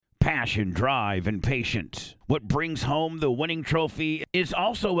passion, drive, and patience. What brings home the winning trophy is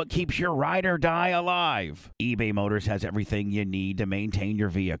also what keeps your ride or die alive. eBay Motors has everything you need to maintain your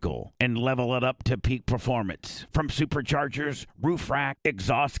vehicle and level it up to peak performance. From superchargers, roof rack,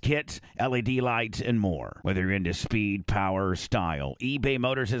 exhaust kits, LED lights, and more. Whether you're into speed, power, or style, eBay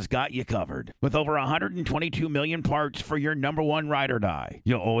Motors has got you covered. With over 122 million parts for your number one ride or die,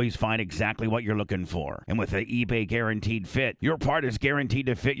 you'll always find exactly what you're looking for. And with the eBay Guaranteed Fit, your part is guaranteed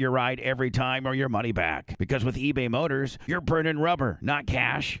to fit your ride every time or your money back. Because with eBay Motors, you're burning rubber, not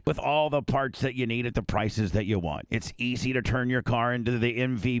cash, with all the parts that you need at the prices that you want. It's easy to turn your car into the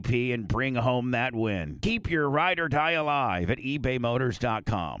MVP and bring home that win. Keep your ride or die alive at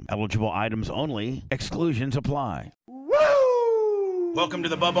ebaymotors.com. Eligible items only. Exclusions apply. Woo! Welcome to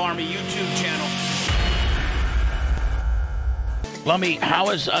the Bubba Army YouTube channel. Lummy, how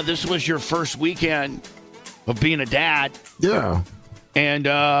is this was your first weekend of being a dad? Yeah. And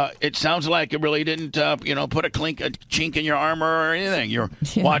it sounds like it really didn't, put a chink in your armor or anything. You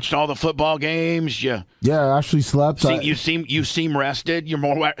watched all the football games. Yeah, I actually slept. You seem rested.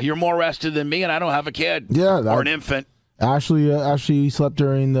 You're more rested than me, and I don't have a kid. Yeah, or an infant. Ashley slept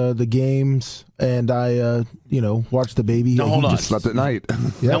during the games, and I watched the baby. No, hold on. Just slept at night.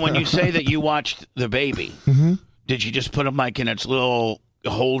 Yeah. Now, when you say that you watched the baby, did you just put him like in its little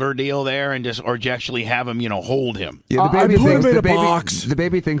holder deal there, or did you actually have him, hold him? Yeah, the baby I put thinks him in the a baby, box. The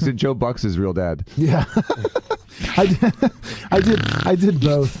baby thinks that Joe Buck's his real dad. Yeah. I did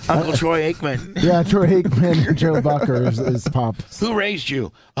both. Uncle Troy Aikman. Yeah, Troy Aikman and Joe Bucker is pops. Who raised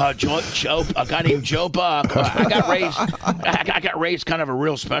you? A guy named Joe Buck. I got raised kind of a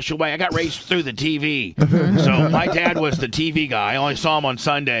real special way. I got raised through the TV. So my dad was the TV guy. I only saw him on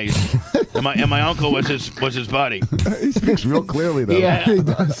Sundays. And my uncle was his buddy. He speaks real clearly, though. Yeah, he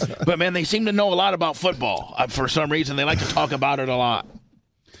does. But man, they seem to know a lot about football. For some reason, they like to talk about it a lot.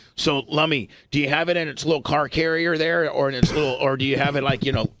 So, Lummy, do you have it in its little car carrier there, or do you have it like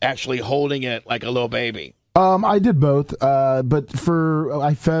actually holding it like a little baby? I did both, but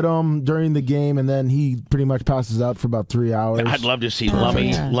I fed him during the game, and then he pretty much passes out for about 3 hours. I'd love to see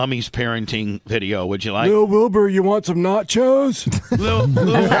Lummy's parenting video. Would you like? Lil Wilbur, you want some nachos?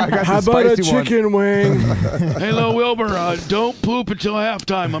 How about a chicken wing? Hey, Lil Wilbur, don't poop until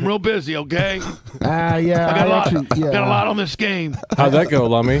halftime. I'm real busy, okay? Yeah. I got a lot on this game. How'd that go,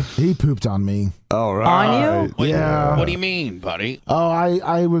 Lummy? He pooped on me. All right. On you? Yeah. What do you mean, buddy? Oh,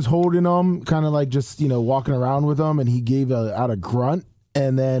 I was holding him, kind of like just, walking around with him, and he gave out a grunt,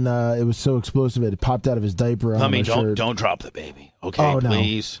 and then it was so explosive it popped out of his diaper. Lummy, don't drop the baby, okay? Oh, no.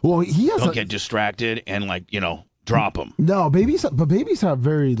 Please. Well, don't get distracted and drop him. No, babies have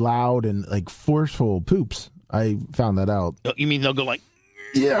very loud and forceful poops. I found that out. You mean they'll go like?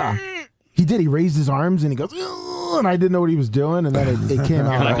 Yeah. He did. He raised his arms and he goes, and I didn't know what he was doing, and then it came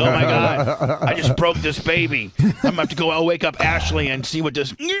out. Like, oh my God, I just broke this baby. I'm going to have to go wake up Ashley and see what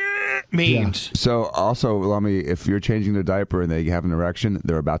this means. Yeah. So also, Lummy, if you're changing their diaper and they have an erection,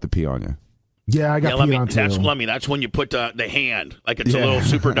 they're about to pee on you. Yeah, I got peed on too. Lummy, that's when you put the hand, like it's a little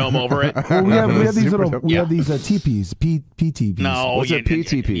Superdome over it. Well, we have these TPs, PTPs. No, what's a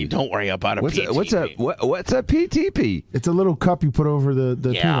PTP? Don't worry about a PTP. What's a PTP? It's a little cup you put over the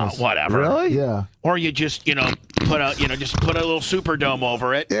penis. Whatever. Really? Yeah. Or you just put a little Superdome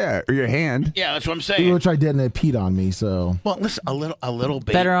over it. Yeah, or your hand. Yeah, that's what I'm saying. Which I did, and it peed on me. So well, listen, a little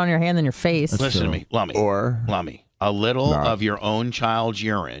bit better on your hand than your face. Listen to me, Lummy. Lummy, a little of your own child's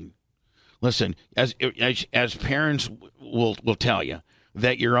urine. Listen, as parents will tell you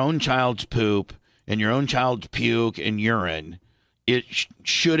that your own child's poop and your own child's puke and urine, it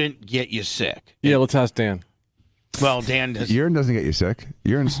shouldn't get you sick. Yeah, let's ask Dan. Well, Dan does. Urine doesn't get you sick.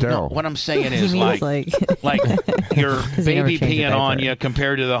 Urine's sterile. No, what I'm saying is like your baby peeing on you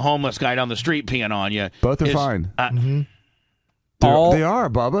compared to the homeless guy down the street peeing on you. Both are fine. They are,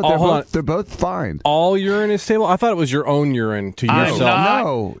 Bubba. They're both fine. All urine is stable? I thought it was your own urine to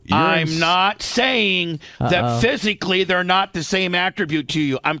yourself. I'm not saying that physically they're not the same attribute to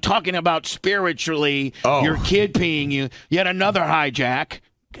you. I'm talking about spiritually. Your kid peeing you. Yet another hijack.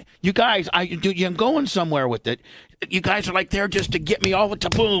 You guys, I'm going somewhere with it. You guys are like there just to get me all the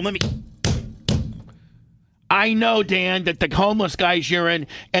boom. I know, Dan, that the homeless guy's urine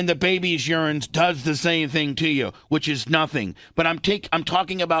and the baby's urine does the same thing to you, which is nothing. But I'm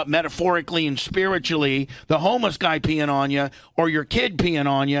talking about metaphorically and spiritually. The homeless guy peeing on you or your kid peeing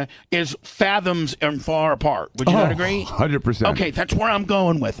on you is fathoms and far apart. Would you not agree? 100%. Okay, that's where I'm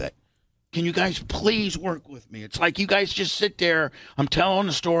going with it. Can you guys please work with me? It's like you guys just sit there. I'm telling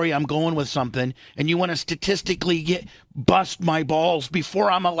a story. I'm going with something, and you want to statistically bust my balls before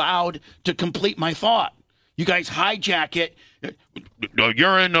I'm allowed to complete my thought. You guys hijack it. The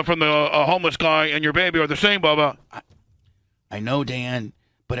urine from the homeless guy and your baby are the same, Bubba. I know, Dan,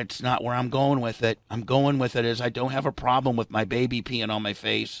 but it's not where I'm going with it. I'm going with it is I don't have a problem with my baby peeing on my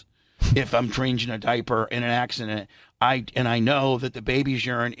face if I'm changing a diaper in an accident. I know that the baby's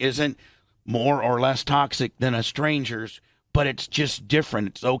urine isn't more or less toxic than a stranger's, but it's just different.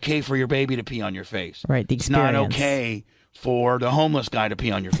 It's okay for your baby to pee on your face. Right, the experience. It's not okay for the homeless guy to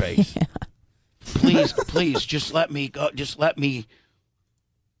pee on your face. Yeah. Please, just let me go. Just let me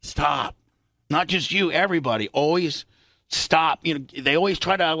stop. Not just you, everybody. Always stop. You know, they always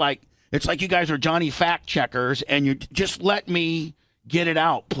try to it's like you guys are Johnny fact checkers, and you just let me get it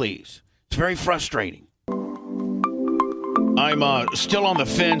out, please. It's very frustrating. I'm still on the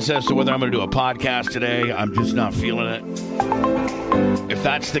fence as to whether I'm going to do a podcast today. I'm just not feeling it. If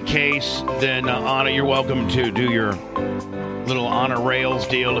that's the case, then Anna, you're welcome to do your little Honor Rails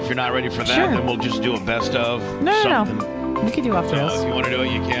deal. If you're not ready for that, then we'll just do a best of something. No. We could do off rails. If you want to do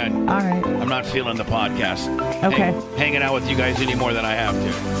it, you can. All right. I'm not feeling the podcast. Okay. Hanging out with you guys any more than I have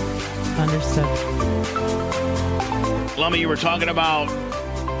to. Understood. Lummy, you were talking about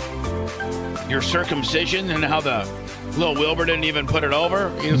your circumcision and how the little Wilbur didn't even put it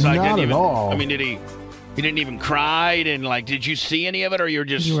over. He was not at all. I mean, did he? He didn't even cry, and did you see any of it, or you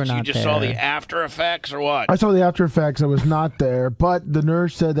just saw the after effects, or what? I saw the after effects. I was not there, but the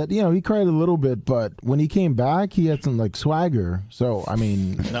nurse said that he cried a little bit, but when he came back, he had some swagger. So I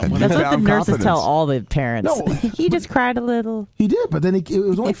mean, that's what the nurses tell all the parents. No, he just cried a little. He did, but then it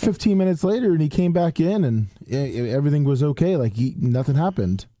was only 15 minutes later, and he came back in, and everything was okay. Nothing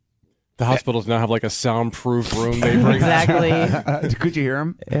happened. The hospitals now have a soundproof room they bring. Exactly. Could you hear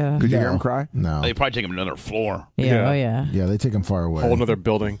him? Yeah. Could you hear him cry? No. They probably take him to another floor. Yeah. Oh, yeah. Yeah, they take him far away. Whole another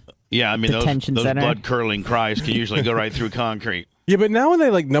building. Yeah, I mean, those blood-curdling cries can usually go right through concrete. Yeah, but now when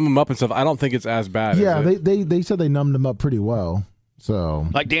they numb him up and stuff, I don't think it's as bad. Yeah, they said they numbed him up pretty well. So,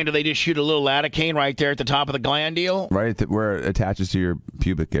 Dan, do they just shoot a little lidocaine right there at the top of the gland deal? Right where it attaches to your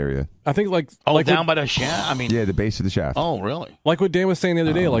pubic area. I think down by the shaft? I mean, yeah, the base of the shaft. Oh, really? Like what Dan was saying the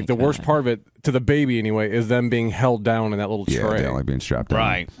other day, the worst part of it, to the baby anyway, is them being held down in that little tray. Yeah, they only being strapped down.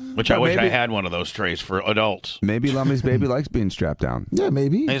 Right. Which I wish I had one of those trays for adults. Maybe Lummy's baby likes being strapped down. Yeah,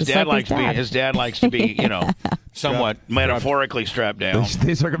 maybe. His dad likes to be, somewhat metaphorically strapped down.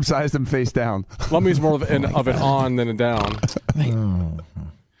 They circumcised him face down. Lummy's more of an on than a down.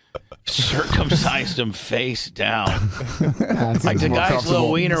 Circumcised him face down. The guy's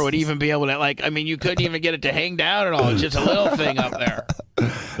little wiener would even be able to, you couldn't even get it to hang down at all. It's just a little thing up there.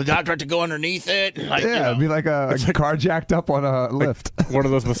 The doctor had to go underneath it. It'd be like a car jacked up on a lift. One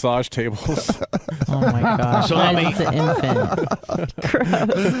of those massage tables. Oh my gosh. So Lummy, it's an infant.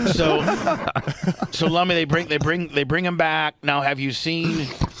 Gross. So Lummy, they bring him back. Now, have you seen?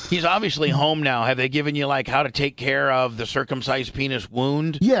 He's obviously home now. Have they given you how to take care of the circumcised penis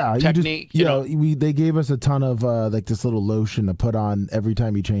wound? Yeah, technique. They gave us a ton of this little lotion to put on every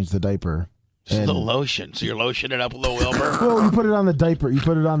time you change the diaper. Just a little lotion. So you're lotioning up a little Wilbur. Well, you put it on the diaper. You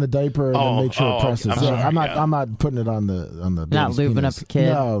put it on the diaper and then make sure it presses. I'm not putting it on the. Not lubing penis. up the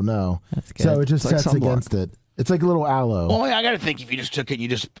kid. No. That's good. So it just sets against it. It's like a little aloe. Well, I got to think if you just took it, and you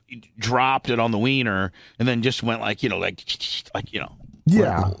just dropped it on the wiener, and then just went smeared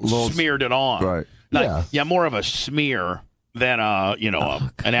it on. Right. More of a smear than an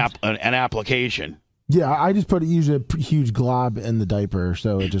application. Yeah, I just put usually a huge glob in the diaper,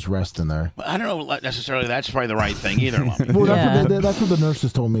 so it just rests in there. I don't know necessarily that's probably the right thing either. Well, that's what the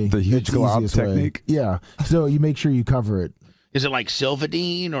nurses told me. The huge glob technique. Way. Yeah, so you make sure you cover it. Is it like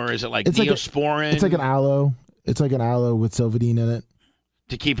Silvadene or is it like Neosporin? It's like an aloe. It's like an aloe with Silvadene in it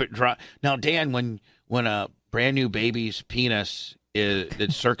to keep it dry. Now, Dan, when a brand new baby's penis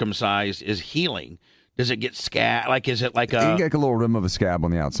that's circumcised is healing. Does it get scab? Is it like a... You get a little rim of a scab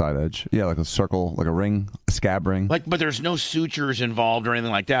on the outside edge. Yeah, like a circle, like a ring, a scab ring. But there's no sutures involved or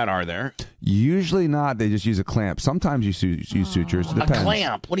anything like that, are there? Usually not. They just use a clamp. Sometimes you use sutures. It depends. A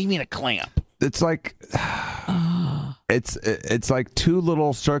clamp? What do you mean a clamp? It's like... It's like two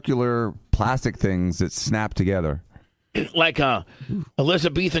little circular plastic things that snap together. Like a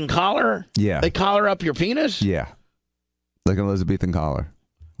Elizabethan collar? Yeah. They collar up your penis? Yeah. Like an Elizabethan collar.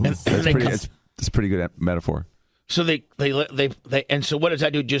 It's a pretty good metaphor. So they and so what does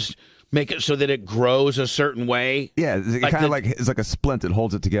that do? Just make it so that it grows a certain way? Yeah, it's like a splint that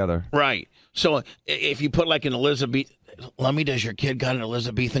holds it together. Right. So if you put like an Lummy, does your kid got an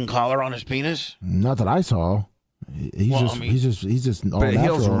Elizabethan collar on his penis? Not that I saw. He's just all but it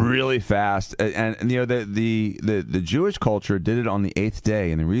heals natural. really fast, and the Jewish culture did it on the 8th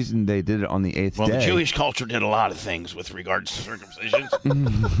day, and the reason they did it on the 8th day. Well, the Jewish culture did a lot of things with regards to circumcision.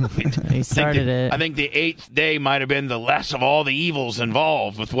 He started it. I think the 8th day might have been the less of all the evils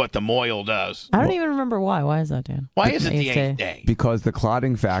involved with what the moil does. I don't even remember why. Why is that, Dan? Why is it the 8th day? Because the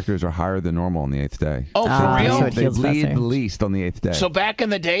clotting factors are higher than normal on the 8th day. Oh, for real? So it They heals bleed faster. the least on the 8th day. So back in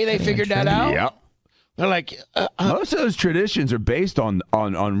the day, they figured that out? Yep. They're like, Most of those traditions are based on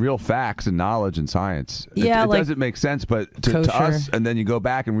real facts and knowledge and science. Yeah, it like doesn't make sense, but to kosher. us, and then you go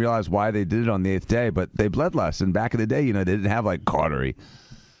back and realize why they did it on the 8th day, but they bled less. And back in the day, they didn't have like cautery.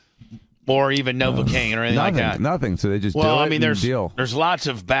 or even Novocaine or anything like that. Nothing. So they just Well, do it I mean, and deal. there's lots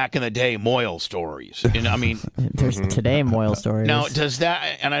of back in the day moil stories. And I mean, There's today moil stories. now does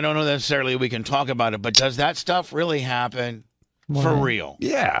that? And I don't know necessarily we can talk about it, but does that stuff really happen for What? real?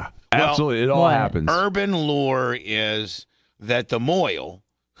 Yeah, Well, absolutely. It all what? happens. Urban lore is that the moil,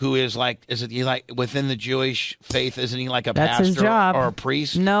 who is like, isn't he like within the Jewish faith? Isn't he like a That's pastor his job. or a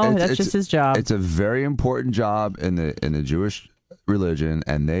priest? No, It's- that's it's- just his job. It's a very important job in the Jewish religion,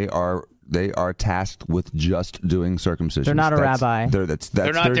 and they are tasked with just doing circumcision. They're not a rabbi. They're not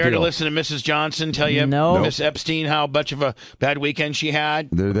their there to deal. listen to Mrs. Johnson tell you, No. Miss Epstein, how much of a bad weekend she had.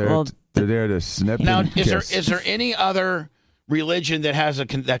 They're there. Well, They're there to snip Now, and is kiss. there any other religion that has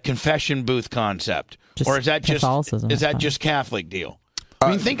that confession booth concept, Just or is that Catholicism, just that's fine. Catholic deal? I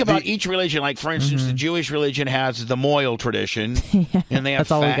mean, think about each religion. Like, for instance, the Jewish religion has the moil tradition, and they have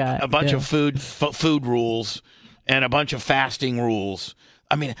That's all we got, a bunch yeah. of food rules and a bunch of fasting rules.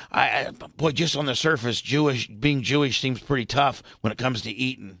 I mean, boy, just on the surface, being Jewish seems pretty tough when it comes to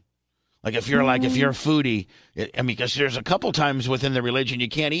eating. Like if you're a foodie, because there's a couple times within the religion you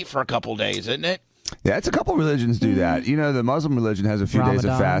can't eat for a couple days, isn't it? Yeah, it's a couple religions do that. The Muslim religion has a few days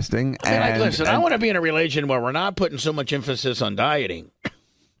of Ramadan. fasting. I mean, listen, I want to be in a religion where we're not putting so much emphasis on dieting.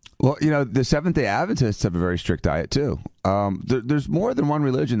 Well, the Seventh-day Adventists have a very strict diet too. There's more than one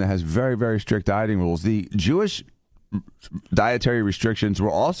religion that has very, very strict dieting rules. The Jewish dietary restrictions were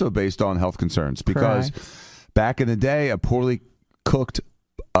also based on health concerns because back in the day, a poorly cooked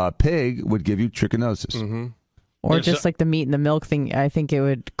pig would give you trichinosis. Mm-hmm. Or Yeah, just so- like the meat and the milk thing. I think it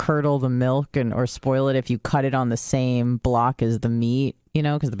would curdle the milk or spoil it if you cut it on the same block as the meat,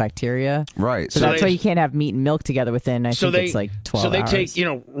 because the bacteria. Right. So that's why you can't have meat and milk together within, I think it's like 12 So they hours.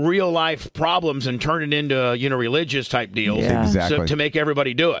 take, real life problems and turn it into, religious type deals. Yeah. Exactly. To make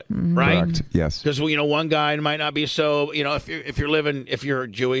everybody do it, right? Correct. Yes. Because one guy might not be so, if you're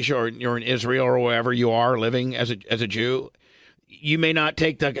Jewish or you're in Israel or wherever you are living as a Jew, you may not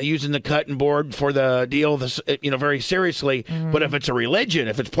take using the cutting board for the deal, very seriously. But if it's a religion,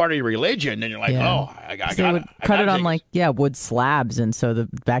 if it's part of your religion, then you're like, Yeah. I got They would cut it on wood slabs, and so the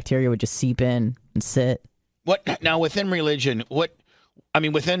bacteria would just seep in and sit. What now within religion?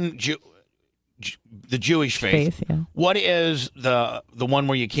 Within the Jewish faith, yeah. what is the one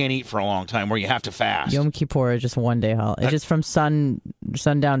where you can't eat for a long time, where you have to fast? Yom Kippur is just one day holiday. It's just from sundown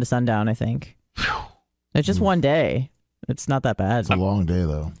to sundown, I think. It's just one day. It's not that bad. It's a long day,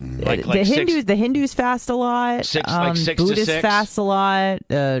 though. The Hindus fast a lot. 6 to Buddhists 6? fast a lot.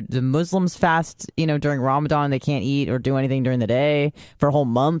 The Muslims fast. During Ramadan, they can't eat or do anything during the day for a whole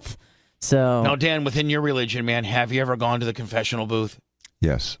month. So Now, Dan, within your religion, man, have you ever gone to the confessional booth?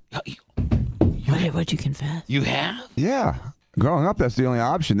 Yes. What'd you confess? You have? Yeah. Growing up, that's the only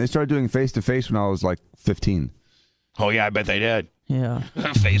option. They started doing face-to-face when I was like 15. Oh yeah, I bet they did. Yeah.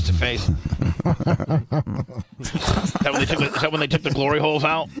 Face to face. Is that when they took the glory holes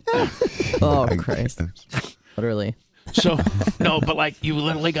out? Oh Christ! Literally. So no, but you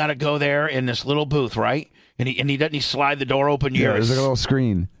literally got to go there in this little booth, right? And he doesn't slide the door open. Yeah, there's like a little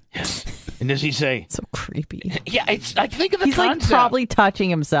screen. And does he say? So creepy. Yeah, it's like think of the He's concept. like probably touching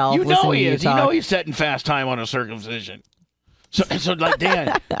himself. You know listening he to is. you You know talk. he's setting fast time on a circumcision. So like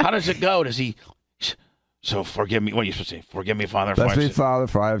Dan, how does it go? Does he? So forgive me. What are you supposed to say? Forgive me, Father. Bless me, Father,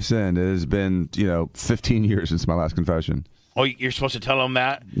 for I have sinned. It has been 15 years since my last confession. Oh, you're supposed to tell him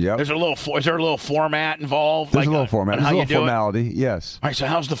that? Yep. Is there a little format involved? There's a little format. on how There's a you little do it? formality. Yes. All right. So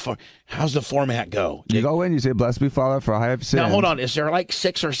how's the format go? You go in. You say, "Bless me, Father, for I have sinned." Now hold on. Is there like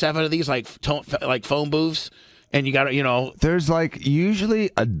 6 or 7 of these like phone booths? And you got to There's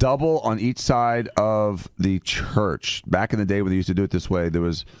usually a double on each side of the church. Back in the day when they used to do it this way, there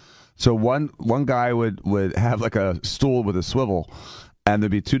was. So one guy would have like a stool with a swivel, and there'd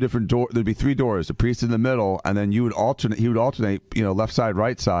be two different doors. There'd be three doors. The priest in the middle, and then you would alternate. He would alternate, left side,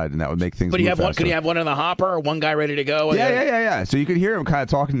 right side, and that would make things. But move you have one. faster. Could you have one in the hopper? One guy ready to go? Yeah. So you could hear him kind of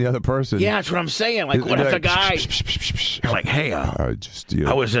talking to the other person. Yeah, that's what I'm saying. Like, what if the guy? You're like, hey,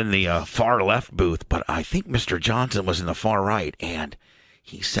 I was in the far left booth, but I think Mr. Johnson was in the far right, and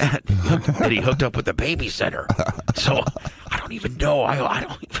he said that he hooked up with the babysitter. So I don't even know. I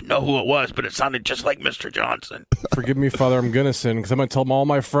don't even know who it was, but it sounded just like Mr. Johnson. Forgive me, Father, I'm going to sin because I'm going to tell all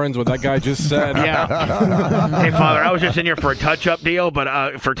my friends what that guy just said. Yeah. Hey, Father, I was just in here for a touch-up deal,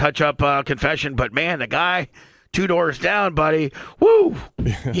 but for touch-up confession. But, man, the guy 2 doors down, buddy, woo,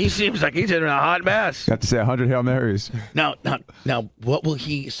 he seems like he's in a hot mess. You have to say 100 Hail Marys. Now, what will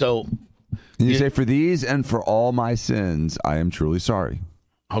he, so... And you say, for these and for all my sins, I am truly sorry.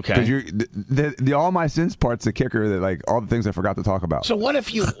 Okay. Because the all my sins part's the kicker. That like all the things I forgot to talk about. So what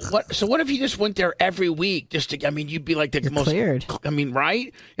if you just went there every week just to? I mean, you'd be like the most cleared. I mean,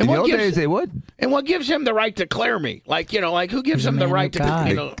 right? And In the old days, they would. And what gives him the right to clear me? Like who gives him the right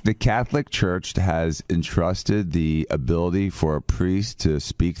to? The Catholic Church has entrusted the ability for a priest to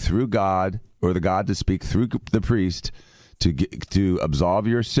speak through God, or the God to speak through the priest, to absolve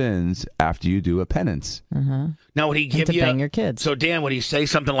your sins after you do a penance. Mm-hmm. Now, would he give to you bang your kids? So, Dan, would he say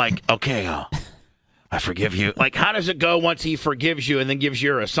something like, "Okay, I forgive you"? Like, how does it go once he forgives you and then gives you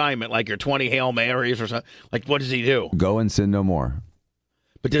your assignment, like your 20 Hail Marys or something? Like, what does he do? Go and sin no more.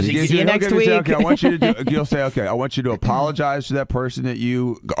 But does he? See you next week. Okay, I want you to do. You'll say, okay, I want you to apologize to that person that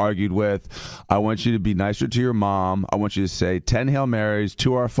you argued with. I want you to be nicer to your mom. I want you to say 10 Hail Marys,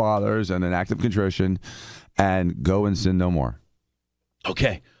 2 Our Fathers, and an act of contrition. And go and sin no more.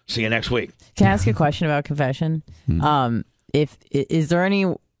 Okay. See you next week. Can I ask a question about confession? Is there any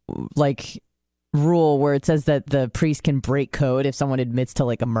rule where it says that the priest can break code if someone admits to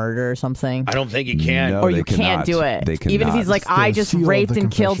like a murder or something? I don't think he can. No, or you cannot. can't do it. They cannot. Even if he's like, I just raped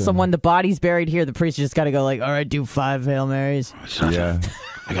and killed confession. someone, the body's buried here, the priest just got to go like, all right, do 5 Hail Marys. Yeah.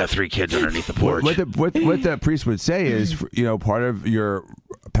 I got 3 kids underneath the porch. What the priest would say is, part of your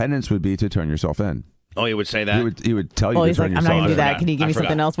penance would be to turn yourself in. Oh, he would say that? He would tell you Well, to he's turn like, I'm yourself not going to do in. that. Can you give me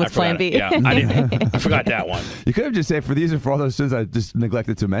something else? What's plan B? Yeah, I forgot that one. You could have just said, for these and for all those sins I just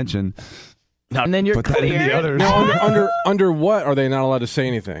neglected to mention. And then you're Put that in the clear. others. Now, under what are they not allowed to say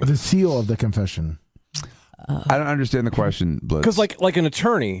anything? The seal of the confession. I don't understand the question, Blitz. Because like an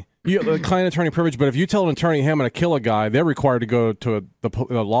attorney, you have the client attorney privilege, but if you tell an attorney, hey, I'm going to kill a guy, they're required to go to the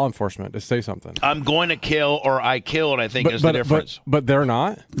law enforcement to say something. I'm going to kill or I killed, I think, is the difference. But they're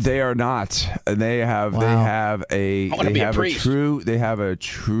not? They are not. And they have a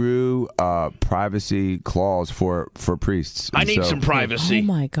true privacy clause for priests. I need some privacy. Oh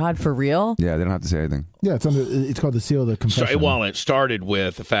my God, for real? Yeah, they don't have to say anything. Yeah, it's called the seal of the confession. Well, it started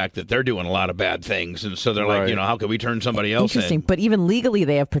with the fact that they're doing a lot of bad things, and so they're like, how could we turn somebody else Interesting. in? But even legally,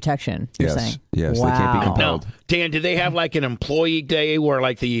 they have protection, you're saying? Yes, wow. they can't be compelled. No, Dan, did they have like an employee day where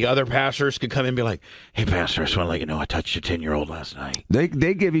like the other pastors could come in and be like, hey, pastor, I just want to let you know I touched a 10-year-old last night. They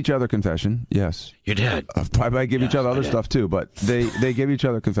give each other confession, yes. You did? Probably give each other other stuff too, but they give each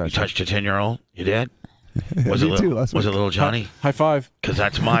other confession. You touched a 10-year-old? You did? Was Me it too, was it little Johnny? High five. Because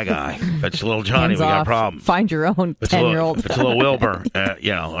that's my guy. If it's little Johnny, Hands we got off. problems. Find your own If 10-year-old. If it's a little Wilbur, whatever.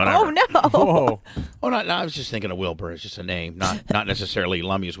 Oh, no. Whoa. Oh, no, I was just thinking of Wilbur. It's just a name, not necessarily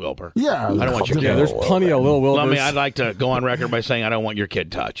Lummy's Wilbur. Yeah. I don't want your kid. Yeah, there's plenty of little Wilburs. Lummy, I'd like to go on record by saying I don't want your kid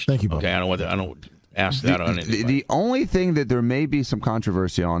touched. Thank you, Bob. Okay, I don't ask that on anything. The only thing that there may be some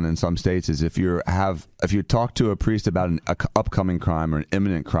controversy on in some states is if you talk to a priest about an upcoming crime or an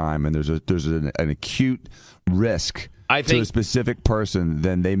imminent crime, and there's an acute risk to a specific person,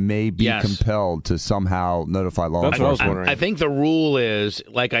 then they may be compelled to somehow notify law enforcement. That's what I was wondering. I think the rule is,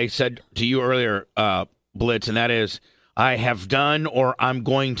 like I said to you earlier, Blitz, and that is, I have done or I'm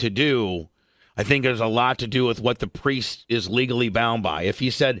going to do. I think there's a lot to do with what the priest is legally bound by. If he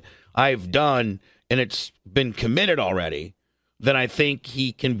said, I've done, and it's been committed already, then I think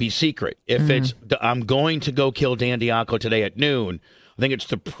he can be secret. If it's, I'm going to go kill Dan Diaco today at noon, I think it's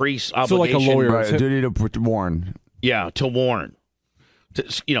the priest's obligation. So like a lawyer. Right, a duty to warn. Yeah, to warn.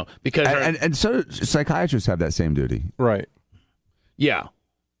 Because... And so psychiatrists have that same duty. Right. Yeah.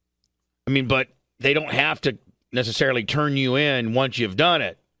 I mean, but they don't have to necessarily turn you in once you've done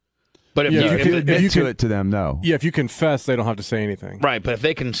it. But if you do it to them, no. Yeah, if you confess, they don't have to say anything. Right, but if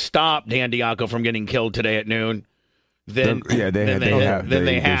they can stop Dan Diaco from getting killed today at noon, then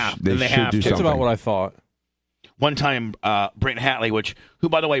they have to. It's about what I thought. One time, Brent Hatley, who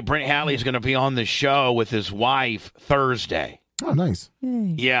by the way, Brent Hatley is going to be on the show with his wife Thursday. Oh, nice.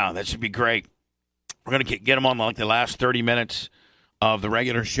 Yeah, that should be great. We're going to get him on like the last 30 minutes of the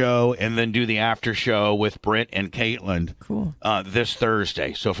regular show and then do the after show with Brent and Caitlin Cool. this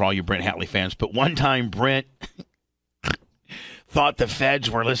Thursday. So for all you Brent Hatley fans. But one time Brent thought the feds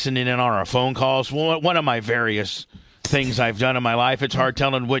were listening in on our phone calls. Well, one of my various things I've done in my life. It's hard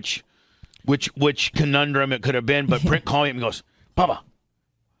telling which conundrum it could have been. But Brent called me and goes, Bubba.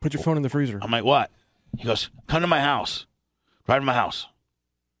 Put your phone in the freezer. I'm like, what? He goes, come to my house. Drive to my house.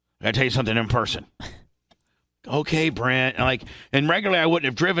 I gotta tell you something in person. Okay, Brent. And regularly I wouldn't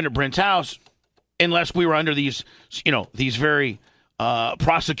have driven to Brent's house unless we were under these very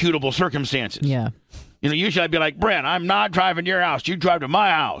prosecutable circumstances. Yeah. Usually I'd be like, Brent, I'm not driving to your house. You drive to my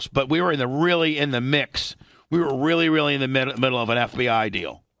house. But we were really in the mix. We were really, really in the middle of an FBI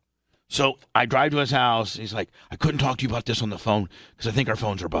deal. So I drive to his house. He's like, I couldn't talk to you about this on the phone because I think our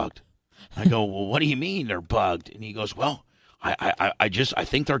phones are bugged. I go, well, what do you mean they're bugged? And he goes, well, I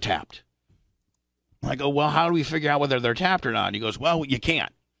think they're tapped. I go, well, how do we figure out whether they're tapped or not? And he goes, well, you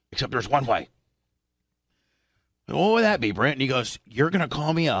can't, except there's one way. What would that be, Brent? And he goes, you're going to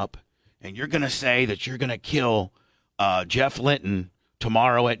call me up, and you're going to say that you're going to kill Jeff Linton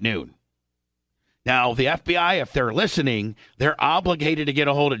tomorrow at noon. Now, the FBI, if they're listening, they're obligated to get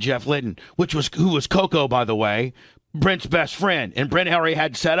a hold of Jeff Linton, who was Coco, by the way, Brent's best friend. And Brent Henry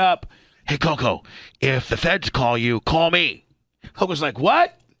had set up, hey, Coco, if the feds call you, call me. Coco's like,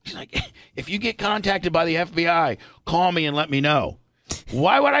 what? He's like, if you get contacted by the FBI, call me and let me know.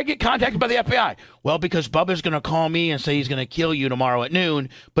 Why would I get contacted by the FBI? Well, because Bubba's going to call me and say he's going to kill you tomorrow at noon,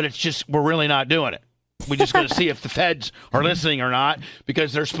 but it's just, we're really not doing it. We're just going to see if the feds are listening or not,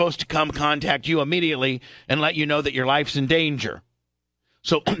 because they're supposed to come contact you immediately and let you know that your life's in danger.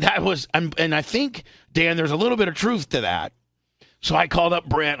 So that was, and I think, Dan, there's a little bit of truth to that. So I called up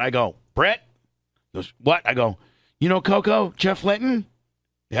Brent. I go, Brent? He goes, what? I go, Coco, Jeff Linton?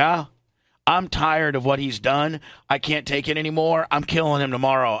 Yeah. I'm tired of what he's done. I can't take it anymore. I'm killing him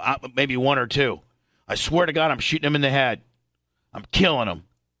tomorrow, maybe one or two. I swear to God, I'm shooting him in the head. I'm killing him.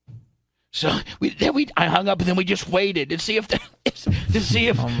 So I hung up, and then we just waited to see if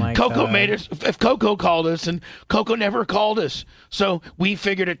Coco made us, if Coco called us, and Coco never called us. So we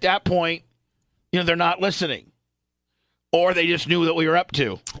figured at that point, they're not listening, or they just knew that we were up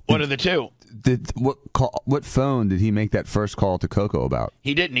to. One of the two. What phone did he make that first call to Coco about?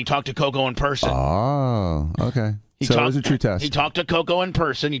 He didn't. He talked to Coco in person. Oh, okay. So it was a true test. He talked to Coco in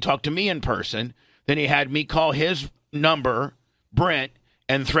person. He talked to me in person. Then he had me call his number, Brent,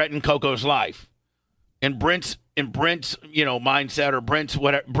 and threaten Coco's life. And Brent's mindset, or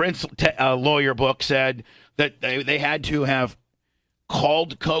Brent's lawyer book said that they had to have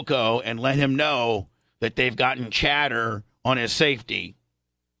called Coco and let him know that they've gotten chatter on his safety,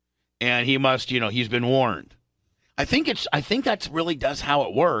 and he must, he's been warned. I think that's really does how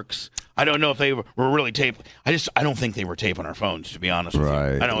it works. I don't know if they were really taped. I don't think they were taping our phones, to be honest with you.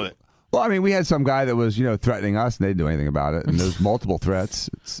 I know that. Well, I mean, we had some guy that was, threatening us, and they didn't do anything about it. And there's multiple threats.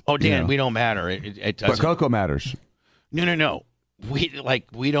 Dan, we don't matter. It doesn't. But Coco matters. No.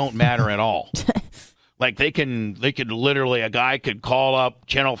 We don't matter at all. Like they could literally, a guy could call up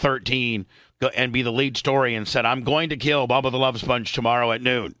Channel 13 and be the lead story and said, I'm going to kill Bubba the Love Sponge tomorrow at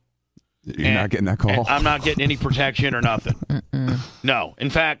noon. You're not getting that call. I'm not getting any protection or nothing. No. In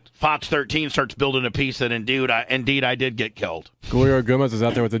fact, Fox 13 starts building a piece that indeed I did get killed. Julio Gomez is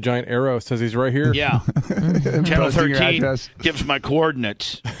out there with a giant arrow. Says he's right here. Yeah. Channel 13 gives my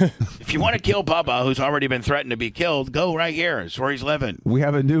coordinates. If you want to kill Bubba, who's already been threatened to be killed, go right here. It's where he's living. We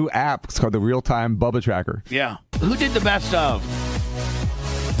have a new app. It's called the Real-Time Bubba Tracker. Yeah. Who did the best of?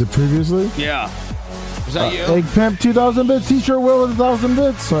 The previously? Yeah. Was that you? Egg Pimp 2,000 bits. T-shirt will with 1,000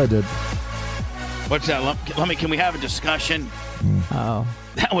 bits. So I did. What's that? Can we have a discussion? Oh.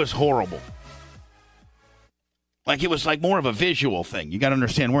 That was horrible. Like, it was like more of a visual thing. You got to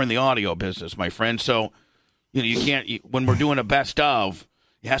understand, we're in the audio business, my friend. So, you can't, when we're doing a best of,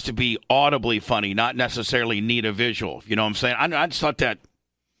 it has to be audibly funny, not necessarily need a visual. You know what I'm saying? I just thought that.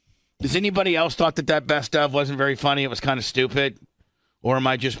 Does anybody else thought that best of wasn't very funny? It was kind of stupid. Or am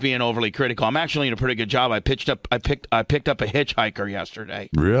I just being overly critical? I'm actually in a pretty good job. I picked up a hitchhiker yesterday.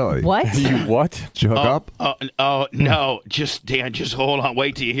 Really? What? You what? Did you hook up? No. Dan, just hold on.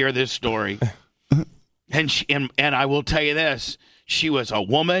 Wait till you hear this story. And I will tell you this: she was a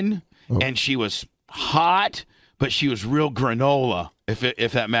woman, and she was hot, but she was real granola.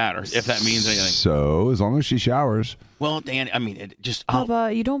 If that matters, if that means anything. So as long as she showers. Well, Dan, I mean, it just.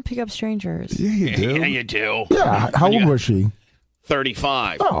 Bubba, you don't pick up strangers. Yeah, you do. Yeah, you do. Yeah. How old was she?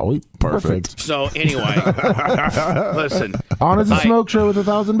 35. Oh, perfect. So anyway, listen. On as a smoke show with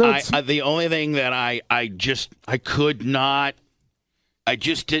 1,000 bits. The only thing that I could not I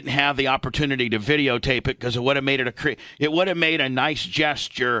just didn't have the opportunity to videotape it because it would have made it would have made a nice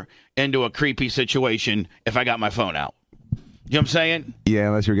gesture into a creepy situation if I got my phone out. You know what I'm saying? Yeah,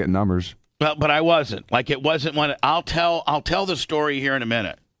 unless you're getting numbers. Well, but I wasn't. Like it wasn't one. I'll tell the story here in a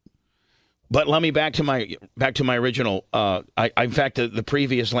minute. But let me back to my original. In fact, the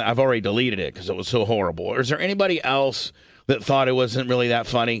previous I've already deleted it because it was so horrible. Or is there anybody else that thought it wasn't really that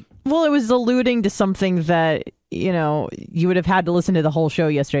funny? Well, it was alluding to something that, you would have had to listen to the whole show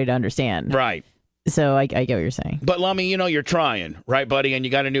yesterday to understand. Right. So I get what you're saying. But Lummy, you're trying, right, buddy? And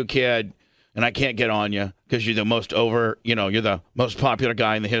you got a new kid, and I can't get on you because you're the most you're the most popular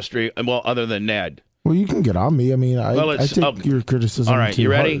guy in the history, well, other than Ned. Well, you can get on me. I mean, I take your criticism. All right, you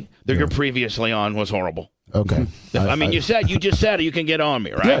ready? Yeah. Your previously on was horrible. Okay. You just said you can get on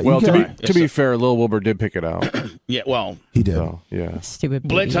me, right? Yeah, Well, to be fair, Lil Wilbur did pick it out. Yeah, well, he did. So, yeah. Stupid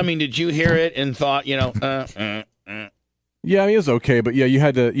Blitz. baby. Did you hear it and thought, Yeah, it was okay, but yeah, you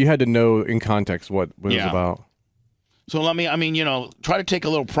had to know in context what it was about. So let me, try to take a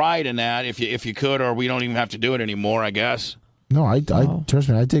little pride in that if you could, or we don't even have to do it anymore, I guess. No, I trust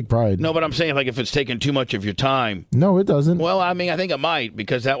me, I take pride. No, but I'm saying if it's taking too much of your time. No, it doesn't. Well, I think it might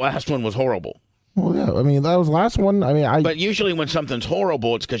because that last one was horrible. Well, yeah, that was the last one. But usually when something's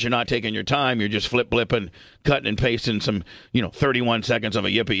horrible, it's because you're not taking your time. You're just blipping, cutting and pasting some, 31 seconds of a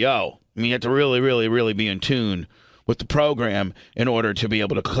yippee-yo. You have to really, really, really be in tune with the program in order to be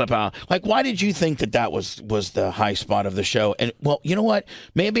able to clip out. Like, why did you think that was the high spot of the show? And, well, you know what?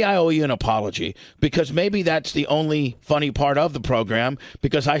 Maybe I owe you an apology because maybe that's the only funny part of the program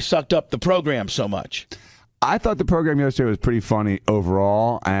because I sucked up the program so much. I thought the program yesterday was pretty funny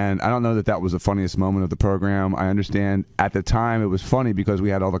overall, and I don't know that was the funniest moment of the program. I understand at the time it was funny because we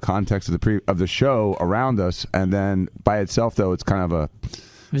had all the context of the show around us, and then by itself, though, it's kind of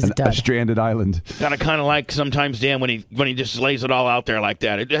a stranded island. Kind of like sometimes Dan when he just lays it all out there like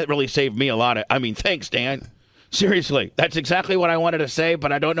that. It really saved me a lot of. Thanks, Dan. Seriously, that's exactly what I wanted to say,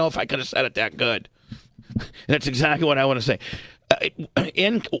 but I don't know if I could have said it that good. That's exactly what I want to say.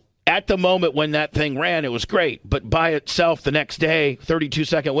 At the moment when that thing ran, it was great, but by itself the next day,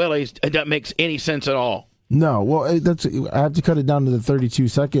 32-second Willies, it doesn't make any sense at all. No, well, I have to cut it down to the 32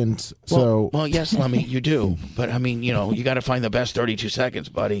 seconds. Well, yes, Lummy, you do, but you got to find the best 32 seconds,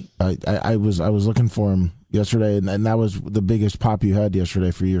 buddy. I was looking for him yesterday, and that was the biggest pop you had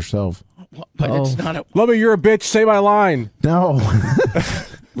yesterday for yourself. But it's not a Lummy, you're a bitch. Say my line. No.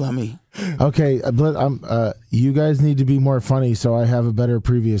 Lummy. Okay, but you guys need to be more funny, so I have a better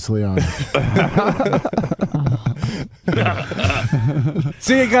previously on.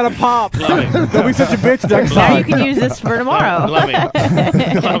 See, you got to pop. Don't be such a bitch next Now time. you can use this for tomorrow. Lummy.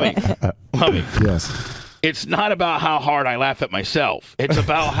 Yes. It's not about how hard I laugh at myself. It's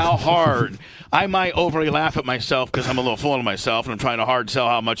about how hard I might overly laugh at myself because I'm a little full of myself and I'm trying to hard sell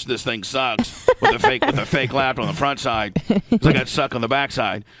how much this thing sucks with a fake laugh on the front side. Because I got suck on the back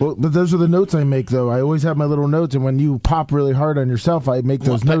side. Well, but those are the notes I make, though. I always have my little notes, and when you pop really hard on yourself, I make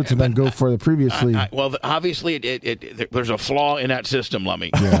those notes and then go for the previously. Obviously, there's a flaw in that system,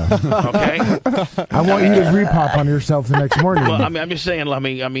 Lummy. Yeah. Okay? I want you to repop on yourself the next morning. Well, I'm just saying,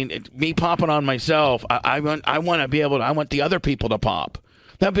 Lummy, me popping on myself, I want to be able to, I want the other people to pop.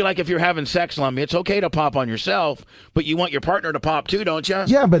 That'd be like if you're having sex, Lummy. It's okay to pop on yourself, but you want your partner to pop too, don't you?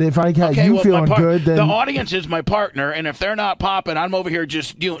 Yeah, but if I got you feeling good, then the audience is my partner, and if they're not popping, I'm over here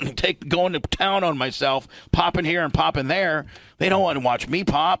just going to town on myself, popping here and popping there. They don't want to watch me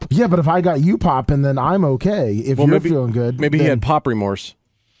pop. Yeah, but if I got you popping, then I'm okay. If you're feeling good, maybe he had pop remorse.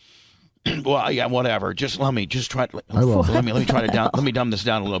 Well, yeah, whatever. Just let me try. I will. Let me try to let me dumb this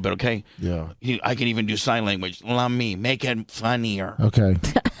down a little bit, okay? Yeah. I can even do sign language. Let me make it funnier. Okay.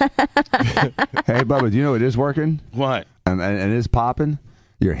 Hey, Bubba, do you know it is working? What? And it is popping?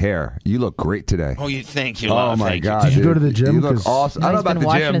 Your hair. You look great today. Oh, thank you. Oh, my God. Did you go to the dude. gym? You look 'Cause- awesome. No, I don't he's know about been the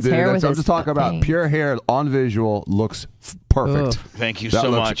washing gym, his dude. hair with I'm his just talking about thing. pure hair on visual looks perfect. Thank you That so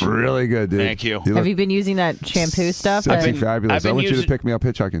looks much. really good, dude. Thank you. Have you been using that shampoo stuff? Sexy That- fabulous. I've been I want you using- to pick me up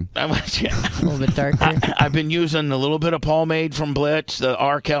hitchhiking. a little bit darker. I've been using a little bit of pomade from Blitz, the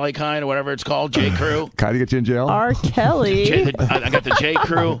R. Kelly kind or whatever it's called, J. Crew. Kind of get you in jail? R. Kelly. I got the J.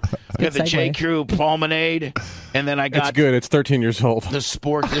 Crew. I got the Good J. segue. Crew pomade, and then I got It's good. It's 13 years old. the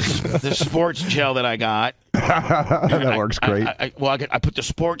sports gel that I got. That works great. I put the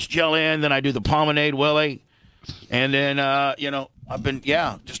sports gel in, then I do the pomade, Willie, and then I've been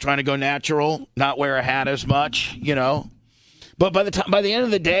just trying to go natural, not wear a hat as much, But by the end of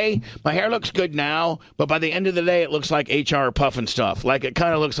the day, my hair looks good now. But by the end of the day, it looks like HR puffing stuff. Like it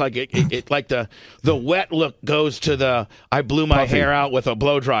kind of looks like it like the wet look goes to the I blew my Puffy. hair out with a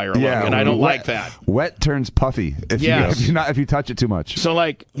blow dryer look, and I don't like that. Wet turns puffy if you touch it too much. So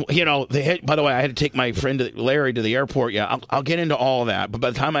like by the way, I had to take my friend Larry to the airport. Yeah, I'll get into all of that. But by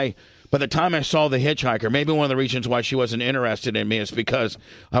the time I saw the hitchhiker, maybe one of the reasons why she wasn't interested in me is because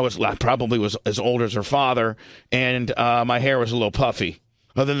I probably was as old as her father, and my hair was a little puffy.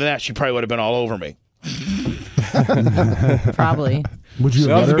 Other than that, she probably would have been all over me. Probably. Would you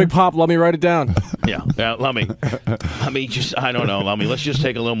That was a big pop. Let me write it down. Yeah, let me just, I don't know, let's just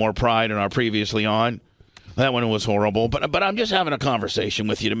take a little more pride in our previously on. That one was horrible, but I'm just having a conversation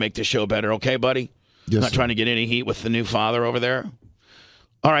with you to make the show better, okay, buddy? Yes, Not sir. trying to get any heat with the new father over there.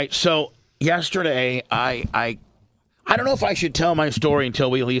 All right, so yesterday I don't know if I should tell my story until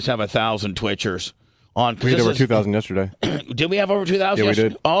we at least have 1,000 Twitchers on. We had over 2,000 yesterday. Did we have over 2,000? Yeah, we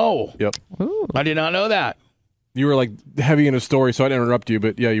did. Oh, Yep. I did not know that. You were like heavy in a story, so I didn't interrupt you.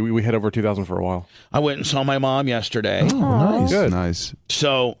 But yeah, we had over 2,000 for a while. I went and saw my mom yesterday. Oh, nice. Good. Nice.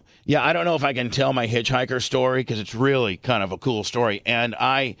 So, yeah, I don't know if I can tell my hitchhiker story because it's really kind of a cool story. And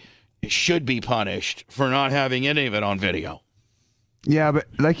I should be punished for not having any of it on video. Yeah, but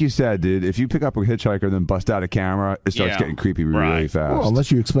like you said, dude, if you pick up a hitchhiker and then bust out a camera, it starts Yeah, getting creepy really right. fast. Well,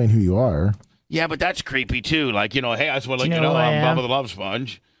 unless you explain who you are. Yeah, but that's creepy, too. Like, hey, I just want to let you know know who I I'm am? Bubba the Love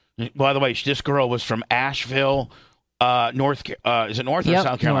Sponge. By the way, this girl was from Asheville, is it North or Yep,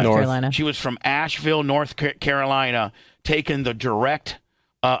 South Carolina? North Carolina. She was from Asheville, North Carolina, taking the direct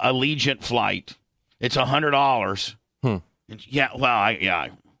Allegiant flight. It's $100. Yeah, well,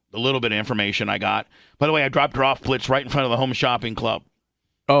 the little bit of information I got. By the way, I dropped her off Blitz right in front of the Home Shopping Club.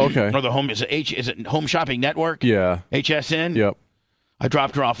 Oh, okay. Or the Home is it Home Shopping Network? Yeah. HSN? Yep. I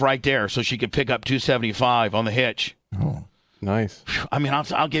dropped her off right there so she could pick up $275 on the hitch. Nice. I mean,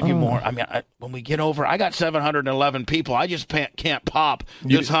 I'll give you more. I mean, when we get over, I got 711 people. I just can't pop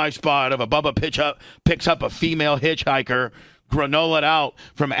this high spot of a Bubba picks up a female hitchhiker, granola out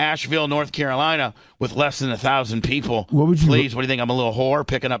from Asheville, North Carolina, with less than 1,000 people. What would you- Please, what do you think? I'm a little whore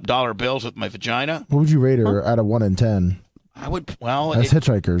picking up dollar bills with my vagina? What would you rate her out of 1 in 10 I would. Well, as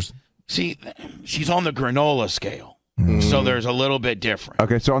hitchhikers? see, she's on the granola scale, so there's a little bit different.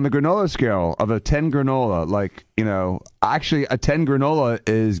 Okay, so on the granola scale of a 10 granola, actually a 10 granola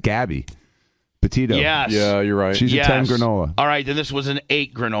is Gabby Petito. Yes. Yeah, you're right. She's Yes. a 10 granola. All right, then this was an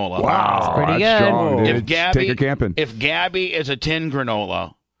 8 granola. Wow, pretty that's good. strong, dude. If Gabby, Take her camping. If Gabby is a 10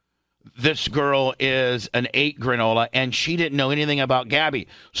 granola, this girl is an 8 granola, and she didn't know anything about Gabby.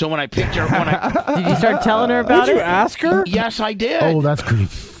 So when I picked her, Did you start telling her about Did you it? ask her? yes, I did. Oh, that's creepy.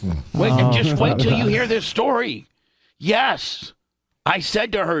 Just wait till you hear this story. Yes, I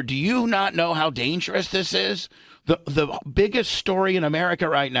said to her, "Do you not know how dangerous this is? The biggest story in America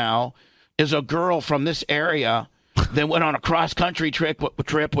right now is a girl from this area." Then went on a cross country trip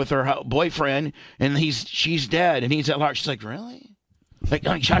with her boyfriend, and she's dead, and he's at large. She's like, really? Like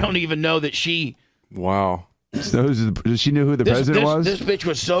I don't even know that she. Wow. So she knew who the president was? This bitch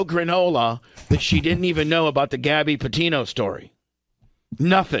was so granola that she didn't even know about the Gabby Petito story.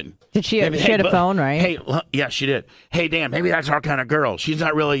 Nothing. Did she? Maybe, She had a but- phone, right? Hey, yeah, she did. Hey, Dan, maybe that's our kind of girl. She's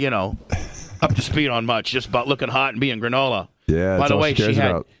not really, up to speed on much, just about looking hot and being granola. Yeah, By that's the all way, she she cares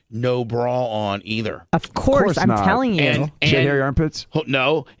had about. no bra on either. Of course, I'm not. telling you. And She had hairy armpits?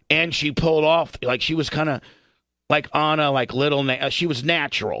 no, and she pulled off like she was kind of like Anna, like little. She was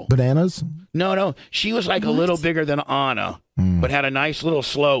natural. Bananas? No, she was like a little bigger than Anna, but had a nice little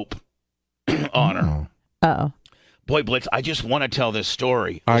slope on her. Oh, Boy, Blitz, I just want to tell this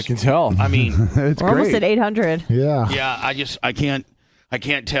story. I can tell. I mean, It's we're almost great. at 800. Yeah. yeah, I can't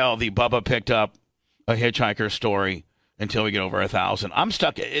tell the Bubba picked up a hitchhiker story until we get over 1,000. I'm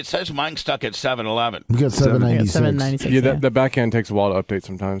stuck. It says mine's stuck at 711. We got 796. 796. Yeah, the back end takes a while to update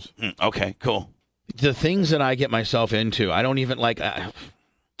sometimes. Okay, cool. The things that I get myself into, I don't even like.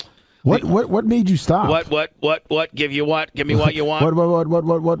 What made you stop? What? Give you what? Give me what you want.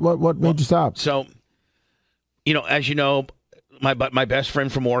 What made you stop? So, as you know, my best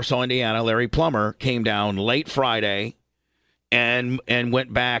friend from Warsaw, Indiana, Larry Plummer, came down late Friday and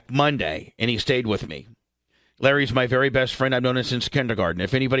went back Monday, and he stayed with me. Larry's my very best friend. I've known him since kindergarten.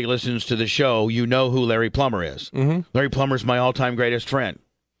 If anybody listens to the show, you know who Larry Plummer is. Mm-hmm. Larry Plummer's my all-time greatest friend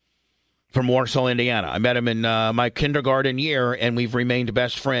from Warsaw, Indiana. I met him in my kindergarten year, and we've remained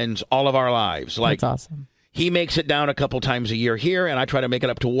best friends all of our lives. Like, That's awesome. he makes it down a couple times a year here, and I try to make it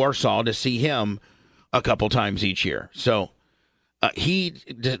up to Warsaw to see him a couple times each year. So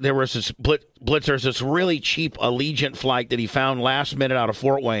there was this Blitzer's this really cheap Allegiant flight that he found last minute out of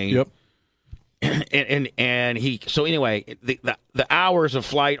Fort Wayne. Yep. and he. So anyway, the hours of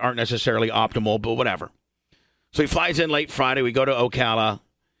flight aren't necessarily optimal, but whatever. So he flies in late Friday. We go to Ocala.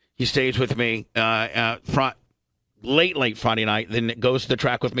 He stays with me late Friday night. Then goes to the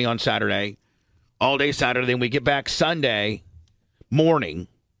track with me on Saturday, all day Saturday. Then we get back Sunday morning,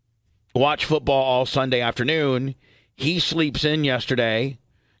 watch football all Sunday afternoon. He sleeps in yesterday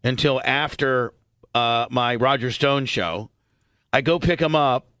until after my Roger Stone show. I go pick him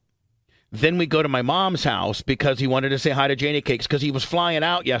up. Then we go to my mom's house because he wanted to say hi to Janie Cakes because he was flying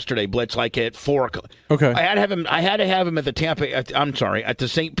out yesterday, Blitz, like at 4 o'clock. Okay. I had to have him at the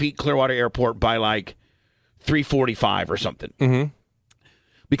St. Pete Clearwater Airport by like 3:45 or something. Mm-hmm.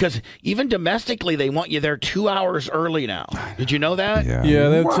 Because even domestically, they want you there 2 hours early now. Did you know that? Yeah.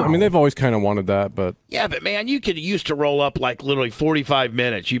 They've always kind of wanted that, but yeah, but man, you could used to roll up like literally 45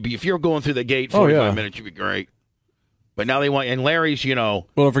 minutes. If you're going through the gate 45 minutes, you'd be great. But now they want, and Larry's, Well,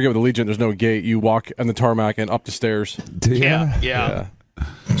 don't forget with the Legion, there's no gate. You walk on the tarmac and up the stairs. Yeah.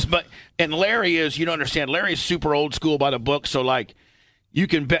 But and Larry is, you don't understand. Larry's super old school by the book, so like you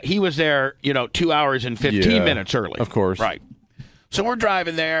can bet he was there, 2 hours and 15 minutes early. Of course, right. So we're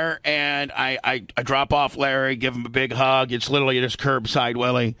driving there, and I drop off Larry, give him a big hug. It's literally just curbside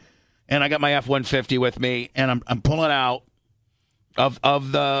Willie, and I got my F-150 with me, and I'm pulling out of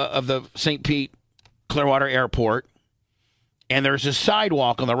the St. Pete Clearwater Airport. And there's a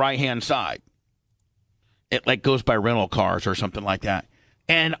sidewalk on the right-hand side. It like goes by rental cars or something like that.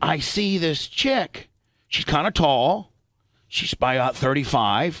 And I see this chick. She's kind of tall. She's by about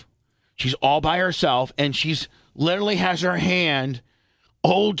 35. She's all by herself. And she's literally has her hand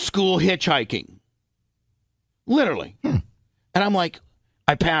old school hitchhiking. Literally. And I'm like,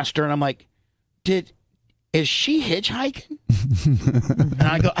 I passed her and I'm like, is she hitchhiking? And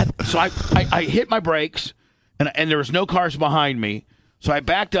I go, so I hit my brakes. And there was no cars behind me. So I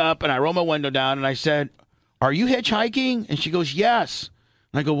backed up and I rolled my window down and I said, "Are you hitchhiking?" And she goes, "Yes."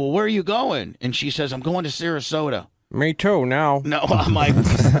 And I go, "Well, where are you going?" And she says, "I'm going to Sarasota." Me too, now. No, I'm like,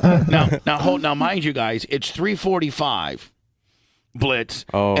 now, mind you guys, it's 3:45 Blitz.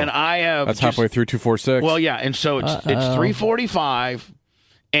 Oh, and I have that's halfway through 246. Well, yeah, and so it's 3:45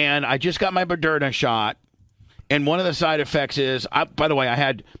 and I just got my Moderna shot. And one of the side effects is, by the way, I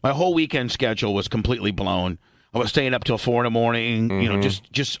had my whole weekend schedule was completely blown. I was staying up till 4 a.m,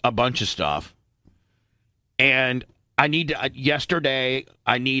 just a bunch of stuff. And yesterday,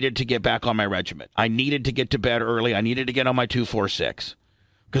 I needed to get back on my regiment. I needed to get to bed early. I needed to get on my 246.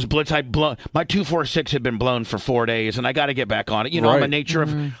 Because Blitz, my 246 had been blown for 4 days, and I got to get back on it.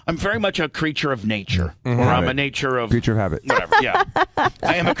 Right. I'm very much a creature of nature, or I'm a nature of habit. Whatever. Yeah,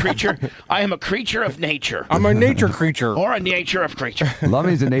 I am a creature of nature. I'm a nature creature, or a nature of creature.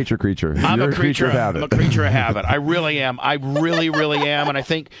 Lummy's a nature creature. I'm You're a creature of habit. I'm a creature of habit. I really am. I really, really am. And I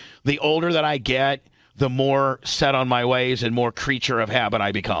think the older that I get, the more set on my ways and more creature of habit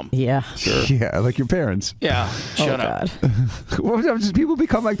I become. Yeah. Sure. Yeah, like your parents. Yeah. Shut up. God. People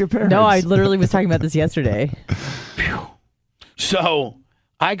become like their parents. No, I literally was talking about this yesterday. So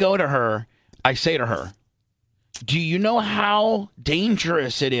I go to her. I say to her, "Do you know how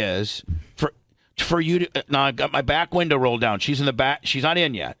dangerous it is for you to?" Now I've got my back window rolled down. She's in the back. She's not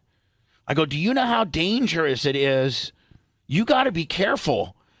in yet. I go, "Do you know how dangerous it is? You got to be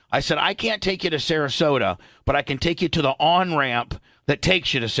careful." I said, "I can't take you to Sarasota, but I can take you to the on-ramp that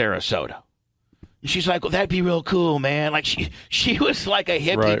takes you to Sarasota." And she's like, "Well, that'd be real cool, man." Like she was like a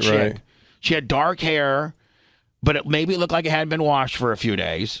hippie chick. Right. She had dark hair, but it looked like it hadn't been washed for a few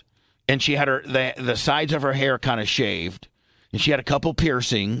days. And she had the sides of her hair kind of shaved. And she had a couple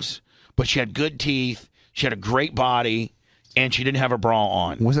piercings, but she had good teeth. She had a great body, and she didn't have a bra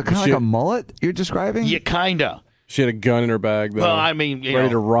on. Was it kind of like a mullet you're describing? Yeah, kind of. She had a gun in her bag, though. Well, I mean, ready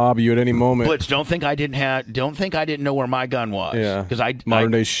to rob you at any moment. Blitz, don't think I didn't know where my gun was. Yeah, because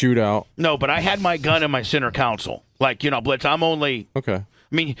modern day shootout. No, but I had my gun in my center console. Like, Blitz, I'm only okay. I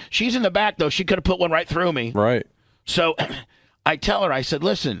mean, she's in the back though. She could have put one right through me. Right. So, I tell her, I said,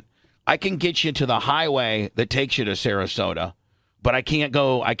 "Listen, I can get you to the highway that takes you to Sarasota, but I can't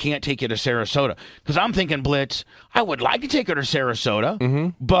take you to Sarasota because I'm thinking, Blitz, I would like to take her to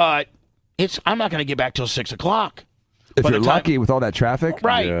Sarasota, but I'm not going to get back till 6 o'clock. If you're lucky with all that traffic.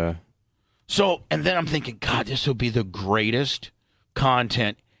 Right. Yeah. So, and then I'm thinking, God, this will be the greatest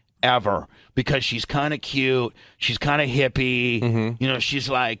content ever because she's kind of cute. She's kind of hippie. She's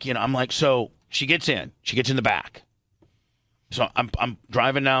like, I'm like, so she gets in the back. So I'm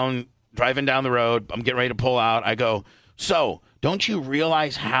driving down the road. I'm getting ready to pull out. I go, "So don't you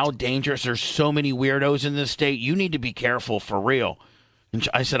realize how dangerous? There's so many weirdos in this state. You need to be careful for real." And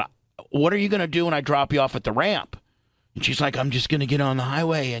I said, "What are you going to do when I drop you off at the ramp?" And she's like, I'm just going to get on the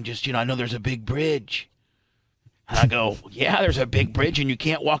highway and just, I know there's a big bridge. And I go, yeah, there's a big bridge and you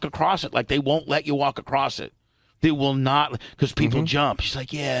can't walk across it. Like, they won't let you walk across it. They will not, because people jump. She's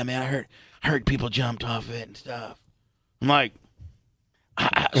like, yeah, man, I heard people jumped off it and stuff. I'm like,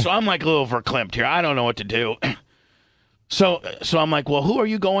 so I'm like a little verklempt here. I don't know what to do. So I'm like, well, who are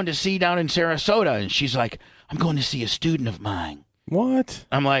you going to see down in Sarasota? And she's like, I'm going to see a student of mine. What?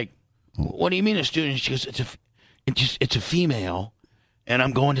 I'm like, what do you mean a student? She goes, it's a female, and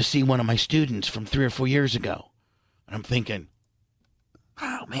I'm going to see one of my students from 3 or 4 years ago. And I'm thinking,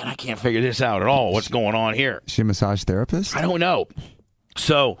 oh man, I can't figure this out at all. What's going on here? Is she a massage therapist? I don't know.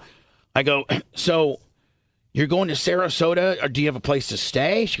 So I go, so you're going to Sarasota, or do you have a place to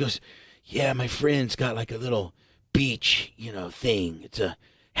stay? She goes, yeah, my friend's got like a little beach, thing. It's a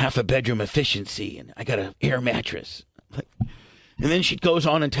half a bedroom efficiency, and I got an air mattress. And then she goes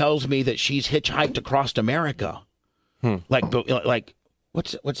on and tells me that she's hitchhiked across America. Like,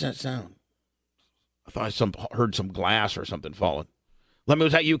 what's that sound? I thought I heard some glass or something falling. Lummy,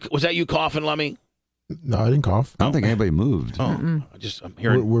 was that you? Was that you coughing, Lummy? No, I didn't cough. I don't think anybody moved. Oh, I'm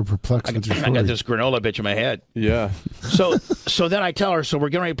hearing. We're perplexed with your story. I got this granola bitch in my head. Yeah. So then I tell her, so we're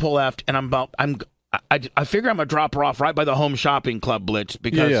getting ready to pull left, and I figure I'm gonna drop her off right by the Home Shopping Club Blitz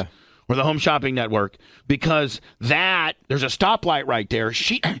because or the Home Shopping Network, because there's a stoplight right there.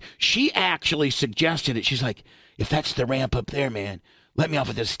 She actually suggested it. She's like, if that's the ramp up there, man, let me off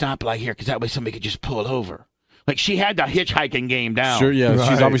at this stoplight here, because that way somebody could just pull over. Like, she had the hitchhiking game down. Sure, yeah, right.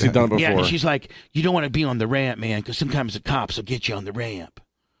 She's obviously done it before. Yeah, and she's like, you don't want to be on the ramp, man, because sometimes the cops will get you on the ramp.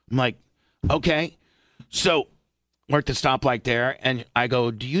 I'm like, okay. So we're at the stoplight there, and I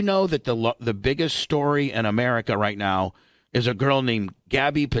go, do you know that the biggest story in America right now is a girl named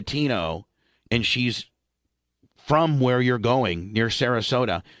Gabby Petito, and she's from where you're going, near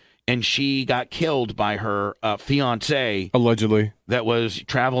Sarasota, and she got killed by her fiance, allegedly, that was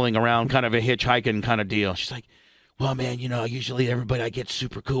traveling around, kind of a hitchhiking kind of deal. She's like, well, man, usually everybody I get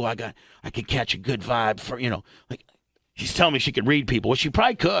super cool. I can catch a good vibe for, like, she's telling me she could read people. Well, she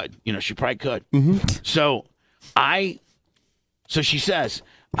probably could. She probably could. Mm-hmm. So she says,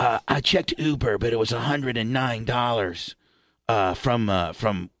 I checked Uber, but it was $109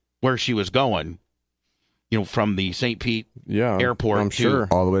 from where she was going. From the St. Pete airport. I'm sure.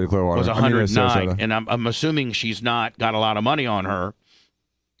 All the way to Clearwater. It was $109, and I'm assuming she's not got a lot of money on her.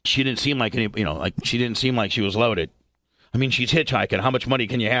 She didn't seem like she didn't seem like she was loaded. I mean, she's hitchhiking. How much money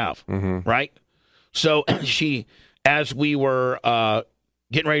can you have, right? So as we were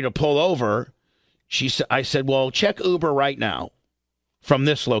getting ready to pull over, I said, well, check Uber right now from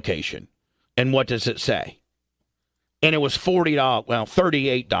this location, and what does it say? And it was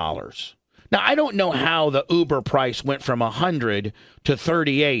 $38. Now, I don't know how the Uber price went from $100 to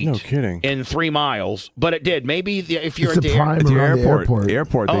 $38. No kidding. In 3 miles, but it did. Maybe if you're it's at the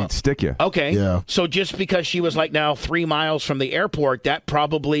airport, they'd stick you. Okay. Yeah. So just because she was like now 3 miles from the airport, that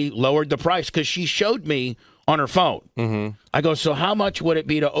probably lowered the price, because she showed me on her phone. Mm-hmm. I go, so how much would it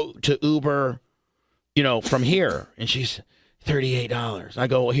be to Uber, from here? And she's $38. I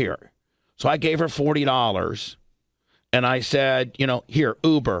go, well, here. So I gave her $40, and I said, here,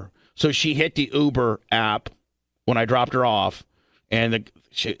 Uber. So she hit the Uber app when I dropped her off, and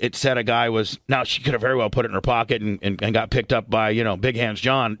it said a guy was, now she could have very well put it in her pocket and got picked up by, Big Hands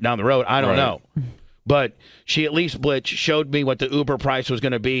John down the road. I don't know. But she at least, Blitz, showed me what the Uber price was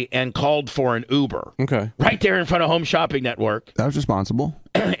going to be and called for an Uber. Okay. Right there in front of Home Shopping Network. That was responsible.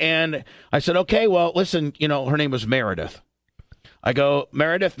 And I said, okay, well, listen, her name was Meredith. I go,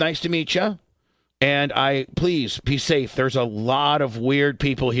 Meredith, nice to meet you. And please be safe. There's a lot of weird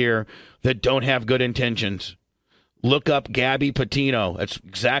people here that don't have good intentions. Look up Gabby Petito. That's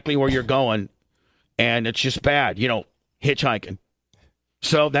exactly where you're going. And it's just bad, hitchhiking.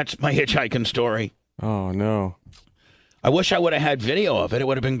 So that's my hitchhiking story. Oh, no. I wish I would have had video of it. It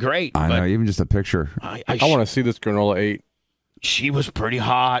would have been great. I know, even just a picture. I want to see this granola 8. She was pretty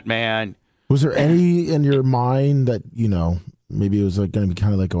hot, man. Was there any in your mind that, maybe it was like going to be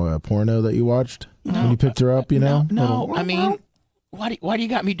kind of like a porno that you watched when you picked her up, No, I mean, why do you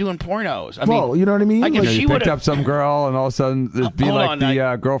got me doing pornos? I mean, you know what I mean? Like if she you picked up some girl, and all of a sudden it'd be like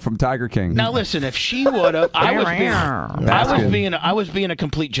the girl from Tiger King. Now listen, if she would have, I was being a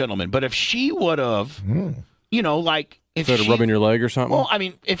complete gentleman. But if she would have, like if instead of rubbing your leg or something. Well, I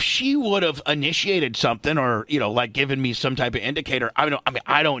mean, if she would have initiated something, or like given me some type of indicator,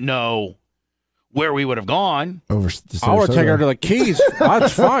 I don't know where we would have gone. I would take her to the Keys.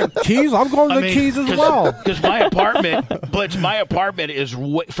 That's fine. Keys? I'm going to the Keys as well. Because my apartment, Blitz, is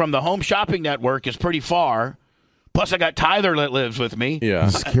from the Home Shopping Network is pretty far. Plus, I got Tyler that lives with me. Yeah.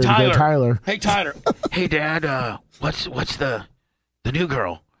 Security guard Tyler. Hey, Tyler. Hey, Dad. What's the new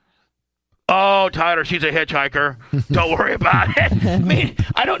girl? Oh, Tyler, she's a hitchhiker. Don't worry about it. I mean,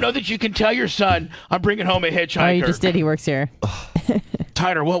 I don't know that you can tell your son I'm bringing home a hitchhiker. Oh, you just did. He works here.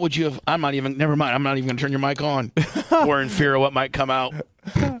 Tyler, what would you have? Never mind. I'm not even going to turn your mic on. We're in fear of what might come out.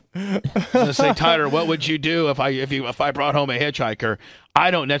 I'm going to say, Tyler, what would you do if I brought home a hitchhiker?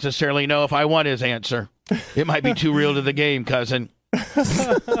 I don't necessarily know if I want his answer. It might be too real to the game, cousin.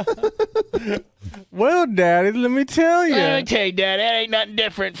 Well, Daddy, let me tell you. Let me tell you, Daddy, that ain't nothing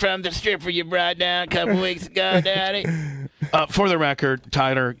different from the stripper you brought down a couple weeks ago, Daddy. For the record,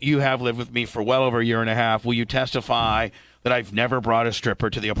 Tyler, you have lived with me for well over a year and a half. Will you testify that I've never brought a stripper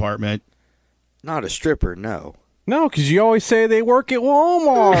to the apartment? Not a stripper, no. No, because you always say they work at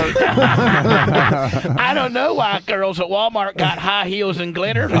Walmart. I don't know why girls at Walmart got high heels and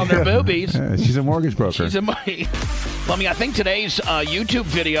glitter on their boobies. She's a mortgage broker. Well, I mean, I think today's YouTube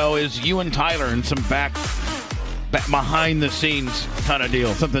video is you and Tyler and some back behind the scenes kind of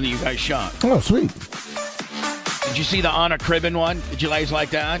deal. Something that you guys shot. Oh, sweet. Did you see the Anna Cribbin one? Did you guys like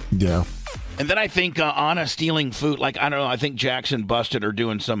that? Yeah. And then I think Anna stealing food. Like, I don't know. I think Jackson busted her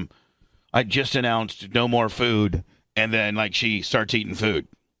doing some. I just announced no more food, and then like she starts eating food.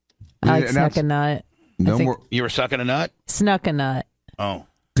 I snuck a nut. No more. You were sucking a nut? Snuck a nut. Oh.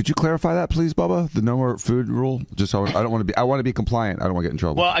 Could you clarify that, please, Bubba? The no more food rule. Just so I don't want to be. I want to be compliant. I don't want to get in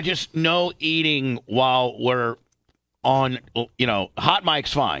trouble. Well, I just no eating while we're on. Hot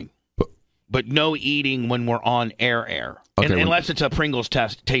mic's fine, but no eating when we're on air. Okay, unless it's a Pringles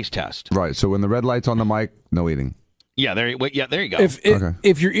taste test. Right. So when the red light's on the mic, no eating. Yeah, there you go.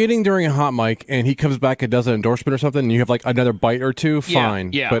 If you're eating during a hot mic and he comes back and does an endorsement or something, and you have like another bite or two,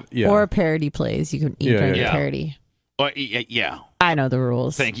 fine. Yeah. But yeah. Or a parody plays. You can eat during a parody. Yeah. I know the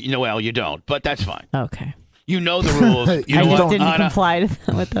rules. Thank you. Well, you don't, but that's fine. Okay. You know the rules. I just didn't comply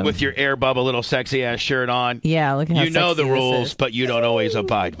with them. With your Air Bubba little sexy ass shirt on. Yeah, look at how you know sexy the this rules, is. but you don't always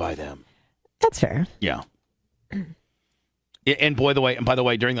abide by them. That's fair. Yeah. And by the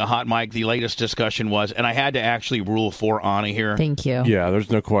way, during the hot mic, the latest discussion was, and I had to actually rule for Anna here. Thank you. Yeah, there's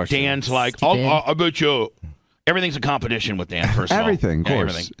no question. Dan's like, I bet you everything's a competition with Dan, first of all. Everything, of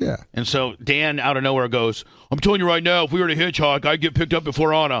course. Everything. Yeah. And so Dan, out of nowhere, goes, I'm telling you right now, if we were to hitchhike, I'd get picked up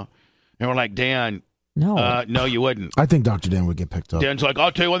before Anna. And we're like, Dan, no, no, you wouldn't. I think Dr. Dan would get picked up. Dan's like,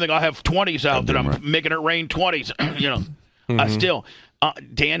 I'll tell you one thing, I have 20s out that I'm making it rain 20s. Still,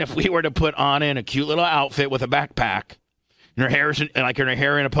 Dan, if we were to put Anna in a cute little outfit with a backpack, and her hair's in a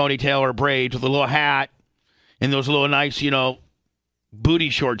ponytail or braids with a little hat, and those little nice, booty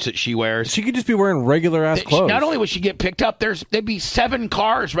shorts that she wears. She could just be wearing regular ass clothes. Not only would she get picked up, there'd be 7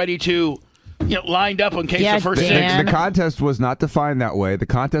 cars ready to, lined up in case the first Dan. The contest was not defined that way. The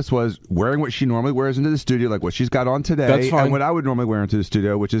contest was wearing what she normally wears into the studio, like what she's got on today, That's fine. and what I would normally wear into the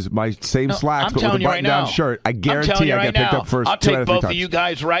studio, which is my same slacks, but with a button-down shirt. I guarantee I get picked up first. I'll take both of you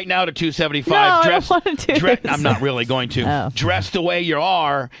guys right now to 275. No, I don't want to do this. I'm not really going to. Oh. Dress the way you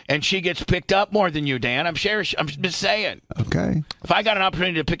are, and she gets picked up more than you, Dan. I'm just saying. Okay. If I got an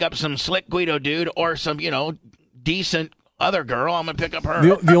opportunity to pick up some slick Guido dude or some, decent other girl, I'm gonna pick up her.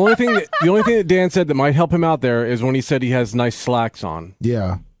 The only thing that Dan said that might help him out there is when he said he has nice slacks on,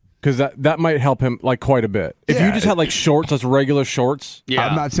 Yeah. because that might help him like quite a bit. If you just had like shorts, just regular shorts. Yeah.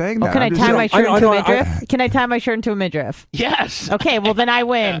 I'm not saying that. Well, can I I'm just tie saying- my shirt into a I- midriff? Can I tie my shirt into a midriff? Yes. Okay, well then I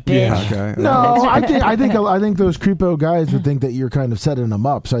win, bitch. Okay. No, I think those creepo guys would think that you're kind of setting them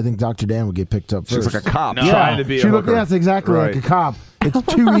up. So I think Dr. Dan would get picked up She's first. like a cop No. trying to be She a looked. hooker. That's exactly Right. like a cop. It's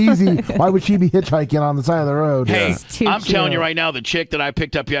too easy. Why would she be hitchhiking on the side of the road? Hey, It's too I'm telling cute. you right now, the chick that I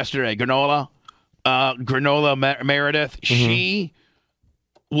picked up yesterday, Granola Meredith, she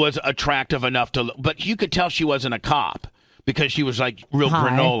was attractive enough to, but you could tell she wasn't a cop because she was like real High.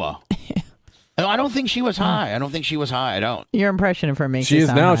 granola. No, I don't think she was high. I don't. Your impression of her makes She you is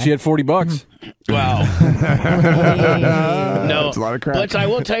sound now. high. She had $40. Well, no. That's a lot of crap. But I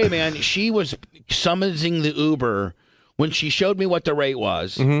will tell you, man, she was summoning the Uber. When she showed me what the rate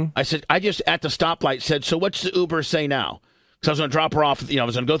was, I said, I just at the stoplight said, so what's the Uber say now? Because I was going to drop her off. I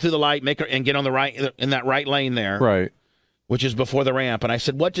was going to go through the light, make her, and get on the right in that right lane there, Right. which is before the ramp. And I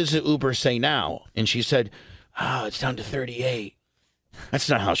said, what does the Uber say now? And she said, it's down to 38. That's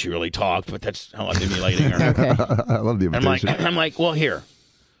not how she really talked, but that's how I'm emulating her. Okay. I love the invitation. I'm like, well, here,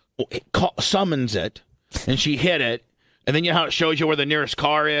 summons it, and she hit it, and then you know how it shows you where the nearest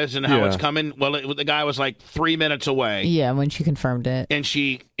car is and how Yeah. it's coming. Well, the guy was like 3 minutes away, Yeah, when she confirmed it. and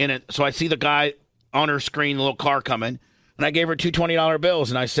she in it. So I see the guy on her screen, the little car coming, and I gave her 2 $20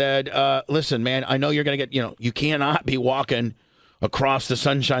 bills, and I said, "Listen, man, I know you're gonna get. You cannot be walking across the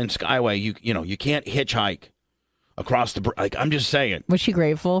Sunshine Skyway. You can't hitchhike across the like. I'm just saying. Was she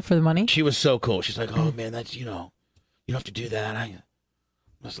grateful for the money? She was so cool. She's like, oh man, that's you don't have to do that. I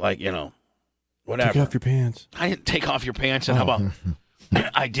was like, whatever. Take off your pants. I didn't take off your pants. And how about?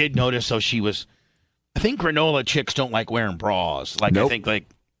 I did notice. So she was. I think granola chicks don't like wearing bras. Like Nope. I think like.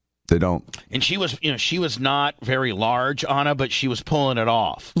 They don't. And she was, she was not very large, Anna, but she was pulling it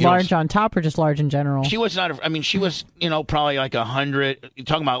off. You know, Large on top or just large in general? She was not. I mean, she was, probably like 100. You're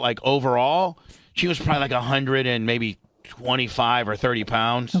talking about like overall, she was probably like 100 and maybe 25 or 30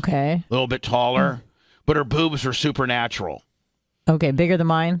 pounds. Okay. A little bit taller, but her boobs were supernatural. Okay, bigger than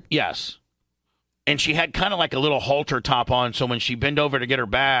mine? Yes. And she had kind of like a little halter top on, so when she bent over to get her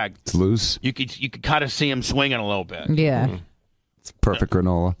bag, It's loose. you could kind of see him swinging a little bit. Yeah. It's perfect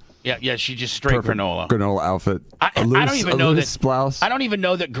granola. Yeah, she just straight Perfect granola. Granola outfit. I don't even know that. Blouse. I don't even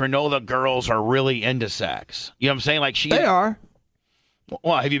know that granola girls are really into sex. You know what I'm saying? Like They are.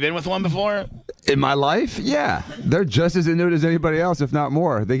 Well, have you been with one before? In my life, yeah. They're just as into it as anybody else, if not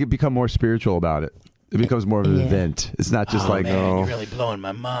more. They could become more spiritual about it. It becomes more of an event. It's not just like, man, you're really blowing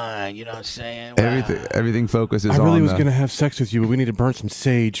my mind. You know what I'm saying? Wow. everything focuses I on really was going to have sex with you, but we need to burn some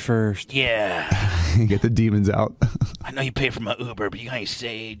sage first. Yeah. get the demons out. I know you pay for my Uber, but you got any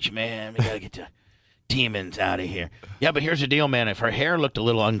sage, man. We got to get the demons out of here. Yeah, but here's the deal, man. If her hair looked a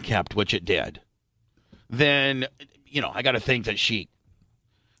little unkept, which it did, then, I got to think that she...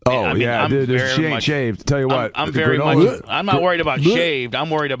 Oh, yeah, dude. She ain't shaved. Tell you what. I'm very much... I'm not worried about shaved.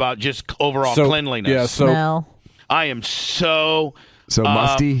 I'm worried about just overall cleanliness. Yeah, Smell. I am so... So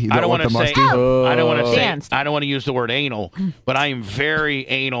musty? You I don't want to say. musty? I don't want to say. Danced. I don't want to use the word anal, but I am very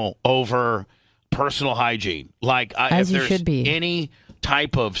anal over personal hygiene. Like, As if you there's should be. any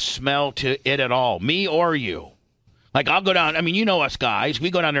type of smell to it at all, me or you, like I'll go down. I mean, you know us guys. We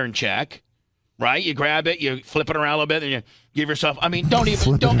go down there and check. Right? You grab it, you flip it around a little bit, and you give yourself. I mean, don't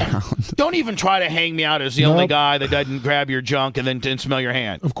even try to hang me out as the only guy that doesn't grab your junk and then didn't smell your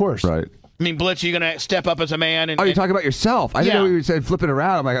hand. Of course. Right. I mean, Blitz, are you going to step up as a man? And, Oh, you're talking about yourself. I didn't know you said flipping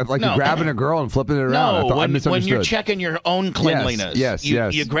around. I'm like No. you're grabbing a girl and flipping it around. I No, thought I when misunderstood. you're checking your own cleanliness, Yes,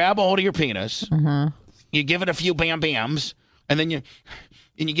 you grab a hold of your penis, you give it a few bam bams, and then you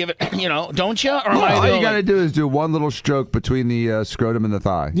give it, don't you? Or am I all the you only- got to do is do one little stroke between the scrotum and the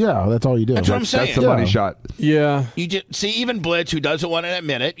thigh. Yeah, that's all you do. That's what I'm saying. That's the money shot. Yeah. You just see, even Blitz, who doesn't want to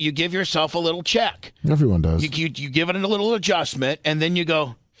admit it, you give yourself a little check. Everyone does. You give it a little adjustment, and then you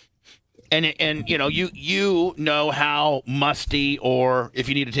go, and you know how musty or if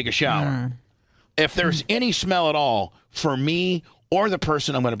you need to take a shower. If there's any smell at all for me or the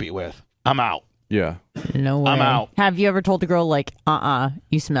person I'm going to be with, I'm out. Yeah. No way. I'm out. Have you ever told the girl, like,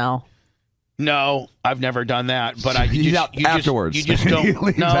 you smell? No, I've never done that. But He's out afterwards. You just He don't.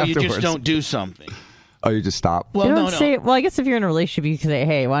 leaves No, you just afterwards. don't do something. Oh, you just stop. Well, You no, don't no. say, well, I guess if you're in a relationship, you can say,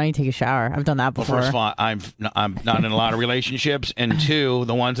 hey, why don't you take a shower? I've done that Well, before. first of all, I'm not in a lot of relationships, and two,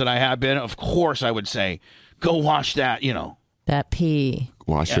 the ones that I have been, of course, I would say, go wash that. That pee.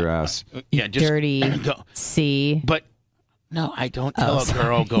 Wash your ass. Yeah, just Dirty. Go. C. But no, I don't tell a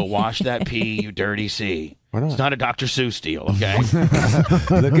girl, go wash that pee, you dirty C. Why not? It's not a Dr. Seuss deal, okay?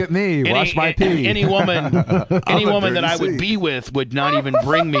 Look at me. Wash my pee. Any woman that I would C. be with would not even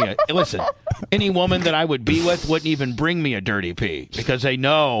bring me a listen. Any woman that I would be with wouldn't even bring me a dirty pee because they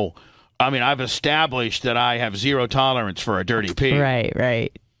know. I mean, I've established that I have zero tolerance for a dirty pee.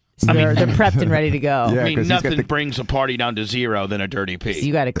 Right. So they're prepped and ready to go. Yeah. I mean, 'cause he's got nothing the- brings a party down to zero than a dirty pee. So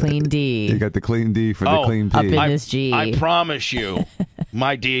you got a clean D. You got the clean D for the clean up pee. in this G. I promise you,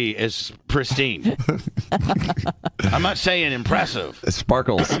 my D is pristine. I'm not saying impressive, It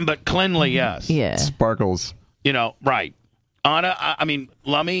sparkles. but cleanly, yes. Yeah. Sparkles. Right. Anna, I mean,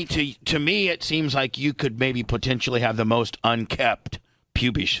 Lummy, to me, it seems like you could maybe potentially have the most unkept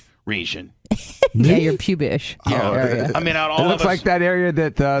pubic region. Yeah, you're pubish. area. I mean, out It all looks of us. like that area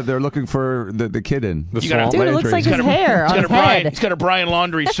that they're looking for the kid in. The You gotta- swamp. Dude, it looks like his hair on his head. It's got a Brian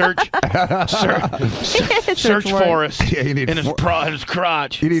Laundry search search warrant. forest Yeah, you need in his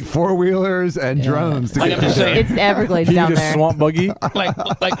crotch. You need four-wheelers and drones to Like get I'm just there. saying, It's the Everglades You down need a there. swamp buggy.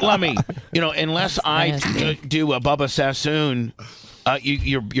 like Lummy, unless I Nasty. do a Bubba Sassoon,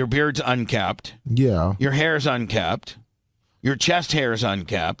 your beard's unkept, Yeah. your hair's unkept, your chest hair is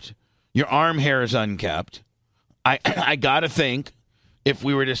unkept, your arm hair is unkept. I gotta think, if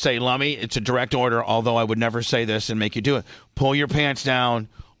we were to say, Lummy, it's a direct order, although I would never say this and make you do it. Pull your pants down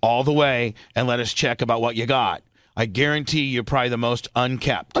all the way and let us check about what you got. I guarantee you're probably the most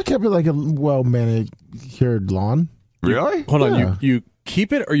unkept. I kept it like a well manicured lawn. Really? Hold on. Yeah. You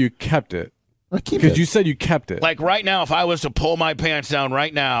keep it or you kept it? I keep Because it. you said you kept it. Like right now, if I was to pull my pants down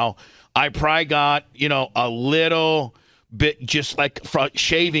right now, I probably got, a little bit just like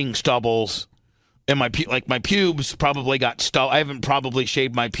shaving stubbles and my pubes probably got I haven't probably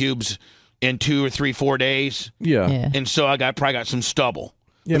shaved my pubes in 2 or 3, 4 days. Yeah. And so probably got some stubble.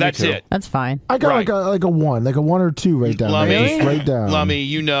 Yeah, But me that's too. it. That's fine. I got Right. like a 1 or 2 right down Lummy, there. Just right down. Lummy,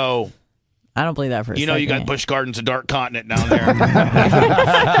 you know I don't believe that for a you second. got Busch Gardens, a dark continent down there. you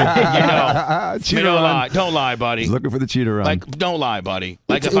know. Cheetah don't run. lie. Don't lie, buddy. He's looking for the cheetah run. Like, don't lie, buddy.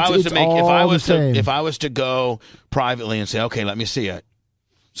 Like, It's- if I was it's to make, if all I the was to, same. if I was to go privately and say, okay, let me see it,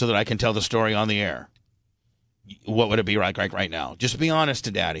 so that I can tell the story on the air, what would it be like right now? Just be honest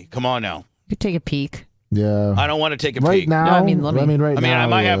to Daddy. Come on now. You could take a peek. Yeah. I don't want to take a Right peek. now. No, I mean, let me- right I mean,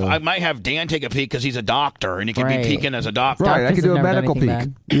 now. I might have Dan take a peek because he's a doctor and he can Right. be peeking as a doctor. Right, I Doctors could do have a never done medical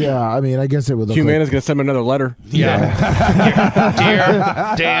anything peek. bad. Yeah, I mean, I guess it would look Humana's going to send him another letter. Yeah.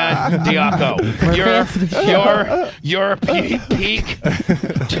 Dear Dan Diaco, your peak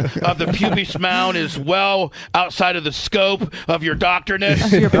of the pubis mound is well outside of the scope of your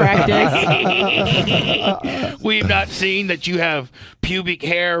doctorness. Your practice. We've not seen that you have pubic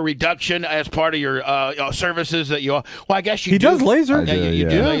hair reduction as part of your services that you. Well, I guess you He do. does laser. Yeah, you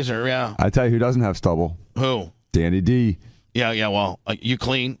do laser. Yeah. I tell you who doesn't have stubble. Who? Danny D. Yeah. Well, you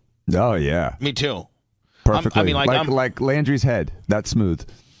clean. Oh, yeah. Me too. Perfectly. I mean, like Landry's head. That's smooth.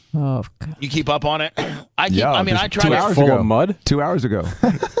 Oh, God. You keep up on it. I keep. Yeah, I mean, just I try 2 to. hours Full ago. of mud? 2 hours ago.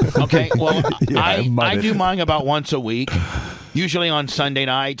 Okay, well, Yeah, I mudded. do mine about once a week, usually on Sunday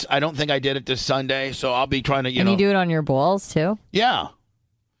nights. I don't think I did it this Sunday, so I'll be trying to, And you do it on your balls, too? yeah.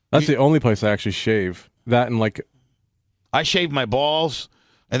 That's the only place I actually shave. That and like, I shave my balls,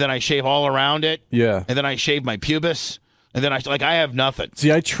 and then I shave all around it, yeah. and then I shave my pubis, and then I have nothing.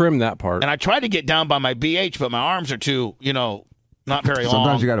 See, I trim that part. And I try to get down by my BH, but my arms are too, not very long.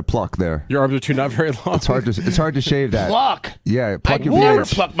 Sometimes you got to pluck there. Your arms are too not very long. It's hard to shave that. Pluck. Yeah, I pluck your never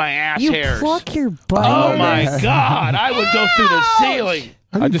BH. pluck my ass You hairs. pluck your butt. Oh, hairs? my God. I would go through the ceiling.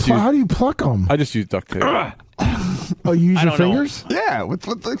 How do you pluck them? I just use duct tape. Oh, you use I your don't know. fingers? Yeah, with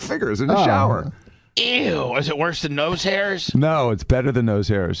the fingers in the Oh. shower. Ew. Is it worse than nose hairs? No, it's better than nose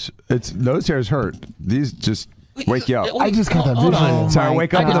hairs. Nose hairs hurt. These just wake you up. I just got that Hold visual. on. So I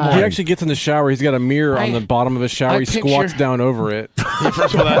wake up in the God. morning. He actually gets in the shower. He's got a mirror on I- the bottom of his shower. I He squats picture- down over it.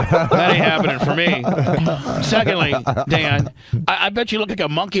 First of all, that ain't happening for me. Secondly, Dan, I bet you look like a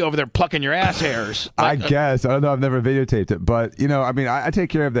monkey over there plucking your ass hairs. I guess. I don't know. I've never videotaped it, but I mean, I take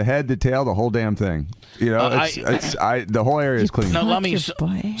care of the head, the tail, the whole damn thing. The whole area is clean. No, Pluck Lummy. your So,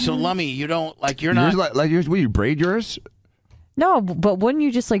 butt so hairs? Lummy, you don't you're not. Yours, will you braid yours? No, but wouldn't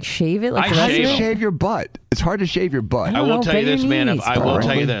you just shave it? I The rest shave of it. it? Shave your butt. It's hard to shave your butt. I I don't will know, tell you bend this, your man. knees, I will bro.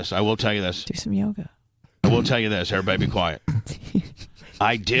 tell you this. I will tell you this. Do some yoga. I will tell you this. Everybody be quiet.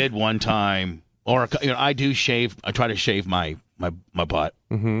 I did one time, or I do shave. I try to shave my butt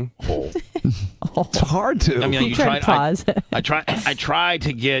hole. It's hard to. I mean, You tried to pause. I try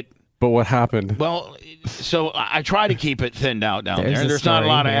to get. But what happened? Well, so I try to keep it thinned out down There's there. a There's not a story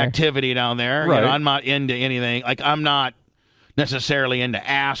lot of here. activity down there. Right. I'm not into anything. I'm not necessarily into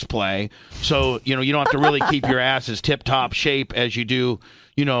ass play. So, you don't have to really keep your ass as tip-top shape as you do,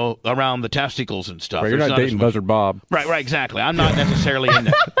 around the testicles and stuff. Right, you're There's not as dating much- Buzzard Bob. Right, exactly. I'm not necessarily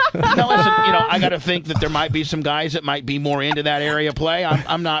into. Now, listen, I got to think that there might be some guys that might be more into that area play.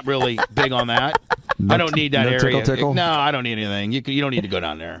 I'm not really big on that. I don't need that no area. tickle? No, I don't need anything. You don't need to go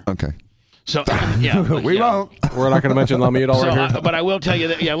down there. Okay. So, yeah, We won't. We're not going to mention Lummy at all So, right here. but I will tell you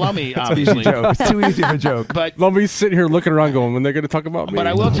that, Lummy, Easy obviously. joke. It's too easy of a joke. But Lummy's sitting here looking around going, when they're going to talk about me? But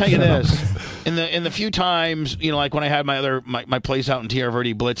I will tell you this: in the few times, like when I had my place out in Tierra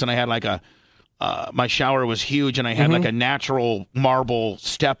Verde Blitz, and I had my shower was huge, and I had like a natural marble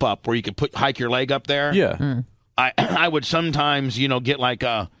step up where you could hike your leg up there. Yeah. I would sometimes get like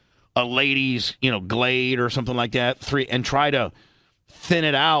a ladies glade or something like that and try to thin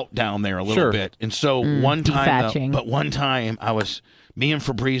it out down there a little Sure. bit. And so one defetching. time me and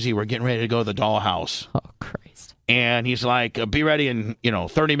Fabrizi were getting ready to go to the dollhouse. Oh, Christ. And he's like, be ready in,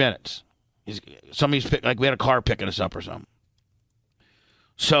 30 minutes. Somebody's we had a car picking us up or something.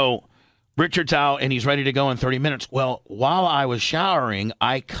 So Richard's out and he's ready to go in 30 minutes. Well, while I was showering,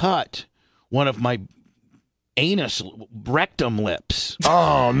 I cut one of my rectum lips.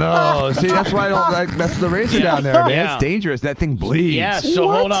 Oh no! See, that's why I don't like. That's the razor down there, man. Yeah. It's dangerous. That thing bleeds. Yeah,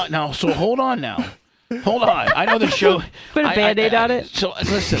 so hold on now. Hold on. I know the show. Put a Band-Aid on it? So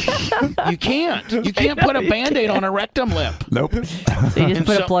listen, you can't put a Band-Aid on a rectum lip. Nope. So you just And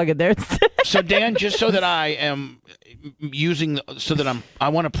put so- a plug in there. So Dan, just so that I am I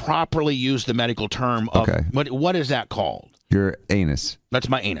want to properly use the medical term of Okay. what is that called? Your anus. That's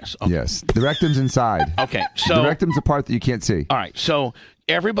my anus. Okay. Yes. The rectum's inside. Okay. The So rectum's the part that you can't see. all right. So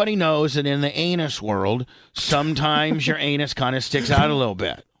everybody knows that in the anus world, sometimes your anus kind of sticks out a little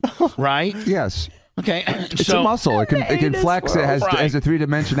bit, right? Yes. Okay, It's a muscle. It can flex. It has Right. a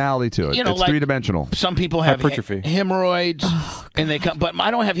three-dimensionality to it. You know, It's like- three-dimensional. some people have Hypertrophy. hemorrhoids, and they come. But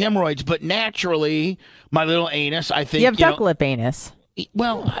I don't have hemorrhoids. But naturally, my little anus, I think. You have know, duck lip anus.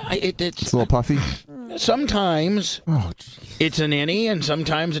 Well, It's it's a little puffy. sometimes it's an innie, and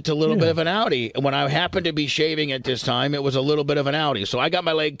sometimes it's a little bit of an outie. When I happened to be shaving at this time, it was a little bit of an outie. So I got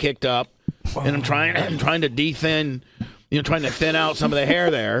my leg kicked up, and I'm trying to de-thin. Trying to thin out some of the hair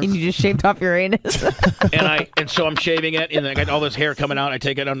there, And you just shaved off your anus. and so I'm shaving it, and I got all this hair coming out. I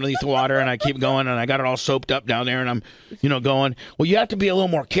take it underneath the water, and I keep going, and I got it all soaped up down there, and I'm, going. Well, you have to be a little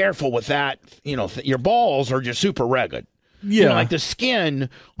more careful with that. Your balls are just super rugged. Yeah. Like the skin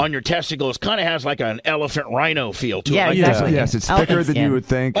on your testicles kind of has like an elephant rhino feel to Yeah, it. Like exactly. Yes, it's Elephant thicker than skin. you would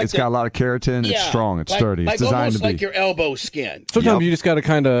think. Like It's got a lot of keratin. It's strong. It's sturdy. It's designed almost to be. like your elbow skin. Sometimes Yep. you just got to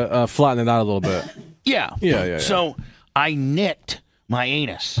kind of flatten it out a little bit. Yeah. Yeah. So I nicked my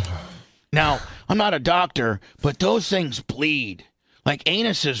anus. Now, I'm not a doctor, but those things bleed. Like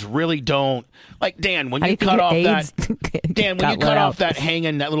anuses really don't. Like Dan, when How do you think cut your off AIDS that Dan, when got you cut let off out?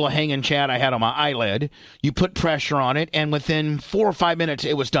 that little hanging chat I had on my eyelid, you put pressure on it, and within 4 or 5 minutes,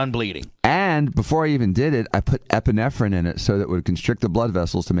 it was done bleeding. And before I even did it, I put epinephrine in it so that it would constrict the blood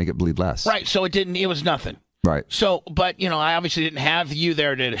vessels to make it bleed less. Right. So it was nothing. Right. So, but I obviously didn't have you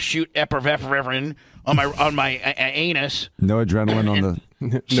there to shoot epinephrine on my anus. No adrenaline on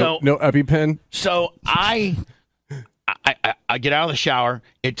the. So No EpiPen. So I get out of the shower.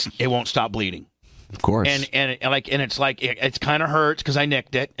 It won't stop bleeding, Of course. and it's like it's kind of hurts because I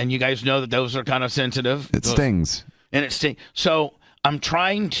nicked it, and you guys know that those are kind of sensitive. it stings. and it stings. So I'm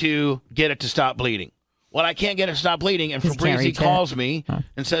trying to get it to stop bleeding. Well, I can't get it to stop bleeding, and Just can't Fabrizi reach it. calls me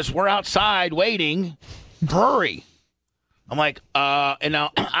and says, "We're outside waiting. Hurry!" I'm like, and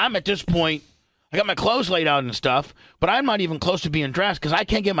now I'm at this point. I got my clothes laid out and stuff, but I'm not even close to being dressed because I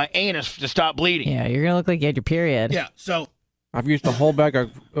can't get my anus to stop bleeding. Yeah, you're going to look like you had your period. Yeah. So I've used a whole bag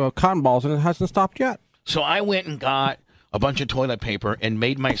of cotton balls and it hasn't stopped yet. I went and got a bunch of toilet paper and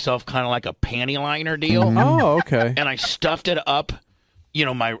made myself kind of like a panty liner deal, Oh, okay. and I stuffed it up.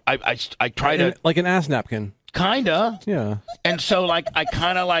 I tried to Like an ass napkin. kinda, Yeah. and so I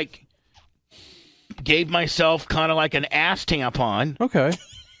kind of gave myself kind of like an ass tampon. Okay.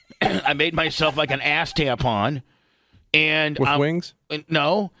 I made myself like an ass tampon, and With wings?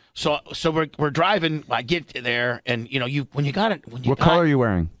 No. So we're driving. I get there, and when you got it. What color are you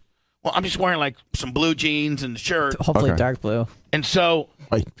wearing? Well, I'm just wearing like some blue jeans and a shirt, Hopefully Okay. dark blue. and so.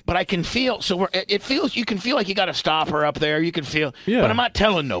 Right. But I can feel. So it feels. You can feel like you got to stop her up there. You can feel. Yeah. But I'm not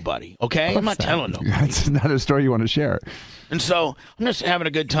telling nobody. Okay. I'm not telling nobody. That's not a story you want to share. And so I'm just having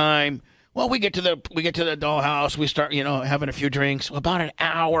a good time. Well, we get to the dollhouse. We start, having a few drinks. About an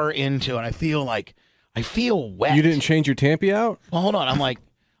hour into it, I feel wet. You didn't change your tampy out? Well, hold on. I'm like,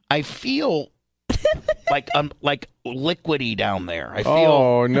 I feel like I'm like liquidy down there. I feel.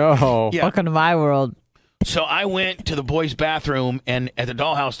 Oh, no. Yeah. Welcome to my world. So I went to the boys' bathroom, and at the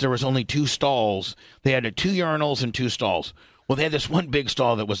dollhouse there was only 2 stalls. They had 2 urinals and 2 stalls. Well, they had this one big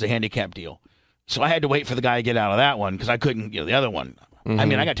stall that was the handicap deal. So I had to wait for the guy to get out of that one because I couldn't, the other one. I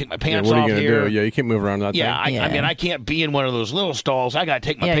mean, I got to take my Yeah, pants what are off you going to here. do? Yeah, you can't move around that Yeah, thing. I mean, I can't be in one of those little stalls. I got to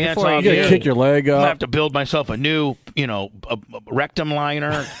take my Yeah, pants before off You got here. to kick your leg I'm gonna up. have to build myself a new, a rectum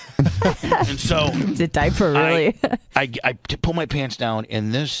liner. And so It's a diaper, really. I pull my pants down,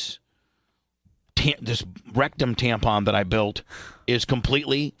 and this rectum tampon that I built is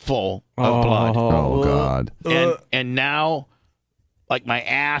completely full of blood. Oh, God. And now, like my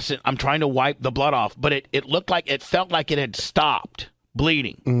ass, I'm trying to wipe the blood off, but it felt like it had stopped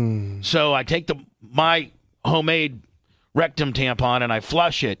bleeding. So I take my homemade rectum tampon and I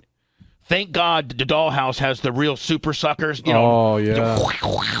flush it. Thank God the dollhouse has the real super suckers. Oh, yeah.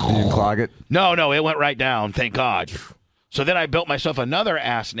 You didn't clog it? No, it went right down. Thank God. So then I built myself another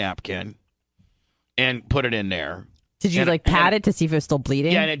ass napkin and put it in there. Did you And- pat and- it to see if it was still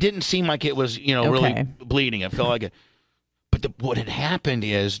bleeding? Yeah, and it didn't seem like it was, really Okay. bleeding. It felt like it. But what had happened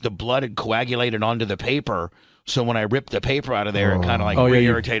is the blood had coagulated onto the paper. So when I ripped the paper out of there, it kind of Oh, yeah. You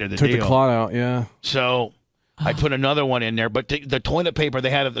re-irritated the took deal. the clot out, yeah. So I put another one in there. But the toilet paper they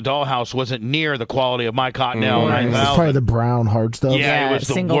had at the dollhouse wasn't near the quality of my Cottonelle Right. It's 9000. probably the brown hard stuff. Yeah, Yeah, it was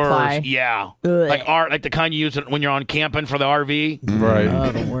the single worst. ply. Yeah, Ugh. like the kind you use when you're on camping for the RV. Right.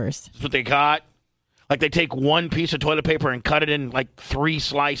 Oh, the worst. That's what they got. Like they take one piece of toilet paper and cut it in like 3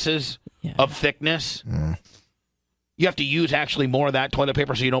 slices Yeah. of thickness. You have to use actually more of that toilet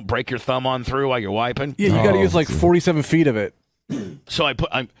paper so you don't break your thumb on through while you're wiping. Yeah, you got to Oh, use like 47 feet of it. So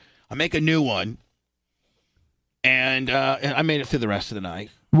I make a new one, and I made it through the rest of the night.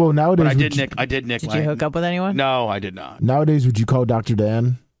 Well, nowadays, But I would did nick. I did nick. Did my, you hook up with anyone? No, I did not. Nowadays, would you call Dr.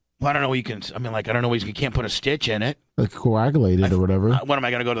 Dan? Well, I don't know. I don't know. You can't put a stitch in it. Like coagulated or whatever. What am I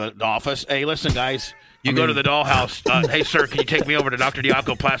going to go to the office? Hey, listen, guys. Go to the dollhouse. Hey, sir, can you take me over to Dr.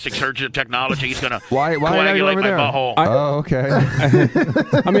 Diaco Plastic Surgeon Technology? He's going to coagulate my butthole.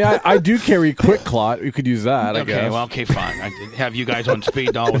 Okay. I mean, I do carry Quick Clot. You could use that, I guess. Well, okay, fine. I have you guys on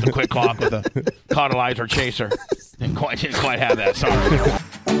speed dial with a Quick Clot with a cauterized chaser. Didn't quite have that. Sorry.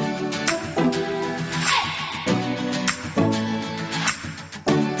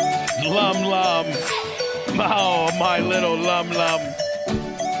 Lum Lum. Oh, my little Lum Lum.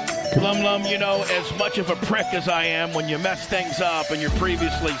 Lum Lum, as much of a prick as I am when you mess things up and you're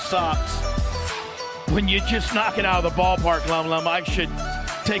previously sucks, when you just knock it out of the ballpark, Lum Lum, I should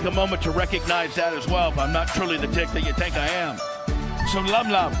take a moment to recognize that as well, but I'm not truly the dick that you think I am. So, Lum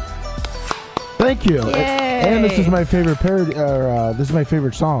Lum. Thank you. Yay. And this is my favorite parody, this is my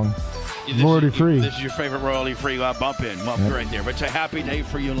favorite song. Royalty free. This is your favorite royalty free bump in. Well, right there. But it's a happy day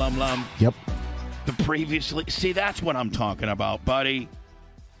for you, Lum Lum. Yep. See, that's what I'm talking about, buddy.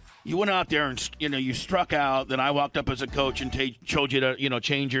 You went out there and, you struck out. Then I walked up as a coach and told you to,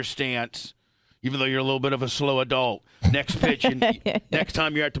 change your stance, even though you're a little bit of a slow adult. Next pitch, and next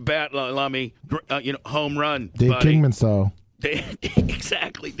time you're at the bat, Lummy, home run, Dave buddy. Kingman style.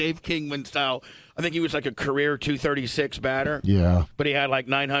 Exactly, Dave Kingman style. I think he was like a career 236 batter. Yeah. But he had like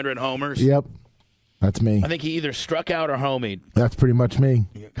 900 homers. Yep. That's me. I think he either struck out or homied. That's pretty much me.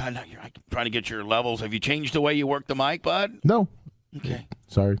 God, you're trying to get your levels. Have you changed the way you work the mic, bud? No. Okay.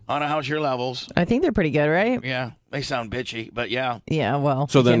 Sorry. Anna, how's your levels? I think they're pretty good, right? Yeah, they sound bitchy, but yeah. Yeah, well.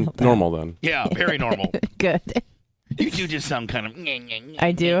 So then, normal then. Yeah, very normal. Good. You do just sound kind of...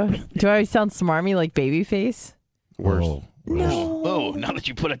 I do. Do I sound smarmy like Babyface? Worse. Oh. No. Oh, now that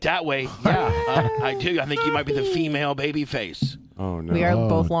you put it that way, yeah, I do. I think you might be the female baby face. Oh, no. We are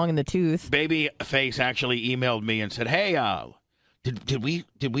both long in the tooth. Baby face actually emailed me and said, "Hey, did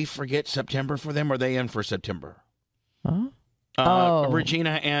we forget September for them? Or are they in for September?" Huh?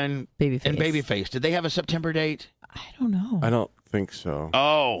 Regina and Babyface. Did they have a September date? I don't know. I don't think so.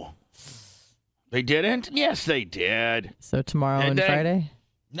 Oh, they didn't? Yes, they did. So tomorrow and Friday?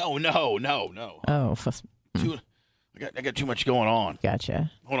 No. Oh, I got too much going on. Gotcha.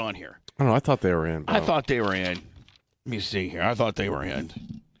 Hold on here. I don't know. I thought they were in. I thought they were in. Let me see here. I thought they were in.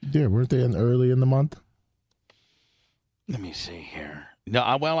 Yeah, weren't they in early in the month? Let me see here. No,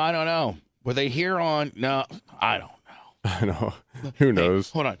 I don't know. Were they here on? No, I don't know. I know. Who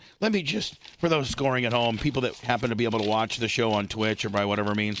knows? Hey, hold on. Let me just, for those scoring at home, people that happen to be able to watch the show on Twitch or by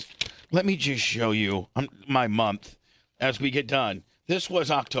whatever means, let me just show you my month as we get done. This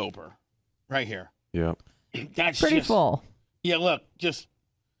was October, right here. Yeah. That's pretty full. Yeah, look, just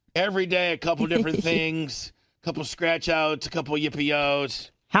every day a couple different things, a couple scratch outs, a couple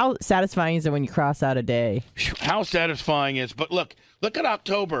yippee-yos. How satisfying is it when you cross out a day? How satisfying is, but look at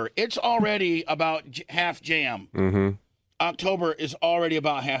October. It's already about half jam. Mm-hmm. October is already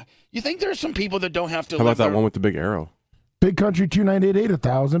about half. You think there's some people that don't have to How about that one with the big arrow? Big Country 2988,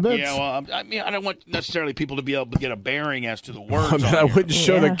 1,000 bits. Yeah, well, I mean, I don't want necessarily people to be able to get a bearing as to the words. I wouldn't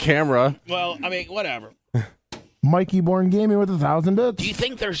show the camera. Well, I mean, whatever. Mikey Born Gaming with 1,000 bits. Do you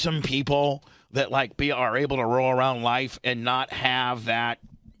think there's some people that are able to roll around life and not have that,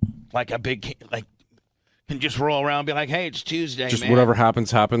 like a big, like, can just roll around and be like, hey, it's Tuesday, just man. Whatever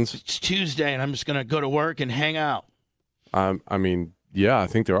happens. It's Tuesday, and I'm just going to go to work and hang out. I mean, yeah, I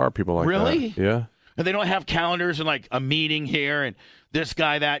think there are people like that. Really? Yeah. And they don't have calendars and like a meeting here and this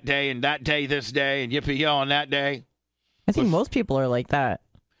guy that day and that day this day and yippee-yo on that day. I think most people are like that.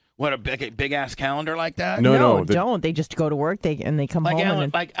 What, a big ass calendar like that? No, don't. They just go to work. They come like,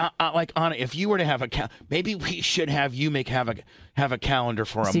 home. Alan, like Anna, if you were to have maybe we should have you have a calendar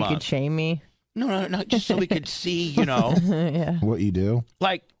for a month. So you could shame me. No, just so we could see, Yeah. What you do.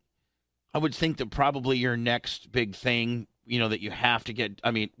 Like, I would think that probably your next big thing, that you have to get.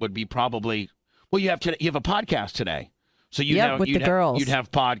 I mean, would be probably. Well, you have a podcast today, so you'd girls. You'd have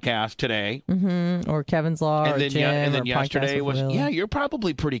podcast today, or Kevin's Law, and or then Jim, and then or yesterday Podcast with was Will. You're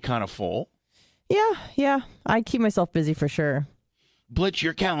probably pretty kind of full. Yeah. I keep myself busy for sure. Blitz,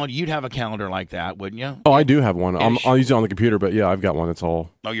 your calendar, you'd have a calendar like that, wouldn't you? Oh, I do have one. I'll use it on the computer, but yeah, I've got one. It's all.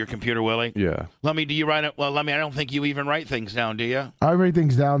 Oh, your computer, Willie? Yeah. Lummy, do you write it? Well, Lummy, I don't think you even write things down, do you? I write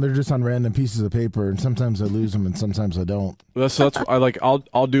things down. They're just on random pieces of paper, and sometimes I lose them, and sometimes I don't. That's I like.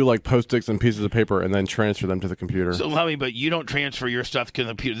 I'll do like Post-its and pieces of paper, and then transfer them to the computer. So, Lummy, but you don't transfer your stuff to the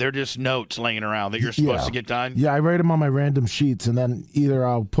computer. They're just notes laying around that you're supposed to get done. Yeah, I write them on my random sheets, and then either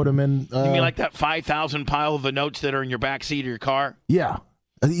I'll put them in. You mean like that 5,000 pile of the notes that are in your back seat of your car? Yeah.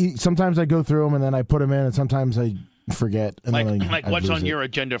 Sometimes I go through them, and then I put them in, and sometimes I forget. And Like then I what's lose on it. your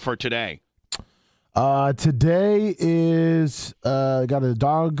agenda for today? Today is got a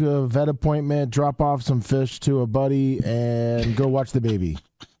dog vet appointment, drop off some fish to a buddy, and go watch the baby.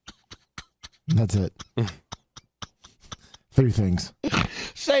 That's it. 3 things.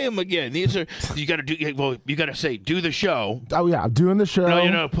 Say them again. These are you got to do. Well, you got to say do the show. Oh yeah, I'm doing the show.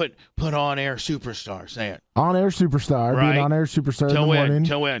 No, put on air superstar. Say it. On air superstar. Right. Being on air superstar in the Till morning. when?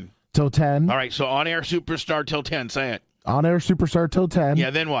 Till when? Till 10. All right. So on air superstar till 10. Say it. On air superstar till 10. Yeah.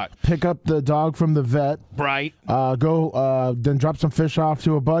 Then what? Pick up the dog from the vet. Right. Go. Then drop some fish off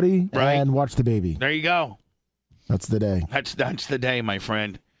to a buddy. Right. And watch the baby. There you go. That's the day. That's the day, my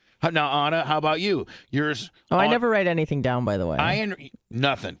friend. Now, Anna, how about you? Yours? Oh, I never write anything down, by the way.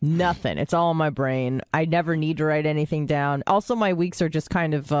 Nothing. Nothing. It's all in my brain. I never need to write anything down. Also, my weeks are just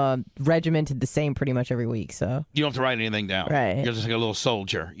kind of regimented the same pretty much every week. So You don't have to write anything down. Right. You're just like a little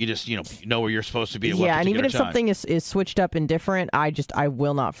soldier. You just know where you're supposed to be. At what yeah, and even if particular time. something is switched up and different, I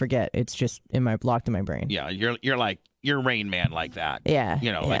will not forget. It's just locked in my brain. Yeah, you're like you're Rain Man like that. Yeah.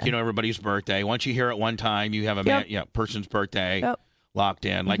 Like everybody's birthday. Once you hear it one time, you have a person's birthday. Yep. Locked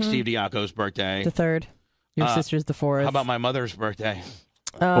in, like Steve Diaco's birthday. The 3rd. Your sister's the 4th. How about my mother's birthday?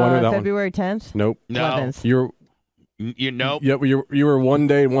 I knew that February 10th? Nope. No. 11th. Nope. Yep. You were 1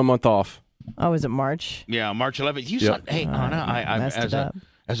 day and 1 month off. Oh, is it March? Yeah, March 11th. You Yep. sound, hey, Anna, I messed it up.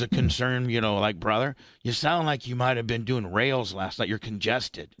 as a concerned, like brother, you sound like you might have been doing rails last night. You're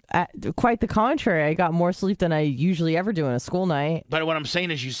congested. Quite the contrary. I got more sleep than I usually ever do on a school night. But what I'm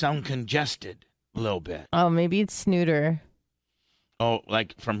saying is you sound congested a little bit. Oh, maybe it's snooter. Oh,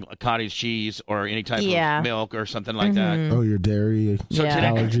 like from a cottage cheese or any type Yeah. of milk or something like that. Oh, your dairy So Yeah. today,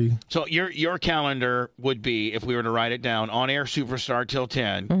 allergy. so your calendar would be, if we were to write it down, on air superstar till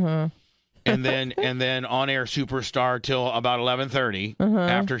 10, and then on air superstar till about 11:30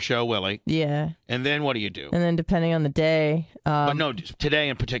 after show Willie, Yeah. and then what do you do? And then depending on the day. But no, today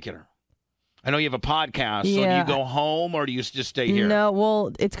in particular. I know you have a podcast, so do Yeah. you go home or do you just stay here? No,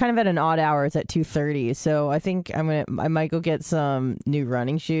 well, it's kind of at an odd hour. It's at 2:30, so I think I might go get some new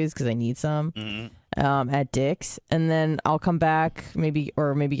running shoes because I need some at Dick's, and then I'll come back maybe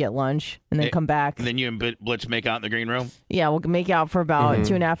get lunch, and then come back. And then you and Blitz make out in the green room? Yeah, we'll make out for about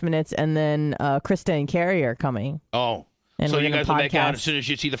 2.5 minutes, and then Krista and Carrie are coming. Oh. And So we're you gonna guys will make out podcast. as soon as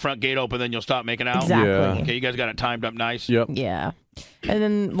you see the front gate open, then you'll stop making out? Exactly. Yeah. Okay, you guys got it timed up nice? Yep. Yeah. And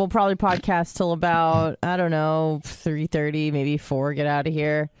then we'll probably podcast till about, I don't know, 3:30, maybe 4, get out of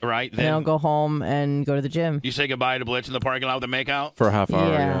here. Right. And then I'll Then go home and go to the gym. you say goodbye to Blitz in the parking lot with a make out? For a half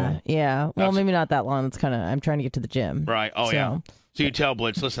hour. Yeah. Yeah. Well, That's- maybe not that long. It's kind of, I'm trying to get to the gym. Right. Oh, So, yeah. So you tell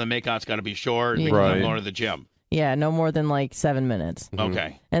Blitz, listen, the makeout's got to be short because Right. I'm going to the gym. Yeah, no more than like 7 minutes.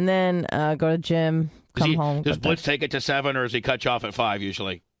 Okay. And then go to the gym, come home. Does go Blitz back. take it to 7 or does he cut you off at 5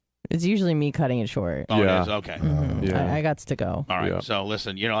 usually? It's usually me cutting it short. Oh, Yeah. it is? Okay. Yeah. I got to go. All right. Yeah. So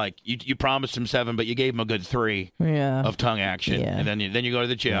listen, you promised him 7, but you gave him a good 3 Yeah. of tongue action. Yeah. And then you go to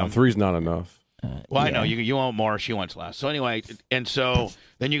the gym. No, 3's not enough. Well, I know Yeah. you want more. She wants less. So anyway, and so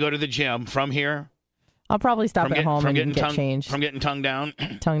then you go to the gym from here. I'll probably stop at home and get tongue, changed. From getting tongue down.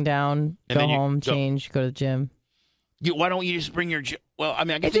 Tongue down, And go then you home, go- change, go to the gym. Why don't you just bring your gym? Well, I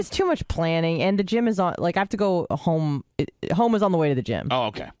mean, I guess It's just too much planning, and the gym is on. Like I have to go home. Home is on the way to the gym. Oh,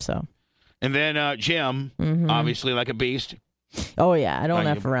 okay. So. And then Jim, obviously like a beast. Oh yeah, I don't Oh,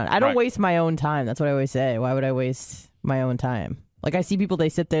 F you- around. I don't right. waste my own time. That's what I always say. Why would I waste my own time? Like I see people, they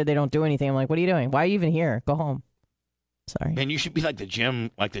sit there, they don't do anything. I'm like, what are you doing? Why are you even here? Go home. Sorry. And you should be like the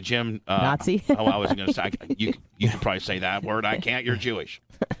gym. Nazi? Oh, I wasn't going to say. You could probably say that word. I can't. You're Jewish.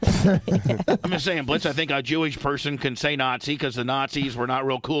 I'm just saying, Blitz. I think a Jewish person can say Nazi because the Nazis were not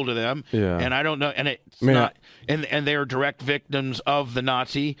real cool to them. Yeah. And I don't know. And it's Man, not. And they're direct victims of the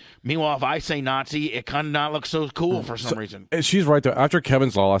Nazi. Meanwhile, if I say Nazi, it kind of not look so cool for some reason. She's right though. After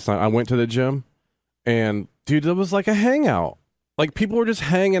Kevin's Law last night, I went to the gym, and dude, it was like a hangout. Like people were just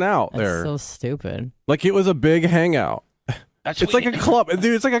hanging out That's there. so stupid. Like it was a big hangout. That's It's what like a club,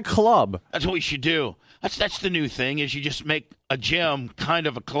 dude. It's like a club. That's what we should do. That's the new thing. Is you just make a gym kind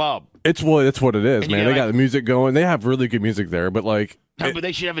of a club. It's what it is, And you man. get, They got the music going. They have really good music there, but like No, but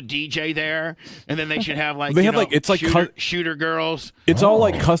they should have a DJ there, and then they should have like They have, like, it's like shooter girls, it's all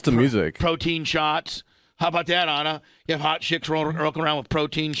like custom music. protein shots. How about that, Anna? You have hot chicks rolling around with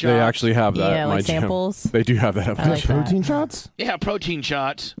protein shots. They actually have that. Yeah, at my like gym. samples. They do have that. At my I like gym. that. Protein shots? Yeah, protein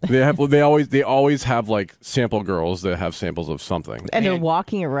shots. They always have like sample girls that have samples of something. And they're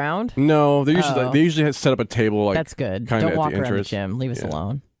walking around. No, they usually Oh. they usually set up a table like That's good. kinda Don't at walk the around the entrance. gym. Leave us Yeah.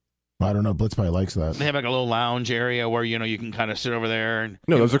 alone. I don't know. Blitz probably likes that. They have like a little lounge area where you can kind of sit over there and.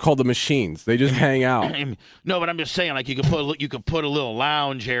 No, those are called the machines. They just hang out. No, but I'm just saying, like you could put a little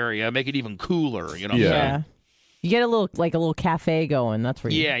lounge area, make it even cooler. You know. What I'm Yeah. saying? Yeah. You get a little cafe going. That's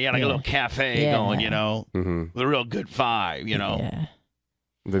where you. Yeah, like a little cafe Yeah. going, Mm-hmm. with a real good vibe, Yeah.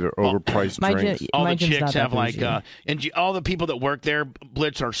 They're overpriced My drinks. gym- All my the gym's chicks not that have like, bougie. all the people that work there,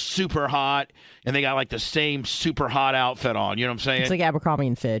 Blitz, are super hot, and they got like the same super hot outfit on. You know what I'm saying? It's like Abercrombie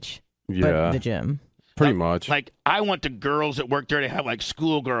and Fitch, but Yeah, the gym. pretty much. Like, I want the girls that work there to have like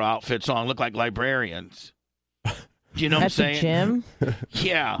schoolgirl outfits on, look like librarians. You know what I'm At the saying? gym,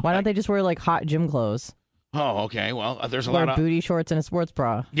 Yeah. why don't they just wear like hot gym clothes? Oh, okay. Well, there's a Wear lot of. booty shorts and a sports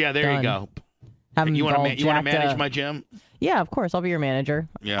bra. Yeah, there you Done. go. Have 'em You want all to jacked manage up. my gym? Yeah, of course. I'll be your manager.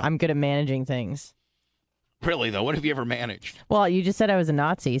 Yeah. I'm good at managing things. Really though, what have you ever managed? Well, you just said I was a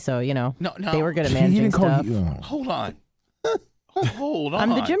Nazi, so No. they were good at He managing didn't call stuff. you. Hold on. Hold on. I'm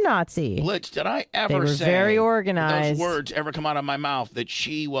the gym Nazi. Blitz, did I ever They were say very did organized. those words ever come out of my mouth that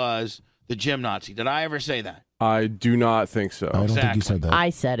she was the gym Nazi? Did I ever say that? I do not think so. I don't think you Exactly. said that. I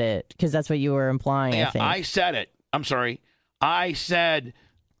said it because that's what you were implying. Yeah, I think. I said it. I'm sorry. I said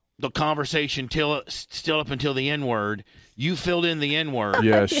the conversation still up until the N word. You filled in the N word.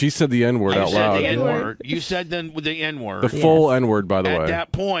 Yeah, she said the N word You out said loud. the Yeah. N word. You said the N The word. full N word, by the At way.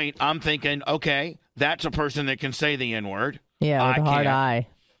 that point, I'm thinking, okay, that's a person that can say the N word. yeah, with I a hard can't. eye.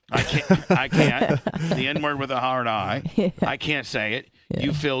 I can't. I can't. The N word with a hard eye. Yeah. I can't say it.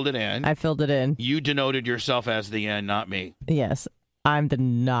 You filled it in. I filled it in. You denoted yourself as the N, not me. Yes, I'm the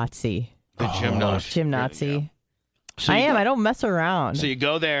Nazi. The gym Nazi. Gym Nazi. Yeah. So I you am. go- I don't mess around. So you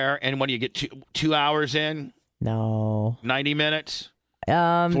go there, and what do you get? 2 hours in? No. 90 minutes?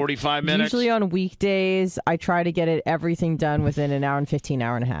 45 minutes? Usually on weekdays, I try to get everything done within an hour and 15,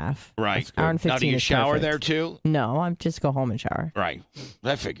 hour and a half. Right. Hour and 15 Now, do you is shower perfect. there too? No, I'm just go home and shower. Right.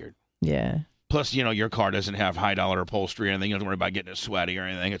 I figured. Yeah. Plus, your car doesn't have high dollar upholstery or anything. You don't have to worry about getting it sweaty or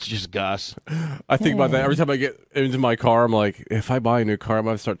anything. It's just Gus. I think about that every time I get into my car. I'm like, if I buy a new car, I'm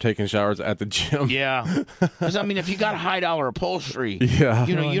gonna start taking showers at the gym. Yeah. Because, if you got high dollar upholstery, Yeah.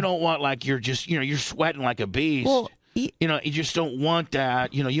 you don't want like you're just, you're sweating like a beast. Well, you just don't want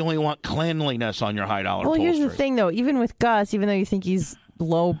that. You only want cleanliness on your high dollar well, upholstery. here's the thing, though. Even with Gus, even though you think he's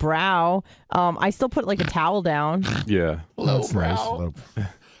low brow, I still put like a towel down. Yeah. That's nice. Lowbrow.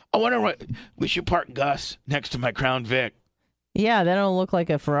 I wonder what we should park Gus next to my Crown Vic. Yeah, then it'll look like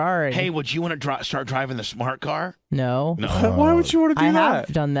a Ferrari. Hey, would you want to start driving the smart car? No. No. Why would you want to do I that?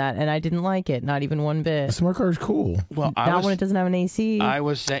 have done that, and I didn't like it. Not even one The bit. smart car is cool. Well, Not when it doesn't have an AC. I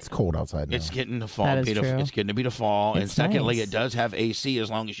was saying It's cold outside now. it's getting to fall. That is Peter. true. It's getting to be to fall, and It's secondly, nice. it does have AC as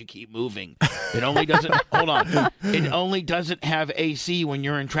long as you keep moving. It only doesn't. Hold on. It only doesn't have AC when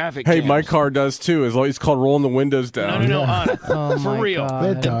you're in traffic. Hey, jams. my car does too. As long as it's called rolling the windows No, down. no, Anna. Oh, For my real.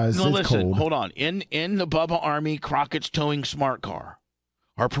 God. It does. No, It's listen. cold. Hold on. In the Bubba Army Crockett's towing smart car,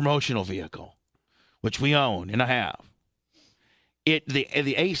 our promotional vehicle, which we own and I have.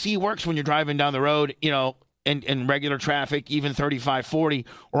 The AC works when you're driving down the road, in regular traffic, even 35, 40,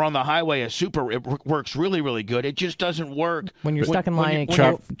 or on the highway. It works really, really good. It just doesn't work When you're stuck in when line you-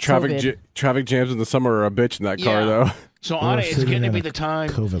 and when Traffic jams in the summer are a bitch in that car, Yeah. though. So Or Anna, it's sitting going to in be a the time.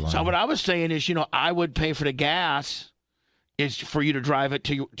 COVID line. So what I was saying is, I would pay for the gas. Is for you to drive it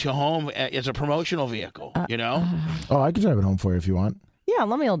to home as a promotional vehicle. Oh, I can drive it home for you if you want. Yeah,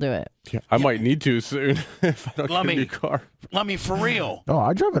 let me do it. Yeah, I might need to soon if I don't Let get a me- new car. Let me for real. Oh,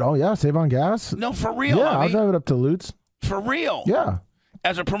 I drive it. Oh, yeah. Save on gas. No, for real. Yeah, I I'll mean, drive it up to Lutz. for real. Yeah.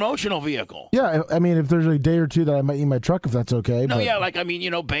 As a promotional vehicle. Yeah. I mean, if there's a day or two that I might need my truck, if that's okay. No, but,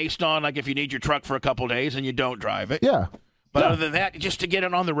 yeah, based on if you need your truck for a couple days and you don't drive it. Yeah. But yeah. other than that, just to get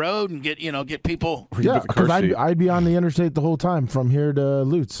it on the road and get people, Where you Yeah, put the car because seat. I'd be on the interstate the whole time from here to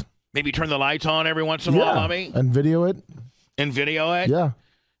Lutz. maybe turn the lights on every once in a while, Lummy, and video it. and video it. Yeah.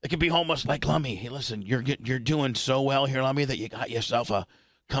 It could be almost like, Lummy, hey, listen, you're doing so well here, Lummy, that you got yourself a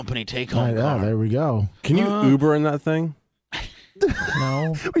company take-home Yeah, car. there we go. Can you Uber in that thing?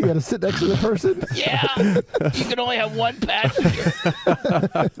 No. You got to sit next to the person. Yeah, you can only have one passenger.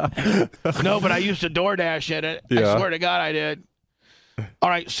 No, but I used to DoorDash in it. I Yeah. swear to God, I did. All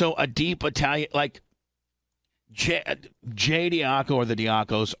right, so a deep Italian, like Jay Diaco or the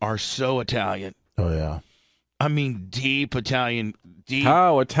Diacos are so Italian. Oh yeah. I mean, deep Italian. Deep.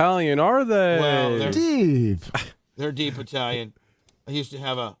 How Italian are they? Well, they're- Deep. They're deep Italian. I used to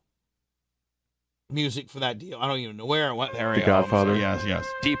have a music for that deal. I don't even know where and what area. The Godfather. Yes.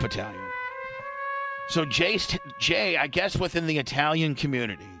 Deep Italian. So Jay, I guess within the Italian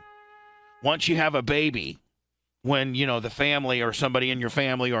community, once you have a baby, when, the family or somebody in your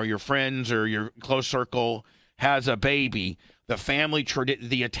family or your friends or your close circle has a baby,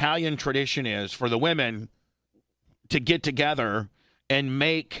 the Italian tradition is for the women to get together and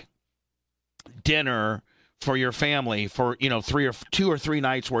make dinner for your family for 2 or 3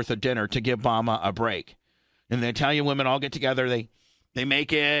 nights worth of dinner to give mama a break. and the Italian women all get together. They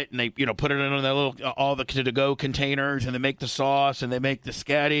make it, and they put it in their little all the to-go containers, and they make the sauce, and they make the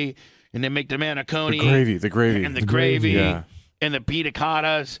scatty, and they make the maniconi, The gravy. and the gravy, Yeah. and the pita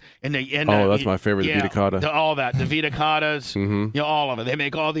cottas, and that's my favorite, the pita cotta. all that, the vita cottas, Mm-hmm. all of it. They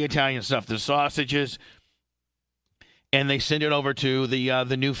make all the Italian stuff, the sausages, and they send it over to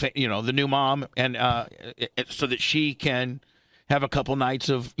the new mom, and so that she can have a couple nights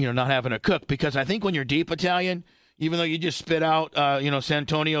of not having to cook, because I think when you're deep Italian, even though you just spit out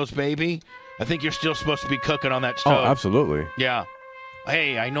Santonio's baby, I think you're still supposed to be cooking on that stove. Oh, absolutely. Yeah.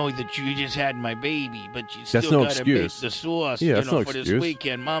 Hey, I know that you just had my baby, but you That's still no got to make excuse. the sauce Yeah, that's no for this excuse.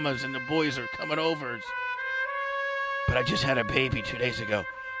 weekend. Mamas and the boys are coming over. But I just had a baby 2 days ago.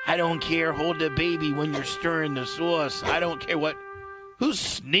 I don't care. Hold the baby when you're stirring the sauce. I don't care what. Who's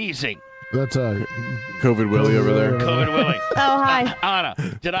sneezing? That's COVID Willie over there. COVID Willie. Oh, hi. Anna,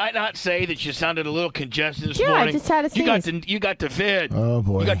 did I not say that you sounded a little congested this Yeah, I morning? just had a You got sneeze. you got the vid. Oh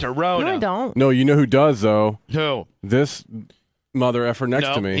boy. You got the Rona. No, I don't. No, you know who does, though? Who? This mother effer next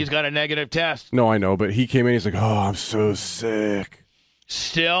No, to me. he's got a negative test. No, I know, but he came in. He's like, "Oh, I'm so sick."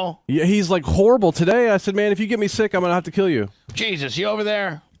 Still? Yeah, he's like horrible today. I said, "Man, if you get me sick, I'm gonna have to kill you." Jesus, you over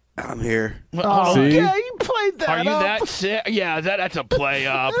there? I'm here. Well, hold on. See? Yeah, you played that. Are you up. that sick? Yeah, that's a play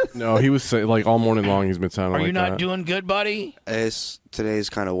up. No, he was like all morning long. He's been sounding Are like you not that. doing good, buddy? Today's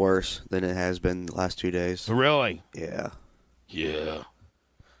kind of worse than it has been the last 2 days. Really? Yeah. Yeah.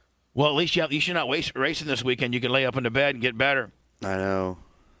 Well, at least you're not racing this weekend. You can lay up in the bed and get better. I know.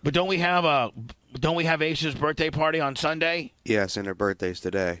 But don't we have Ace's birthday party on Sunday? Yes, and her birthday's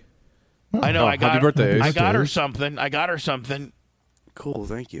today. I know. Oh, I got happy birthday, Ace. I got her something. Cool,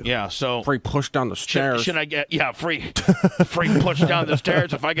 thank you. Yeah. So Free push down the stairs. should I get free push down the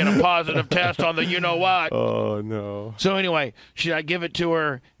stairs if I get a positive test on the what? Oh no. So anyway, should I give it to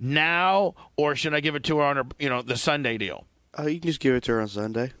her now or should I give it to her on her the Sunday deal? You can just give it to her on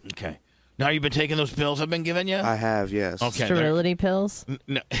Sunday. Okay. Now you've been taking those pills I've been giving you? I have, yes. Okay. Sterility pills?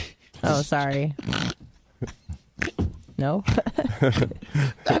 No. Oh, sorry. No?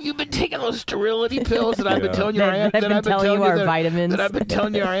 Have you been taking those sterility pills that I've been telling you? That I've been telling you are vitamins. That I've been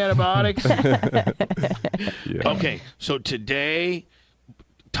telling you are antibiotics. Yeah. Okay, so today,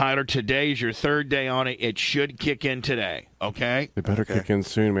 Tyler, today's your third day on it. It should kick in today. Okay. They better kick in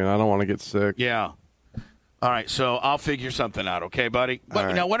soon, man. I don't want to get sick. Yeah. All right, so I'll figure something out. Okay, buddy. All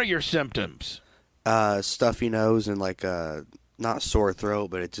right. Now, what are your symptoms? Stuffy nose and not sore throat,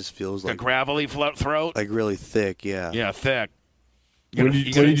 but it just feels A like gravelly throat. really thick. Yeah. Yeah, thick. When did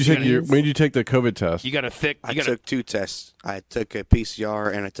you take the COVID test? You got a thick. I took 2 tests. I took a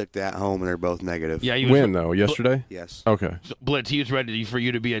PCR and I took that at home, and they're both negative. Yeah. When though? Yesterday? Yes. Okay. Blitz, he was ready for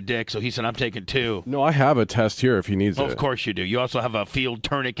you to be a dick, so he said, "I'm taking 2." No, I have a test here if he needs Oh, it. of course you do. You also have a field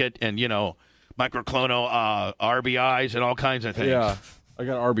tourniquet and microclonal RBIs and all kinds of things. Yeah. I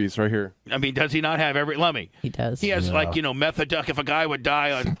got Arby's right here. I mean, does he not have every? Let me. He does. He has Methoduck. If a guy would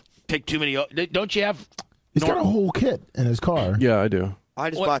die, take too many. Don't you have? He's got a whole kit in his car. Yeah, I do. I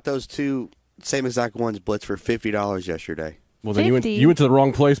just What? bought those 2 same exact ones, Blitz, for $50 yesterday. Well, then 50? you went to the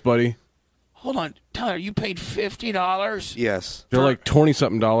wrong place, buddy. Hold on, Tyler. You paid $50. Yes. They're like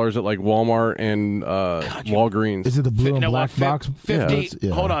 $20-something at like Walmart and Walgreens. Is it the blue and Now, black what, box? 50.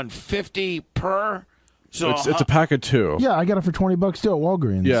 Yeah. Hold on, 50 per. So It's a pack of 2. Yeah, I got it for $20 too at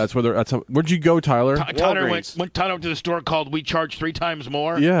Walgreens. Yeah, that's where they're. Where'd you go, Tyler? Tyler Walgreens. went to the store called We Charge 3 Times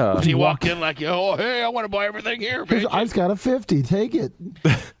More. Yeah. And he walked in like, oh, hey, I want to buy everything here, bitch. I just got a 50. Take it.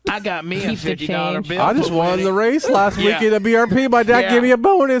 I got me a Keep the $50 change. bill. I just for won winning. the race last Yeah. weekend at BRP. My dad Yeah. gave me a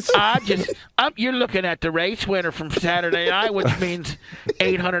bonus. You're looking at the race winner from Saturday night, which means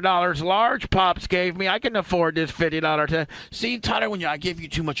 $800 large Pops gave me. I can afford this $50 test. See, Tyler, when I give you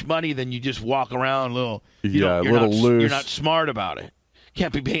too much money, then you just walk around a little, Yeah, you're a little loose. You're not smart about it.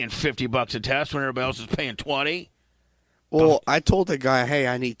 Can't be paying $50 a test when everybody else is paying 20. Well, I told the guy, hey,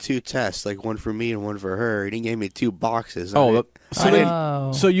 I need 2 tests, like one for me and one for her, and he gave me 2 boxes.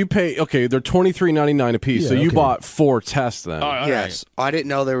 So you pay. Okay, they're $23.99 a piece. Yeah, so you okay. bought 4 tests then. All right. Yes. I didn't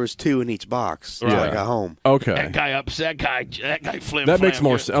know there was 2 in each box until I got home. Okay. That guy upset. That guy flim. That makes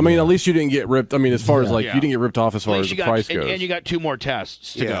more sense. I mean, at least you didn't get ripped. I mean, as far as like Yeah. you didn't get ripped off as far as the price goes. And you got 2 more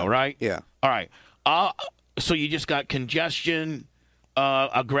tests to go, right? Yeah. All right. So you just got congestion,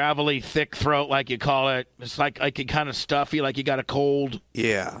 a gravelly, thick throat, like you call it. It's like it kind of stuffy, like you got a cold.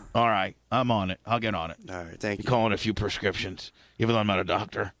 Yeah. All right. I'm on it. I'll get on it. All right. Thank You you. calling a few prescriptions, even though I'm not a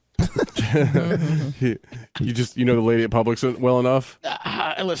doctor. you know the lady at Publix well enough.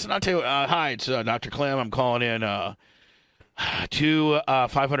 Listen, I'll tell you. Hi, it's Dr. Clem. I'm calling in 2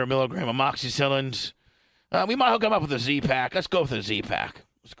 500 milligram amoxicillins. We might hook him up with a Z-Pack. Let's go with a Z-Pack.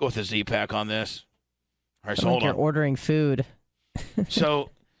 Let's go with a Z-Pack on this. All right, Sound so like hold you're on. ordering food. So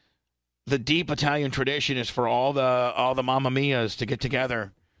the deep Italian tradition is for all the Mamma Mias to get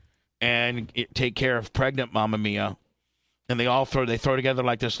together and take care of pregnant Mamma Mia. And they throw together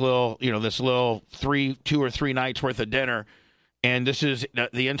like this little 2 or 3 nights worth of dinner. And this is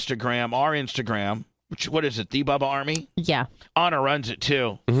the Instagram, our Instagram, what is it? The Bubba Army? Yeah. Anna runs it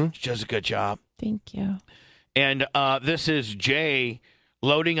too. She does a good job. Thank you. And this is Jay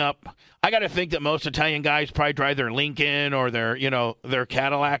loading up. I got to think that most Italian guys probably drive their Lincoln or their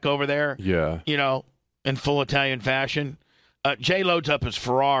Cadillac over there. Yeah. In full Italian fashion. Jay loads up his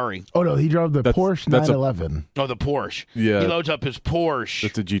Ferrari. Oh no, he drove the That's- Porsche that's a- 911. Oh, the Porsche. Yeah. He loads up his Porsche.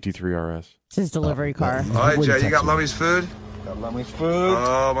 It's a GT3 RS. It's his delivery car. All right, Wait a Jay, you got second. Lummy's food? Got Lummy's food.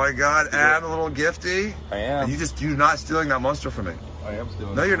 Oh my God, and a little gifty. I am. And you're not stealing that Monster from me. I am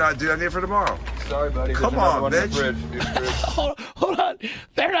still. No, you're not, dude. I need it for tomorrow. Sorry, buddy. Come There's another on, one in the bitch. fridge. Big fridge. Hold on.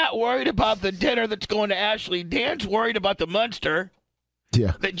 They're not worried about the dinner that's going to Ashley. Dan's worried about the Munster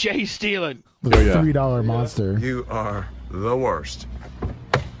Yeah, that Jay's stealing. the Oh, yeah. $3 monster. You are the worst.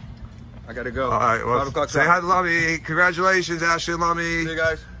 I gotta go. All right, 5 well, o'clock. say hi to Lummy. Congratulations, Ashley and Lummy. See you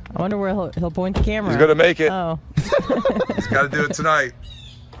guys. I wonder where he'll point the camera. He's gonna make it. Oh. He's got to do it tonight.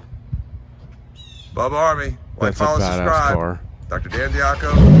 Bubba Army. Like, That's a follow, badass subscribe. car. Dr. Dan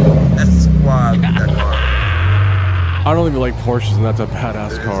Diaco. Esquire. That car. I don't even like Porsches, and that's a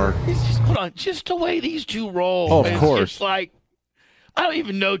badass car. Hold on. Just the way these two roll. Oh, of it's course. just like, I don't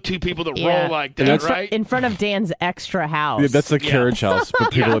even know two people that Yeah. roll like And that, that's- right? In front of Dan's extra house. Yeah, that's the carriage house,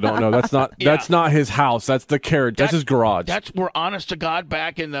 but people that don't know, that's not his house. That's the carriage. That's his garage. That's where, honest to God,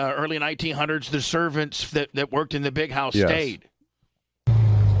 back in the early 1900s, the servants that worked in the big house Yes. stayed.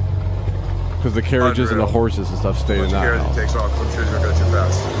 Because the carriages and the Unreal. horses and stuff stayed in Once you that hear it, house. he takes off. I'm sure he's going to go too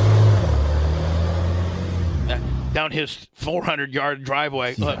fast. Down his 400-yard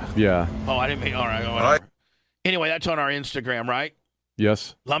driveway. Look. Yeah. Oh, I didn't mean. All right. Whatever. right. Anyway, that's on our Instagram, right?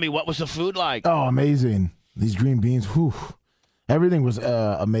 Yes. Lummy, what was the food like? Oh, amazing! These green beans, whew. Everything was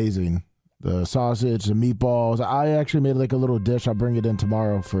amazing. The sausage, the meatballs. I actually made like a little dish. I'll bring it in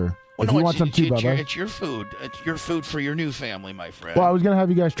tomorrow for Well, if no, you want some too, Bubba. it's your food. It's your food for your new family, my friend. Well, I was gonna have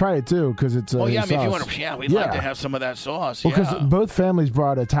you guys try it too because it's. oh yeah, I mean, if you sauce. want to, we'd like to have some of that sauce. Well, because yeah. both families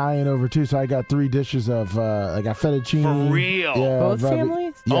brought Italian over too, so I got 3 dishes of I got fettuccine. For real? Yeah, Both ravi-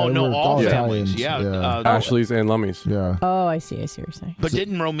 families? Yeah, Oh, no, we're all Italians. families. Yeah. yeah. Ashley's and Lummy's. Yeah. Oh, I see what you're saying. But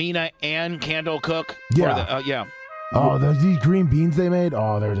didn't Romina and Candle cook? Yeah. Yeah. Oh, these green beans they made.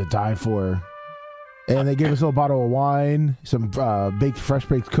 Oh, they're to die for. And they gave us a little bottle of wine, some fresh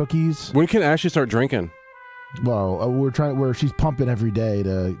baked cookies. When can Ashley start drinking? Well, she's pumping every day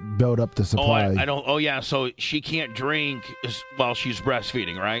to build up the Oh, supply. I don't. Oh, yeah. So she can't drink while she's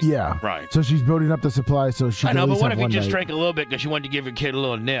breastfeeding, right? Yeah. Right. So she's building up the supply so she I can know, at but least what have if you one just night. drank a little bit because you wanted to give your kid a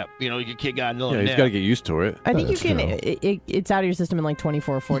little nip? Your kid got a little Yeah, nip. he's got to get used to it. I think you that's can. true. It's out of your system in like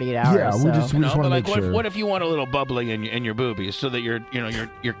 24, 48 hours. Yeah, we so. just No, want but to like, make sure. what if you want a little bubbly in your boobies so that your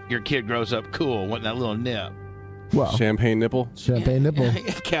kid grows up cool, wanting that little nip? Well, Champagne nipple. champagne nipple.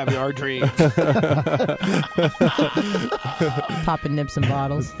 Caviar dream. Popping nips and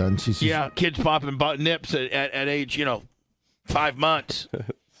bottles. And she's Yeah, kids popping nips at age 5 months.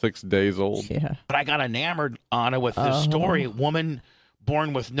 6 days old. Yeah. But I got enamored, Anna, with this story. Woman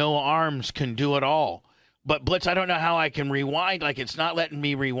born with no arms can do it all. But Blitz, I don't know how I can rewind. Like, it's not letting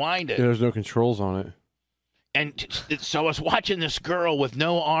me rewind it. Yeah, there's no controls on it. And so I was watching this girl with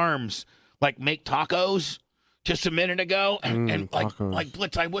no arms, like, make tacos just a minute ago. And tacos. like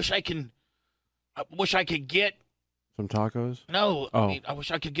Blitz, I wish I could get. Some tacos. No, Oh. I wish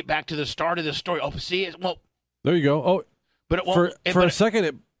I could get back to the start of this story. Oh, see, There you go. Oh, but it won't. for a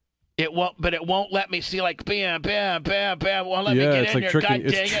second, It won't, but it won't let me see like bam, bam, bam, bam. Won't let me yeah, get it's in like there. tricking.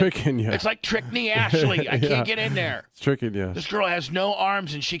 God dang It's it. tricking you. It's like Trick Me Ashley. I Yeah. can't get in there. It's tricking you. This girl has no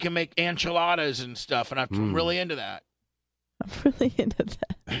arms and she can make enchiladas and stuff, and I'm really into that. I'm really into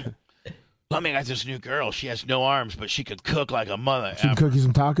that. Let me got this new girl. She has no arms, but she could cook like a mother. she can cook you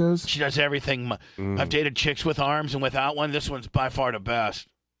some tacos. She does everything. I've dated chicks with arms and without one. This one's by far the best.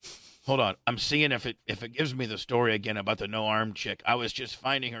 Hold on. I'm seeing if it gives me the story again about the no arm chick. I was just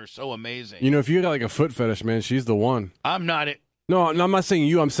finding her so amazing. You know, if you got like a foot fetish, man, she's the one. I'm not it. No, I'm not saying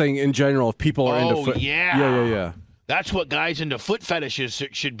you. I'm saying in general, if people are into Oh, foot. yeah. Yeah. That's what guys into foot fetishes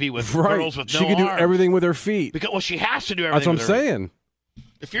should be with Right. girls with no she can do arms. everything with her feet. Because she has to do everything. That's what I'm with her- saying.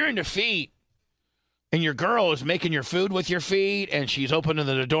 If you're into feet, and your girl is making your food with your feet, and she's opening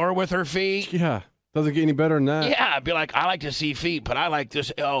the door with her feet. Yeah. Doesn't get any better than that. Yeah, I'd be like, I like to see feet, but I like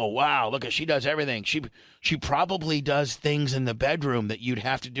this. Oh, wow, look at she does everything. She probably does things in the bedroom that you'd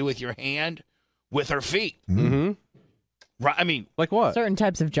have to do with your hand with her feet. Mm-hmm. Right? I mean, Like what? Certain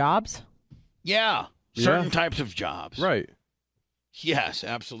types of jobs. yeah. certain Yeah. types of jobs. Right. Yes,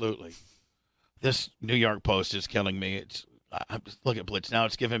 absolutely. This New York Post is killing me. Look at Blitz now.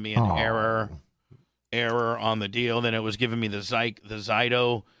 It's giving me an error on the deal. Then it was giving me the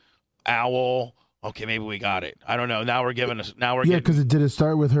Zyto owl. Okay, maybe we got it. I don't know. Now we're giving us. Now we're Yeah, getting. because did it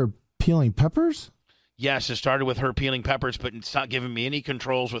start with her peeling peppers? Yes, it started with her peeling peppers, but it's not giving me any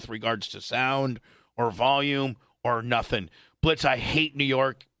controls with regards to sound or volume or nothing. Blitz, I hate New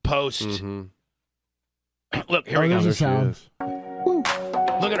York Post. Mm-hmm. Look, here we go. there's a There she sound. is.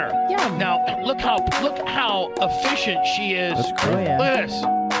 Look at her. Yeah. Now look how efficient she is. That's Oh, great. yeah. Look at this.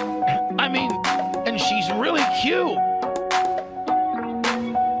 I mean, and she's really cute.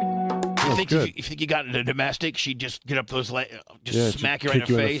 You think good. if you think you got into domestic, she'd just get up those just Yeah, smack she you right kick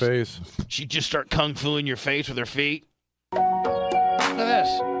in you the in face. the face. She'd just start kung fu in your face with her feet. Look at this.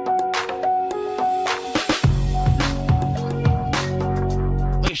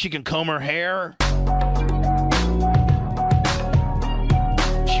 Look, she can comb her hair.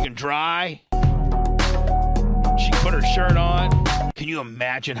 She can dry. She can put her shirt on. Can you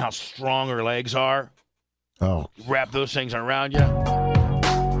imagine how strong her legs are? Oh, Wrap those things around you.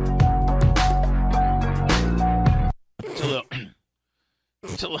 It's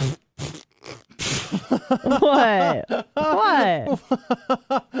a little. What? What?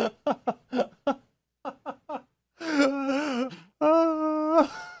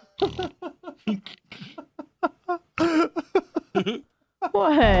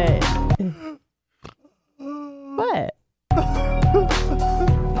 What? What?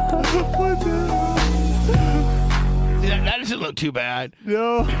 That doesn't look too bad.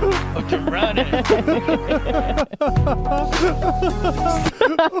 No. But to run it.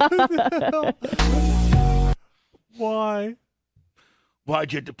 Why?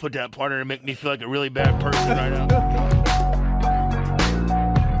 Why'd you have to put that part in to make me feel like a really bad person right now?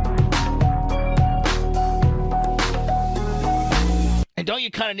 And don't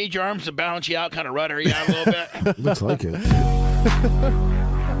you kind of need your arms to balance you out, kind of rudder you out a little bit? looks like it.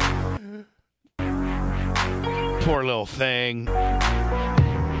 Poor little thing.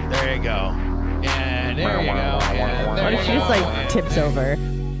 There you go. And there you go. And there What if you she just go. like tips over?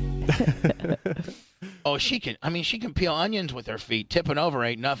 Oh, she can. I mean, she can peel onions with her feet. Tipping over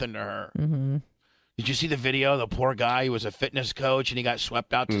ain't nothing to her. Mm-hmm. Did you see the video? The poor guy who was a fitness coach and he got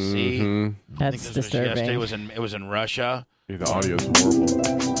swept out to sea. Mhm. I think That's this was yesterday. disturbing. It was in Russia. Yeah, the audio is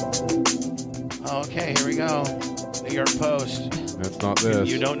horrible. Okay, here we go. New York Post. That's not this.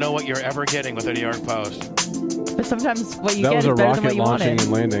 You don't know what you're ever getting with the New York Post. But sometimes what you That get was is a better than what rocket you launching wanted.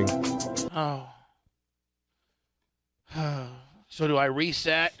 and landing. Oh. So do I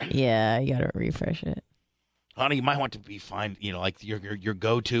reset? Yeah, you gotta refresh it. Honey, you might want to be fine. You know, like your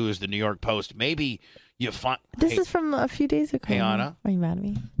go-to is the New York Post. Maybe you find. This Hey, is from a few days ago. Hey, Anna. Are you mad at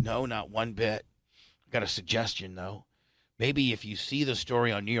me? No, not one bit. Got a suggestion though. Maybe if you see the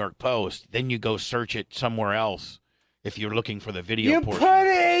story on New York Post, then you go search it somewhere else. If you're looking for the video portion.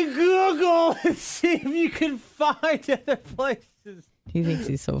 it in Google and see if you can find other places. He thinks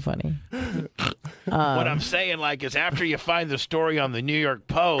he's so funny. What I'm saying, like, is after you find the story on the New York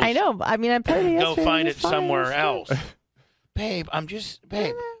Post, I know. I mean, I put it go yesterday. find it It's fine, somewhere it's else. fine. Babe, I'm just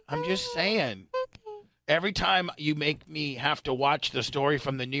saying. Every time you make me have to watch the story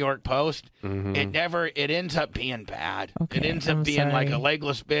from the New York Post, it ends up being bad. It Okay, ends up I'm being like a sorry.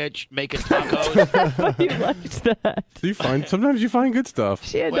 legless bitch making tacos. You liked that. Sometimes you find good stuff.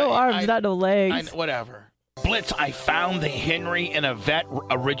 She had Well, no arms, not no legs. Whatever. Blitz, I found the Henry and Yvette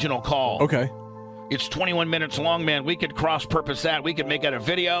original call. Okay. It's 21 minutes long, man. We could cross-purpose that. We could make it a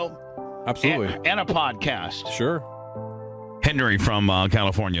video Absolutely. and a podcast. Sure. Henry from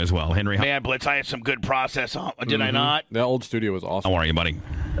California as well. Henry. Man, Blitz, I had some good process on. Did I not? That old studio was awesome. How are you, buddy?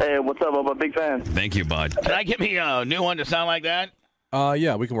 Hey, what's up? I'm a big fan. Thank you, bud. Can I get me a new one to sound like that?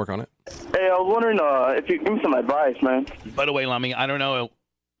 Yeah, we can work on it. Hey, I was wondering if you could give me some advice, man. By the way, Lummy, I don't know.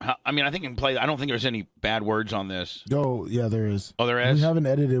 I mean, I think I can play. I don't think there's any bad words on this. Oh, yeah, there is. Oh, there is? We haven't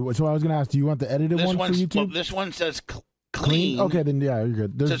edited. So I was going to ask, do you want the edited one for YouTube? Well, this one says clean. Okay, then yeah, you're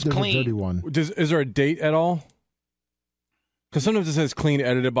good. There's Says a clean. dirty one. Is there a date at all? Because sometimes it says clean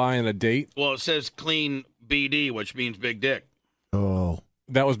edited by and a date. Well, it says clean BD, which means big dick. Oh.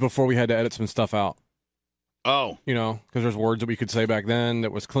 That was before we had to edit some stuff out. Oh. You know, because there's words that we could say back then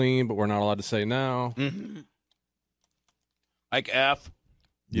that was clean, but we're not allowed to say now. Mm-hmm. Like F.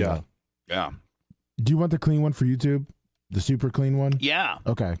 Yeah. Yeah. Do you want the clean one for YouTube? The super clean one? Yeah.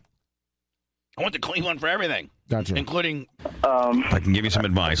 Okay. I want the clean one for everything. Gotcha. Including. I can give you some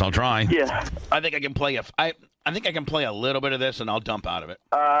advice. I'll try. Yeah. I think I can play I think I can play a little bit of this, and I'll dump out of it.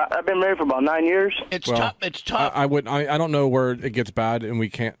 I've been married for about 9 years. It's Well, tough. It's tough. I don't know where it gets bad and we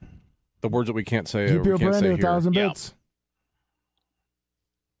can't The words that we can't say. Keep or your we can't brand say at here. 1,000 bits.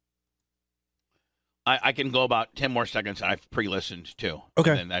 I can go about 10 more seconds. I've pre-listened too.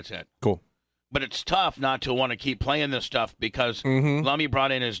 Okay. And then that's it. Cool. But it's tough not to want to keep playing this stuff because Lummy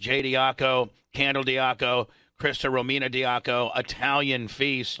brought in his Jay Diaco, Candle Diaco, Krista Romina Diaco, Italian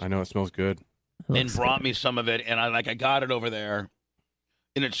Feast. I know it smells good. And brought me some of it, and I got it over there.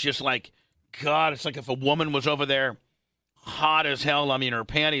 And it's just like, God, it's like if a woman was over there hot as hell, I mean, her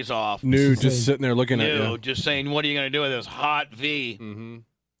panties off. Nude, just sitting there looking at you. Just saying, what are you going to do with this hot V?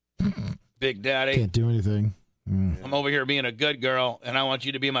 Big Daddy. Can't do anything. I'm over here being a good girl, and I want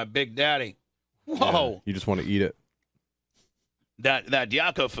you to be my Big Daddy. Whoa. Yeah, you just want to eat it. That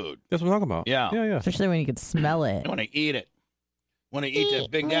Diaco food. That's what I'm talking about. Yeah. Especially when you can smell it. I want to eat it. Want to eat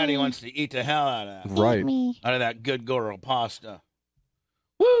that. Big Daddy wants to eat the hell out of that. Right. Out of that good girl pasta.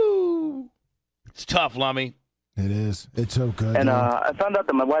 Woo! It's tough, Lummy. It is. It's so good. And I found out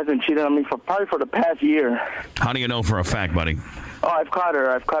that my wife's been cheating on me for the past year. How do you know for a fact, buddy? Oh, I've caught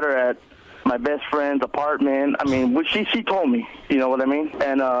her. I've caught her at my best friend's apartment. I mean, she told me. You know what I mean?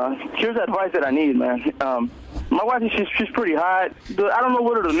 And here's the advice that I need, man. My wife, she's pretty hot. I don't know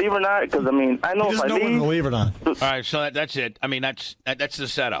whether to leave or not because, I mean, I know if I leave. Leave or not. All right, so that's it. I mean, that's the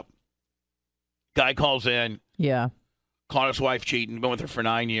setup. Guy calls in. Yeah. Caught his wife cheating. Been with her for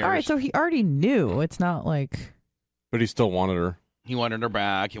 9 years. All right, so he already knew. It's not like. But he still wanted her. He wanted her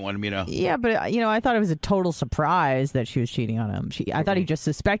back. He wanted me to. Yeah, but I thought it was a total surprise that she was cheating on him. I thought he just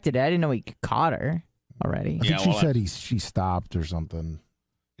suspected it. I didn't know he caught her already. I think she said she stopped or something.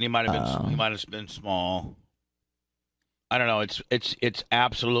 He might have been. He might have been small. I don't know. It's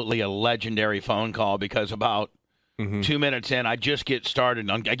absolutely a legendary phone call because about 2 minutes in, I just get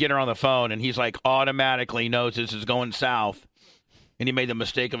started. I get her on the phone, and he's like automatically knows this is going south, and he made the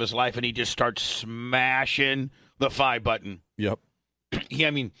mistake of his life, and he just starts smashing the 5 button. Yep.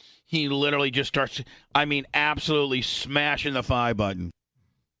 He literally just starts. Absolutely smashing the 5 button.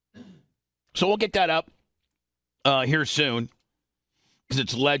 So we'll get that up here soon. Because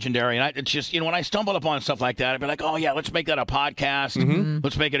it's legendary, and it's just when I stumble upon stuff like that, I'd be like, "Oh yeah, let's make that a podcast.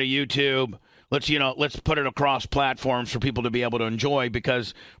 Let's make it a YouTube. Let's put it across platforms for people to be able to enjoy."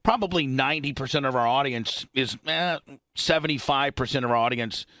 Because probably 90% of our audience is 75% of our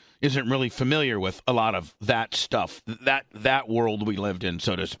audience isn't really familiar with a lot of that stuff, that world we lived in,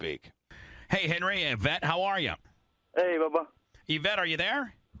 so to speak. Hey, Henry, Yvette, how are you? Hey, Bubba. Yvette, are you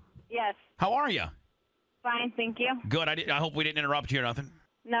there? Yes. How are you? Fine, thank you. Good. I hope we didn't interrupt you or nothing.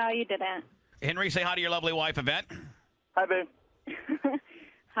 No, you didn't. Henry, say hi to your lovely wife, Yvette. Hi, babe.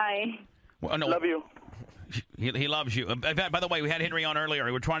 Hi. Well, no, love you. He loves you. Yvette, by the way, we had Henry on earlier.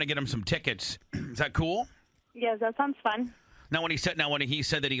 We were trying to get him some tickets. Is that cool? Yes, that sounds fun. Now, when he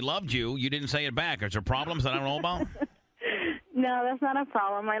said that he loved you, you didn't say it back. Is there problems that I don't know about? No, that's not a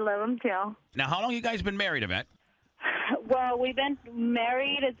problem. I love him too. Now, how long you guys been married, Yvette? Well, we've been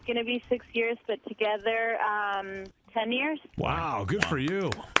married. It's going to be 6 years, but together 10 years. Wow, good for you.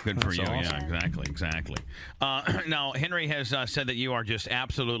 Good for That's you. awesome. Yeah, exactly. Now, Henry has said that you are just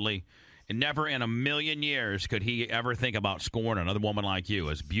absolutely, never in a million years could he ever think about scoring another woman like you,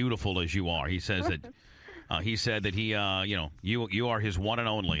 as beautiful as you are. He says that. He said that you are his one and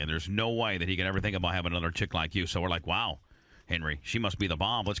only, and there's no way that he could ever think about having another chick like you. So we're like, wow, Henry, she must be the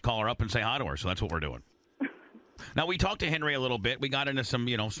bomb. Let's call her up and say hi to her. So that's what we're doing. Now, we talked to Henry a little bit. We got into some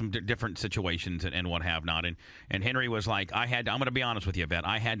different situations and what have not. And Henry was like, I'm going to be honest with you, Yvette.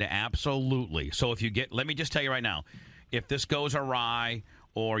 I had to absolutely. So let me just tell you right now, if this goes awry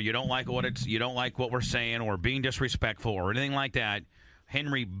or you don't like what we're saying or being disrespectful or anything like that,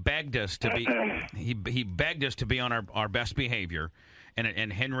 Henry begged us to be. He begged us to be on our best behavior,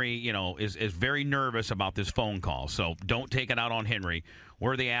 and Henry, is very nervous about this phone call. So don't take it out on Henry.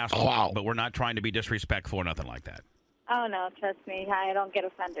 We're the asshole, but we're not trying to be disrespectful or nothing like that. Oh, no, trust me. I don't get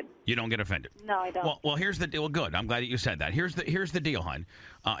offended. You don't get offended? No, I don't. Well, here's the deal. Well, good. I'm glad that you said that. Here's the deal, hon.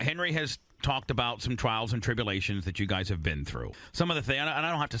 Henry has talked about some trials and tribulations that you guys have been through. Some of the things, and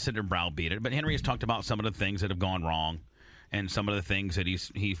I don't have to sit there and browbeat it, but Henry has talked about some of the things that have gone wrong and some of the things that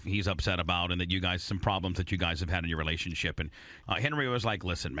he's upset about and that you guys, some problems that you guys have had in your relationship. And Henry was like,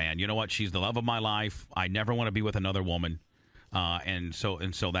 listen, man, you know what? She's the love of my life. I never want to be with another woman. And so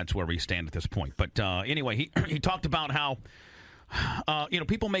that's where we stand at this point. But anyway, he talked about how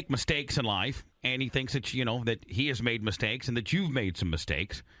people make mistakes in life, and he thinks that that he has made mistakes and that you've made some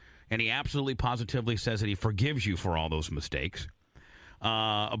mistakes, and he absolutely positively says that he forgives you for all those mistakes.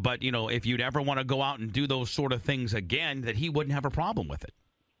 But if you'd ever want to go out and do those sort of things again, that he wouldn't have a problem with it.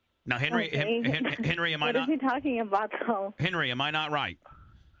 Now, Henry, okay. Henry, am I not? What is he talking about, though? Henry, am I not right?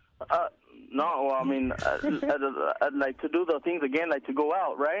 No, well, I mean, I'd like to do the things again, like to go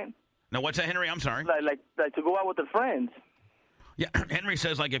out, right? Now, what's that, Henry? I'm sorry. Like to go out with their friends. Yeah, Henry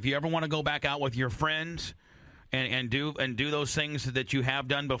says like if you ever want to go back out with your friends and do those things that you have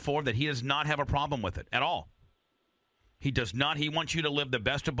done before, that he does not have a problem with it at all. He does not. He wants you to live the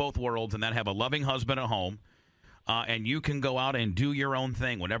best of both worlds and then have a loving husband at home, and you can go out and do your own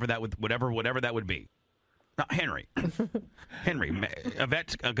thing, whatever that would be. Now, Henry,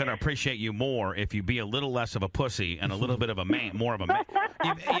 Yvette's going to appreciate you more if you be a little less of a pussy and a little bit of a man, more of a man.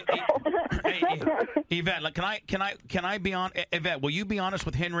 Yvette, like, can I be on? Yvette, will you be honest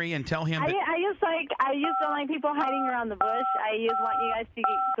with Henry and tell him? I just don't like people hiding around the bush. I just want you guys to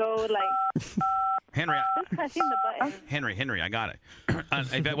go like. Henry, just pressing the button. Henry, I got it.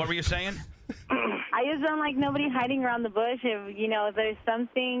 Yvette, what were you saying? I just don't like nobody hiding around the bush. If there's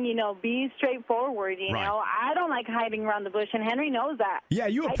something, be straightforward. You know, I don't like hiding around the bush, and Henry knows that. Yeah,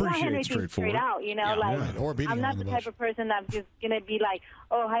 you I appreciate Henry straightforward. Straight out, Right, or beating I'm not around the the type bush. of person that's just gonna be like,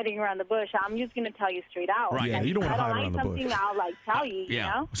 hiding around the bush. I'm just gonna tell you straight out. Right. Yeah, you don't want to hide around like the something bush. I'll tell you. Yeah. You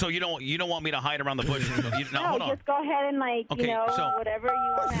know? So you don't want me to hide around the bush? No, hold on. just go ahead and whatever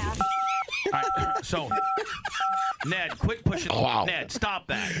you want to ask. All right, so, Ned, quit pushing. Wow. Ned, stop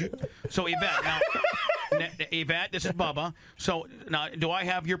that. So, Yvette, now, Yvette, this is Bubba. So, now, do I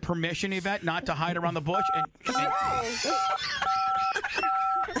have your permission, Yvette, not to hide around the bush?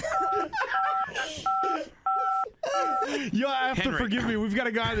 You have Henry. to forgive me. We've got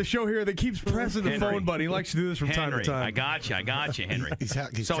a guy on the show here that keeps pressing the phone button. He likes to do this from time to time. I got you, Henry.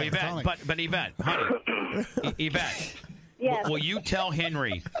 He's so, Yvette, but Yvette, honey, Yvette. Yes. Will you tell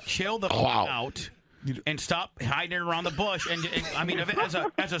Henry, chill the fuck out and stop hiding around the bush? And I mean,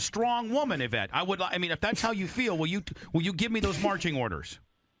 as a strong woman, Yvette, if that's how you feel, will you give me those marching orders?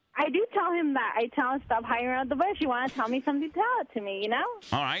 I do tell him that. I tell him stop hiding around the bush. You want to tell me something, tell it to me,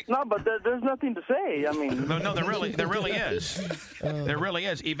 All right. No, but there's nothing to say. I mean, no, there really is. There really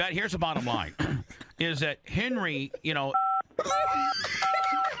is. Yvette, here's the bottom line: is that Henry,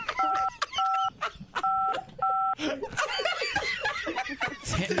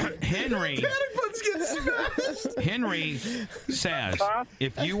 Henry says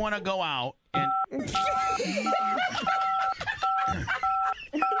if you want to go out and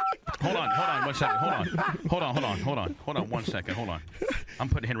hold on 1 second. Hold on 1 second. Hold on. I'm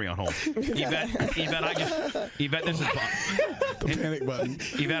putting Henry on hold. Yvette, this is Bob. The panic button.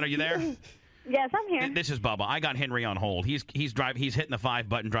 Yvette, are you there? Yes, I'm here. This is Bubba. I got Henry on hold. He's hitting the 5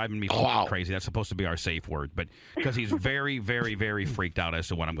 button, driving me crazy. That's supposed to be our safe word, but because he's very, very, very freaked out as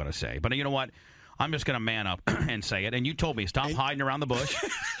to what I'm going to say. But you know what? I'm just going to man up and say it. And you told me stop hiding around the bush.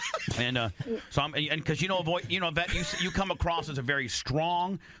 And so I'm, and because Yvette, you come across as a very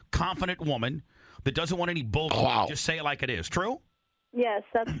strong, confident woman that doesn't want any bullshit. Just say it like it is. True? Yes,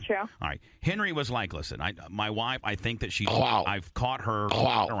 that's true. All right. Henry was like, listen, my wife, I think that I've caught her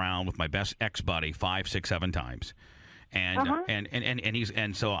around with my best ex-buddy 5, 6, 7 times. And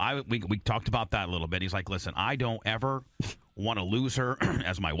we talked about that a little bit. He's like, listen, I don't ever want to lose her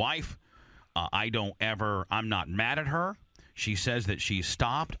as my wife. I'm not mad at her. She says that she's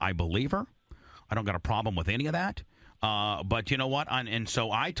stopped. I believe her. I don't got a problem with any of that. But you know what? And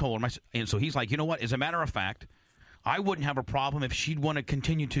so I told him, and so he's like, you know what? As a matter of fact, I wouldn't have a problem if she'd want to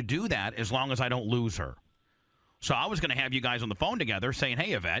continue to do that as long as I don't lose her. So I was going to have you guys on the phone together saying,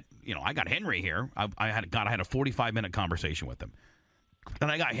 hey, Yvette, I got Henry here. I had a 45-minute conversation with him.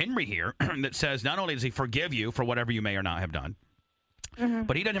 And I got Henry here that says not only does he forgive you for whatever you may or not have done,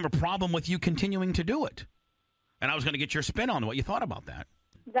 but he doesn't have a problem with you continuing to do it. And I was going to get your spin on what you thought about that.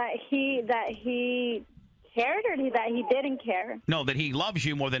 That he cared or that he didn't care? No, that he loves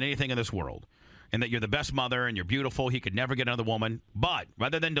you more than anything in this world. And that you're the best mother and you're beautiful. He could never get another woman. But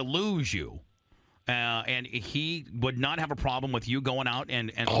rather than to lose you, and he would not have a problem with you going out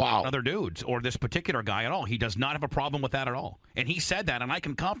and other dudes or this particular guy at all. He does not have a problem with that at all. And he said that, and I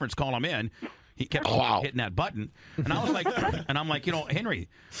can conference call him in. He kept hitting that button, and I was like, Henry,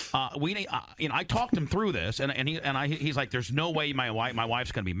 I talked him through this, and he's like, there's no way my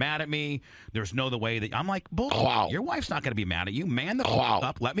wife's going to be mad at me. There's no way that I'm like, bull. Your wife's not going to be mad at you. Man the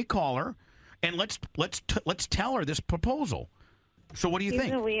up. Let me call her. And let's tell her this proposal. So what do you think?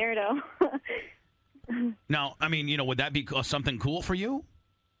 He's a weirdo. Now, I mean, would that be something cool for you?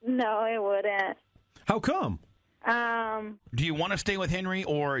 No, it wouldn't. How come? Do you want to stay with Henry,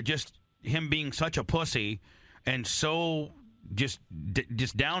 or just him being such a pussy and so just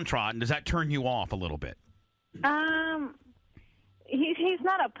downtrodden? Does that turn you off a little bit? He's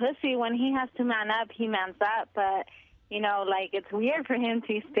not a pussy. When he has to man up, he mans up. But it's weird for him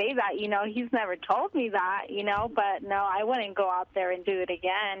to say that. He's never told me that. But no, I wouldn't go out there and do it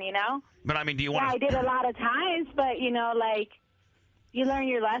again. But I mean, do you want? Yeah, I did a lot of times, but you learn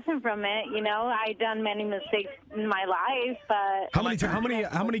your lesson from it. You know, I done many mistakes in my life, but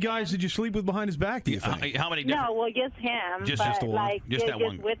How many guys did you sleep with behind his back? Do you think? How many? no, well, just him. Just but the one. Like, Just that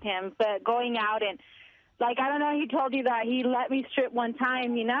one. with him, but going out and like I don't know. He told you that he let me strip one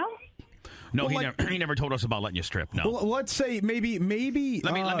time. You know. No, he never told us about letting you strip. No. Well, let's say maybe.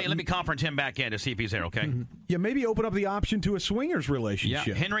 Let me confront him back in to see if he's there. Okay. Yeah, maybe open up the option to a swingers relationship.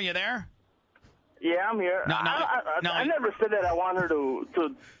 Yeah. Henry, you there? Yeah, I'm here. I never said that I want her to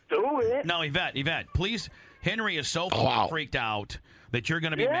do it. No, Yvette, please. Henry is so freaked out that you're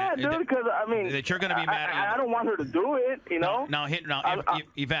going to be mad. Yeah, dude, because that you're going to be mad. I don't want her to do it. You know.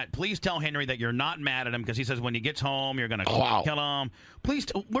 Yvette, please tell Henry that you're not mad at him because he says when he gets home you're going to kill him. Please,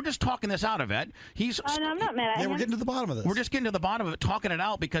 we're just talking this out, Yvette. I'm not mad at him. We're getting to the bottom of this. We're just getting to the bottom of it, talking it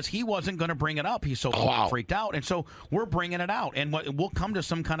out because he wasn't going to bring it up. He's so freaked out, and so we're bringing it out, and we'll come to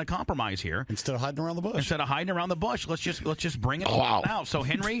some kind of compromise here. Instead of hiding around the bush. Let's just bring it out. So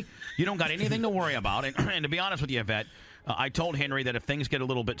Henry, you don't got anything to worry about, and to be honest with you, Yvette, I told Henry that if things get a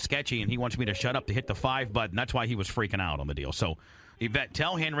little bit sketchy and he wants me to shut up to hit the 5 button, that's why he was freaking out on the deal. So Yvette,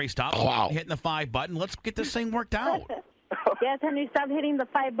 tell Henry stop hitting the 5 button. Let's get this thing worked out. Yes, Henry, stop hitting the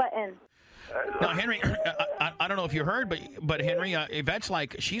 5 button. Now, Henry, I don't know if you heard, but Henry, Yvette's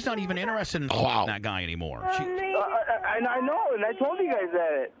like, she's not even interested in that guy anymore. I know, and I told you guys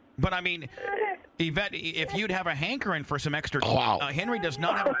that. But I mean, Yvette, if you'd have a hankering for some extra, Henry does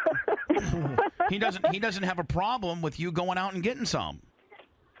not have. He doesn't have a problem with you going out and getting some.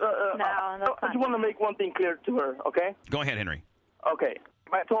 I just want to make one thing clear to her, okay? Go ahead, Henry. Okay.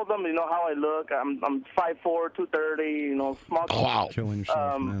 I told them, you know, how I look. I'm 5'4", 230, you know, small. Killing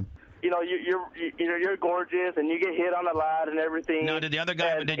yourself, man. You know, you're gorgeous, and you get hit on a lot and everything. No, did the other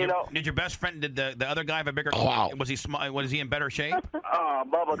guy? Did your best friend? Did the other guy have a bigger? Was he small? Was he in better shape? Oh,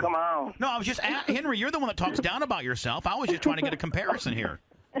 Bubba, come on. No, I was just Henry. You're the one that talks down about yourself. I was just trying to get a comparison here.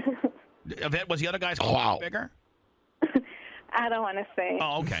 Yvette, was the other guy's bigger? I don't want to say.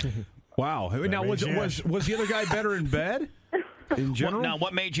 Oh, okay. Wow. Now, was the other guy better in bed? In general. Now,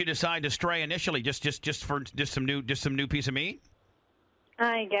 what made you decide to stray initially? Just some new piece of meat?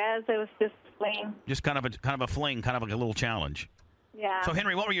 I guess it was just fling. Just kind of a fling, kind of like a little challenge. Yeah. So,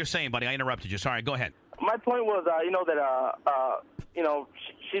 Henry, what were you saying, buddy? I interrupted you. Sorry. Go ahead. My point was, you know, that you know,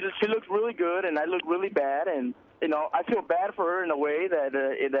 she looks really good, and I look really bad, and you know, I feel bad for her in a way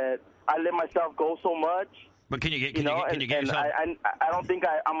that I let myself go so much. But can you get yourself? I don't think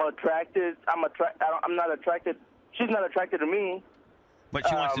I'm attracted. I'm not attracted. She's not attracted to me. But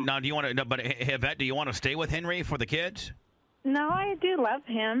she wants to. Now, do you want to? No, but Yvette, do you want to stay with Henry for the kids? No, I do love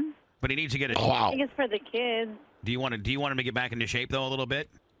him. But he needs to get it. I think it's for the kids. Do you want him to get back into shape though a little bit?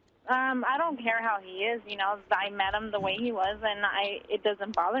 I don't care how he is. You know, I met him the way he was, and it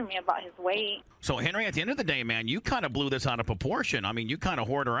doesn't bother me about his weight. So, Henry, at the end of the day, man, you kind of blew this out of proportion. I mean, you kind of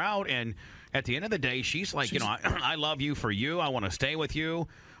whored her out, and at the end of the day, she's like, you know, I love you for you. I want to stay with you.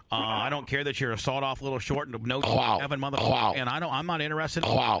 I don't care that you're a sawed-off little short and no heaven motherfucker, and I'm not interested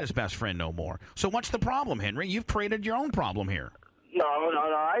in his best friend no more. So, what's the problem, Henry? You've created your own problem here. No,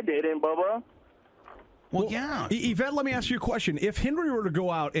 I didn't, Bubba. Well, yeah. Yvette, let me ask you a question. If Henry were to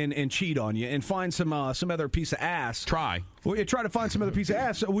go out and cheat on you and find some other piece of ass. Try to find some other piece of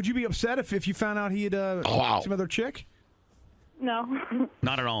ass. Would you be upset if you found out he had some other chick? No.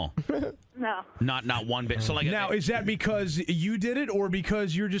 Not at all. No. Not one bit. So now, is that because you did it or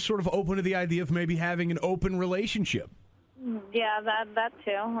because you're just sort of open to the idea of maybe having an open relationship? Yeah, that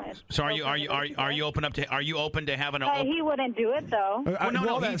too. So are you open to having a? He wouldn't do it though.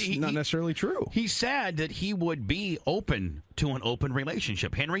 No, that's not necessarily true. He said that he would be open to an open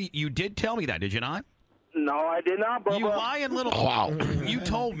relationship. Henry, you did tell me that, did you not? No, I did not, Bubba. You lying little. You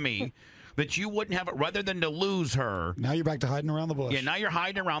told me that you wouldn't have it rather than to lose her. Now you're back to hiding around the bush. Yeah, now you're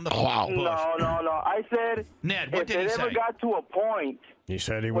hiding around the bush. No. I said, Ned, what did he say? If it ever got to a point. He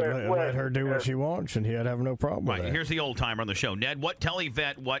said he would let her do what she wants, and he'd have no problem with that. Here's the old timer on the show. Ned, tell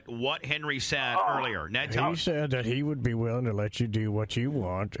Yvette what Henry said earlier. Ned, he said that he would be willing to let you do what you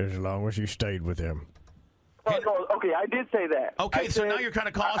want as long as you stayed with him. Okay, I did say that. Okay, so now you're kind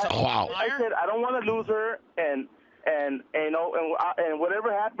of calling us a liar? I said I don't want to lose her, and you know, and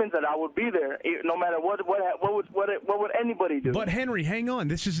whatever happens, that I would be there, no matter what would anybody do. But Henry, hang on.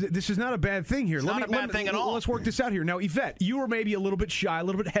 This is not a bad thing here. It's not a bad thing at all. Let's work this out here. Now, Yvette, you were maybe a little bit shy, a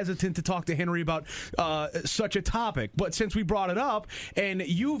little bit hesitant to talk to Henry about such a topic. But since we brought it up, and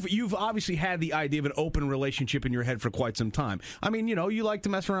you've obviously had the idea of an open relationship in your head for quite some time. I mean, you know, you like to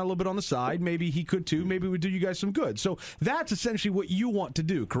mess around a little bit on the side. Maybe he could too. Maybe it would do you guys some good. So that's essentially what you want to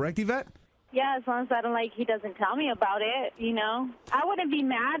do, correct, Yvette? Yeah, as long as he doesn't tell me about it, you know. I wouldn't be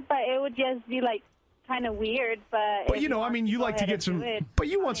mad, but it would just be like, kind of weird, but you know, I mean, you like to get some, but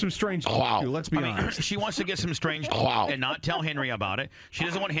you want some strange. Wow. Let's be honest. She wants to get some strange and not tell Henry about it. She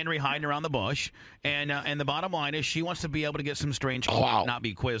doesn't want Henry hiding around the bush. And the bottom line is she wants to be able to get some strange not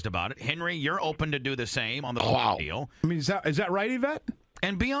be quizzed about it. Henry, you're open to do the same on the deal. I mean, is that right, Yvette?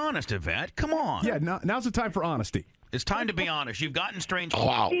 And be honest, Yvette. Come on. Yeah, now's the time for honesty. It's time to be honest. You've gotten strange. Do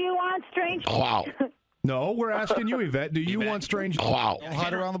you want strange? No, we're asking you, Yvette. Do you want strange? Don't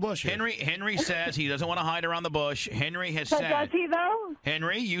hide around the bush. Here. Henry says he doesn't want to hide around the bush. Henry has But said. does he though?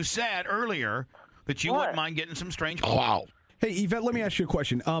 Henry, you said earlier that you wouldn't mind getting some strange. Hey, Yvette, let me ask you a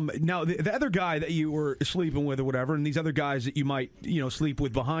question. Now, the other guy that you were sleeping with or whatever, and these other guys that you might, sleep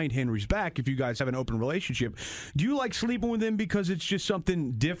with behind Henry's back if you guys have an open relationship, do you like sleeping with them because it's just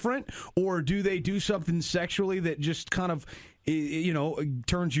something different, or do they do something sexually that just kind of,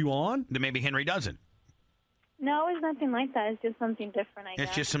 turns you on? That maybe Henry doesn't. No, it's nothing like that. It's just something different, I guess.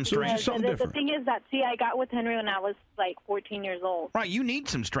 It's just some strange. The thing is that, I got with Henry when I was like 14 years old. Right, you need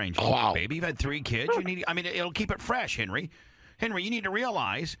some strange baby. You've had 3 kids. You need. I mean, it'll keep it fresh, Henry. Henry, you need to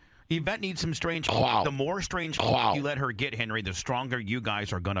realize Yvette needs some strange. The more strange you let her get, Henry, the stronger you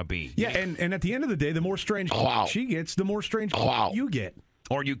guys are going to be. Yeah, and at the end of the day, the more strange she gets, the more strange you get.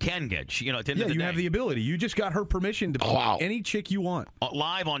 Or you can get. At the end of the day. You have the ability. You just got her permission to any chick you want.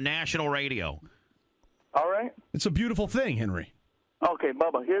 Live on national radio. All right. It's a beautiful thing, Henry. Okay,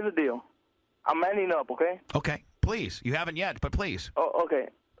 Bubba, here's the deal. I'm manning up, okay? Okay, please. You haven't yet, but please. Oh, okay.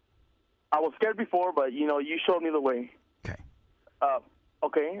 I was scared before, but, you showed me the way. Okay.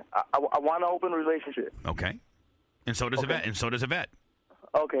 Okay, I want an open relationship. Okay. And so does Yvette. And so does Yvette.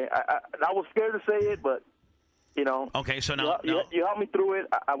 Okay, I was scared to say it, but, Okay, so now... You helped me through it.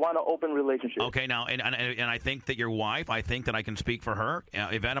 I want an open relationship. Okay, now, and I think that your wife, I think that I can speak for her.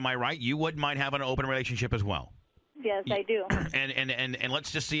 Yvette, am I right? You wouldn't mind having an open relationship as well. Yes, I do. And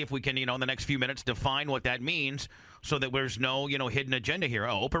let's just see if we can, in the next few minutes, define what that means so that there's no, hidden agenda here.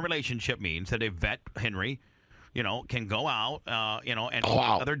 Open relationship means that Yvette, Henry, can go out, and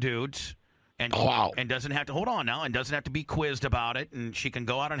other dudes and doesn't have to, hold on now, and doesn't have to be quizzed about it, and she can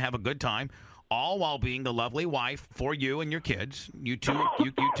go out and have a good time, all while being the lovely wife for you and your kids. You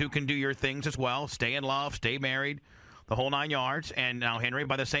two can do your things as well, stay in love, stay married, the whole 9 yards. And now, Henry,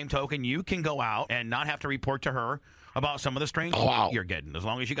 by the same token, you can go out and not have to report to her about some of the strange you're getting, as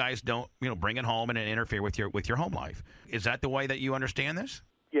long as you guys don't, bring it home and interfere with your home life. Is that the way that you understand this?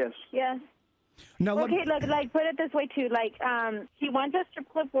 Yes. Yes. Now, okay, like put it this way too. Like, he went to a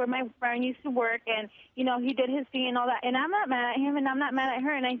strip club where my friend used to work, and he did his thing and all that. And I'm not mad at him, and I'm not mad at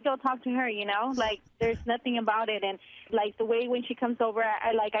her, and I still talk to her. Like there's nothing about it. And like the way when she comes over,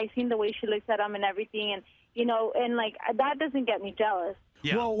 I seen the way she looks at him and everything, and and like that doesn't get me jealous.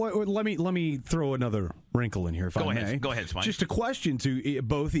 Yeah. Well, let me throw another wrinkle in here, if I may. Go ahead, Spike. Just a question to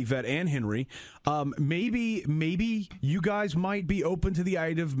both Yvette and Henry. Maybe you guys might be open to the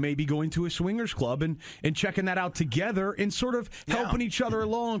idea of maybe going to a swingers club and checking that out together and sort of helping each other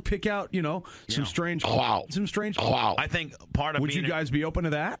along, pick out some strange. I think part of would you guys be open to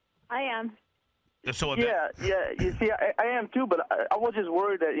that? I am. So yeah. You see, I am too, but I was just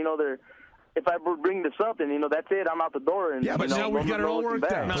worried that they're. If I bring this up, then that's it. I'm out the door. And but now we've got it all worked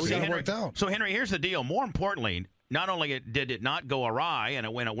out. So Henry, here's the deal. More importantly, not only did it not go awry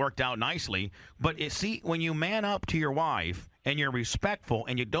and when it worked out nicely, but when you man up to your wife and you're respectful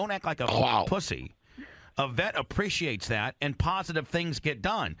and you don't act like a pussy, Yvette appreciates that and positive things get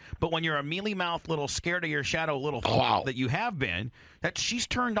done. But when you're a mealy-mouthed little scared of your shadow little that you have been, that she's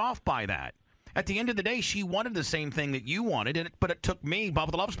turned off by that. At the end of the day, she wanted the same thing that you wanted, but it took me,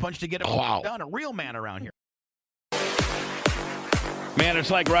 Bob the Loves Punch, to get it done. A real man around here. Man, it's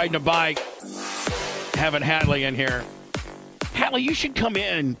like riding a bike, having Hatley in here. Hatley, you should come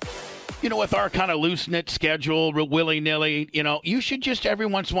in, with our kind of loose-knit schedule, real willy-nilly. You should just every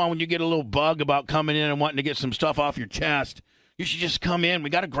once in a while when you get a little bug about coming in and wanting to get some stuff off your chest, you should just come in. We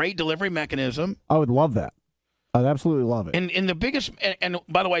got a great delivery mechanism. I would love that. I'd absolutely love it. And the biggest, and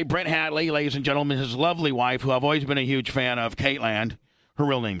by the way, Brent Hatley, ladies and gentlemen, his lovely wife, who I've always been a huge fan of, Caitlin. Her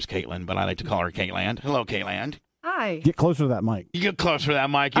real name's Caitlin, but I like to call her Caitlin. Hello, Caitlin. Hi. Get closer to that mic. You get closer to that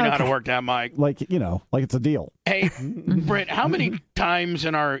mic. You know how to work that mic. Like it's a deal. Hey, Brent, how many times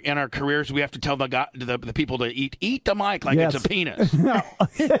in our careers we have to tell the people to eat the mic like it's a penis?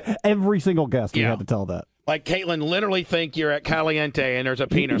 Every single guest we had to tell that. Like Caitlin, literally think you're at Caliente and there's a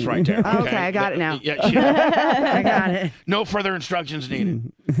penis right there. Okay, I got it now. I got it. No further instructions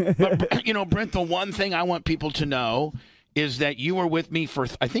needed. But, Brent, the one thing I want people to know is that you were with me for,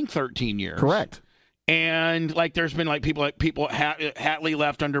 I think, 13 years. Correct. And, there's been, people Hatley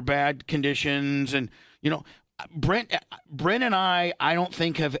left under bad conditions. And, Brent and I don't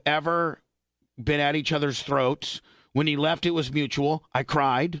think have ever been at each other's throats. When he left, it was mutual. I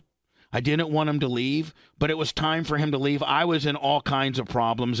cried. I didn't want him to leave, but it was time for him to leave. I was in all kinds of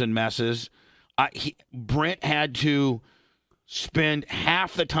problems and messes. Brent had to spend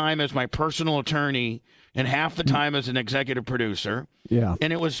half the time as my personal attorney and half the time as an executive producer. Yeah.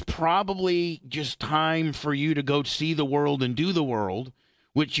 And it was probably just time for you to go see the world and do the world,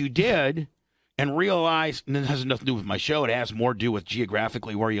 which you did, and realize, and it has nothing to do with my show, it has more to do with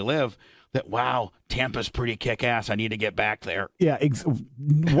geographically where you live, that, wow, Tampa's pretty kick-ass. I need to get back there. Yeah,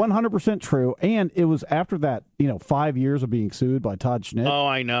 100% true. And it was after that, 5 years of being sued by Todd Schnitt. Oh,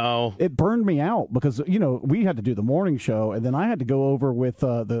 I know. It burned me out because, we had to do the morning show, and then I had to go over with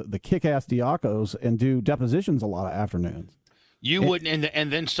the kick-ass Diacos and do depositions a lot of afternoons. You wouldn't,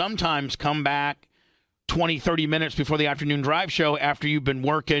 and then sometimes come back 20, 30 minutes before the afternoon drive show after you've been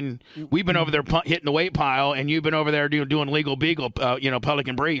working. We've been over there hitting the weight pile, and you've been over there doing legal beagle, public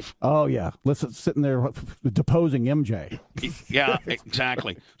and brief. Oh, yeah. Sitting there deposing MJ. Yeah,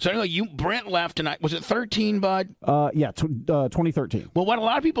 exactly. So anyway, Brent left tonight. Was it 13, bud? Yeah, 2013. Well, what a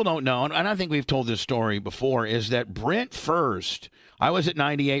lot of people don't know, and I think we've told this story before, is that Brent first, I was at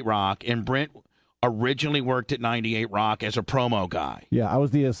 98 Rock, and Brent originally worked at 98 Rock as a promo guy. Yeah, I was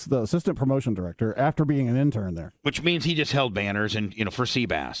the assistant promotion director after being an intern there. Which means he just held banners and for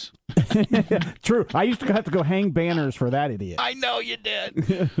Seabass. True. I used to have to go hang banners for that idiot. I know you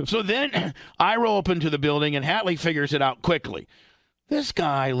did. So then I roll up into the building and Hatley figures it out quickly. This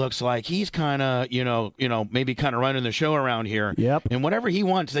guy looks like he's kind of, maybe kind of running the show around here. Yep. And whatever he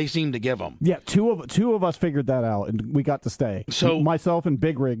wants, they seem to give him. Yeah, two of us figured that out, and we got to stay. So myself and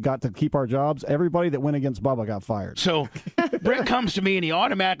Big Rig got to keep our jobs. Everybody that went against Bubba got fired. So Brent comes to me, and he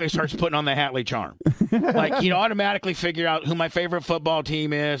automatically starts putting on the Hatley charm. Like, he automatically figured out who my favorite football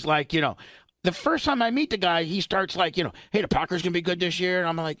team is. Like, the first time I meet the guy, he starts like, hey, the Packers going to be good this year. And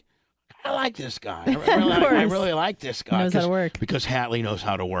I'm like, I like this guy. I really like this guy. Knows how to work. Because Hatley knows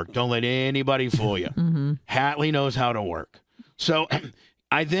how to work. Don't let anybody fool you. Mm-hmm. Hatley knows how to work. So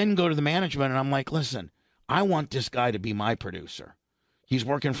I then go to the management, and I'm like, listen, I want this guy to be my producer. He's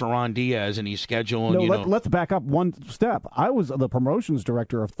working for Ron Diaz, and he's scheduling, let's back up one step. I was the promotions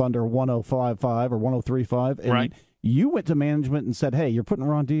director of Thunder 105.5 or 103.5, and right. You went to management and said, hey, you're putting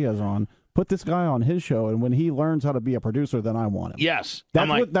Ron Diaz on. Put this guy on his show, and when he learns how to be a producer, then I want him. Yes.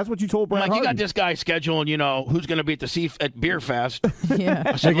 That's what you told Brad Harden. You got this guy scheduling, who's going to be at Beer Fest.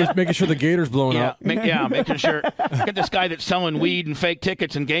 Yeah. Making sure the gator's blowing up. Making sure. Get this guy that's selling weed and fake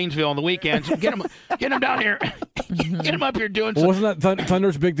tickets in Gainesville on the weekends. Get him down here. Get him up here doing something. Wasn't that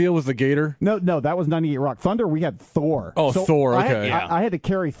Thunder's big deal was the gator? No, that was 98 Rock. Thunder, we had Thor. Oh, so Thor, okay. I had to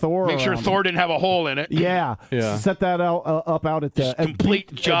carry Thor Make sure Thor didn't have a hole in it. Yeah. Set that up out at the...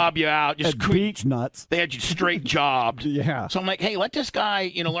 Complete job you out. Just Beach Nuts. They had you straight jobbed. Yeah. So I'm like, hey, let this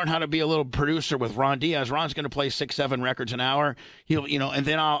guy, learn how to be a little producer with Ron Diaz. Ron's going to play 6-7 records an hour. He'll, and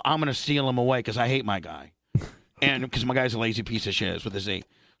then I'm going to steal him away because I hate my guy. And because my guy's a lazy piece of shit with a Z.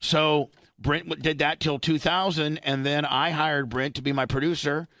 So Brent did that till 2000. And then I hired Brent to be my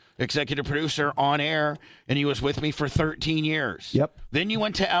producer, executive producer on air. And he was with me for 13 years. Yep. Then you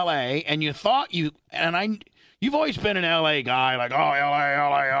went to L.A. and you thought you've always been an L.A. guy, like, oh,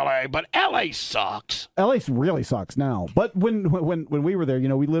 L.A., but L.A. sucks. L.A. really sucks now. But when we were there,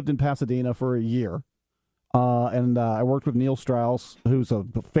 we lived in Pasadena for a year. And I worked with Neil Strauss, who's a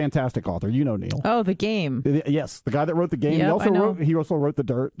fantastic author. You know Neil. Oh, The Game. Yes, the guy that wrote The Game. Yep, He also wrote The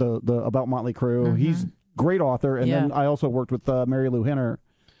Dirt, the about Motley Crue. Mm-hmm. He's a great author. And then I also worked with Mary Lou Henner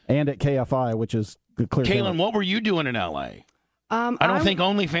and at KFI, which is the clear. Kaylin, what were you doing in L.A.? I don't think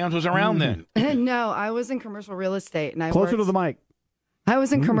OnlyFans was around then. No, I was in commercial real estate, and Closer to the mic. I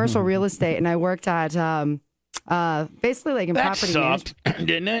was in commercial real estate, and I worked at basically like in that property sucked,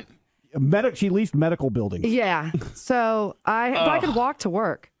 didn't it? She leased medical buildings. Yeah, so I could walk to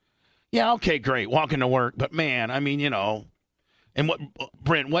work. Yeah, okay, great, walking to work, but man, I mean, and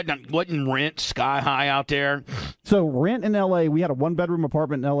Brent, wasn't rent sky high out there? So rent in L.A., we had a 1-bedroom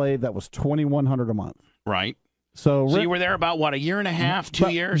apartment in L.A. that was $2,100 a month. Right. So you were there about, a year and a half, 2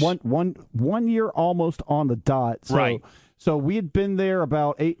 years? One year almost on the dot. So, right. So we had been there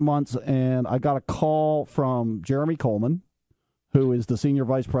about 8 months, and I got a call from Jeremy Coleman, who is the senior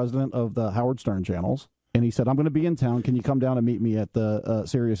vice president of the Howard Stern channels, and he said, I'm going to be in town. Can you come down and meet me at the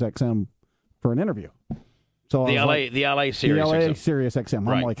Sirius XM for an interview? So the LA Sirius XM.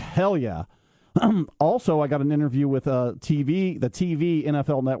 Right. I'm like, hell yeah. Also, I got an interview with the TV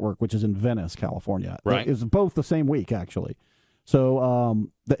NFL Network, which is in Venice, California. Right. It was both the same week, actually. So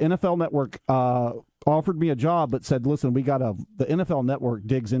the NFL Network offered me a job, but said, listen, the NFL Network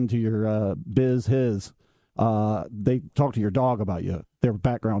digs into your they talk to your dog about you. their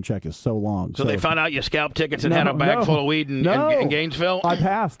background check is so long. So they found out you scalped tickets and had a bag full of weed in Gainesville? I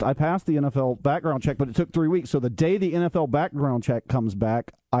passed the NFL background check, but it took 3 weeks. So the day the NFL background check comes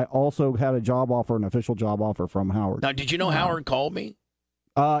back, I also had a job offer, an official job offer from Howard. Now, did you know Howard called me?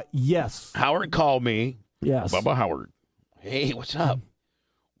 Yes. Howard called me. Yes. Bubba Howard. Hey, what's up?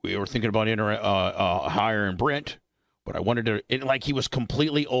 We were thinking about hiring Brent, but I wanted to, like he was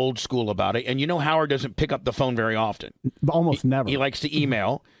completely old school about it. And you know Howard doesn't pick up the phone very often. Almost never. He likes to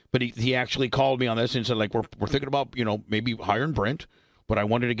email, but he actually called me on this and said, like, we're thinking about, maybe hiring Brent, but I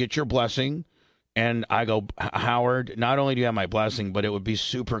wanted to get your blessing. And I go, Howard, not only do you have my blessing, but it would be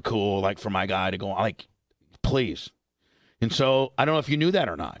super cool, like, for my guy to go, like, please. And so I don't know if you knew that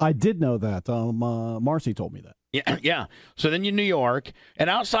or not. I did know that. Marcy told me that. Yeah. So then you're in New York, and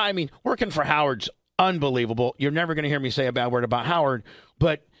outside, I mean, working for Howard's unbelievable. You're never going to hear me say a bad word about Howard,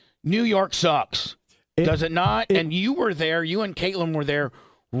 but New York sucks. Does it not? And you were there, you and Caitlin were there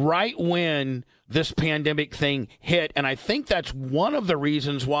right when this pandemic thing hit, and I think that's one of the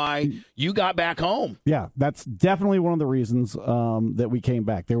reasons why you got back home. Yeah, that's definitely one of the reasons that we came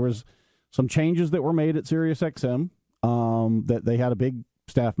back. There was some changes that were made at SiriusXM. That they had a big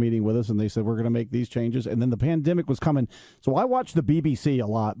staff meeting with us, and they said, we're going to make these changes. And then the pandemic was coming. So I watched the BBC a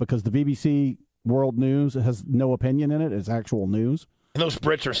lot because the BBC World News has no opinion in it. It's actual news. And those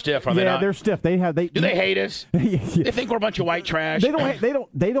Brits are stiff, are they not? Yeah, they're stiff. Do they hate us? They think we're a bunch of white trash. They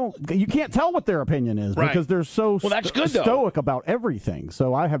don't. You can't tell what their opinion is because they're so that's good, though. stoic about everything.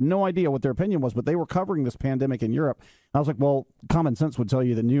 So I have no idea what their opinion was, but they were covering this pandemic in Europe. I was like, well, common sense would tell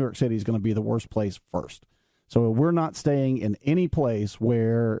you that New York City is going to be the worst place first. So we're not staying in any place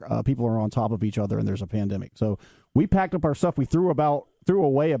where people are on top of each other and there's a pandemic. So we packed up our stuff. We threw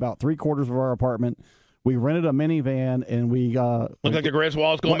away about 3/4 of our apartment. We rented a minivan, and we looked like the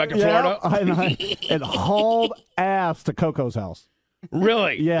Griswolds going back to Florida. And hauled ass to Coco's house.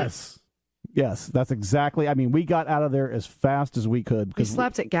 Really? Yes, that's exactly. I mean, we got out of there as fast as we could. We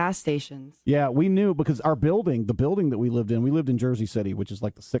slept at gas stations. Yeah, we knew because the building that we lived in Jersey City, which is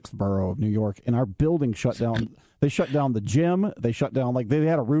like the 6th borough of New York, and our building shut down. They shut down the gym. They shut down, they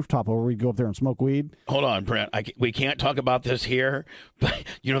had a rooftop where we'd go up there and smoke weed. Hold on, Brent. We can't talk about this here, but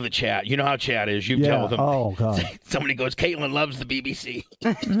you know the chat. You know how chat is. You tell them. Oh, God. Somebody goes, Caitlin loves the BBC.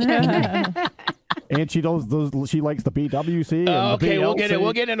 And she does she likes the BWC. Okay, the BLC.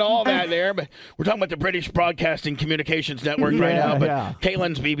 we'll get into all that there, but we're talking about the British Broadcasting Communications Network right now. But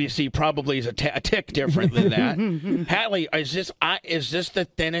Caitlin's BBC probably is a tick different than that. Hatley, is this the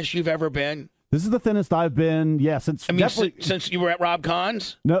thinnest you've ever been? This is the thinnest I've been, since since you were at Rob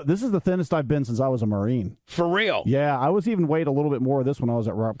Kahn's? No, this is the thinnest I've been since I was a Marine. For real? Yeah, I was even weighed a little bit more of this when I was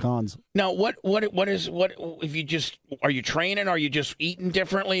at Rob Kahn's. Now, what if you just, are you training? Are you just eating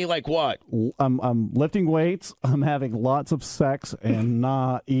differently? Like what? I'm lifting weights. I'm having lots of sex and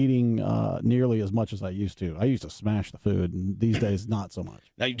not eating nearly as much as I used to. I used to smash the food, and these days, not so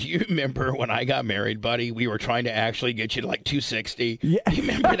much. Now, do you remember when I got married, buddy, we were trying to actually get you to like 260? Yeah. You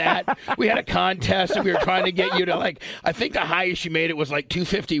remember that? We had a contest, and we were trying to get you to I think the highest you made it was like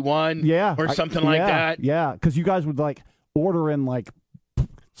 251 or something like that. Yeah, because you guys would order in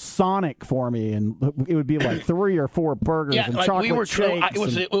Sonic for me, and it would be 3 or 4 burgers and chocolate shakes.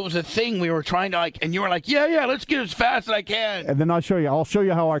 It was a thing we were trying to and you were like, yeah, let's get as fast as I can. And then I'll show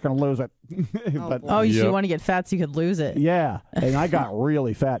you how I can lose it. You want to get fat so you could lose it. Yeah, and I got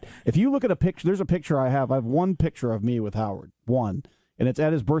really fat. If you look at a picture, there's a picture I have one picture of me with Howard, and it's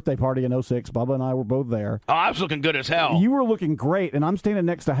at his birthday party in 06. Bubba and I were both there. Oh, I was looking good as hell. You were looking great, and I'm standing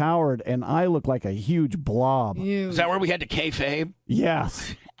next to Howard, and I look like a huge blob. Is that where we had to kayfabe?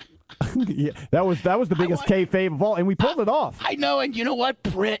 Yes. Yeah, that was the biggest kayfabe of all, and we pulled it off. I know, and you know what,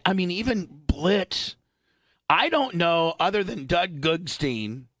 even Blitz, I don't know, other than Doug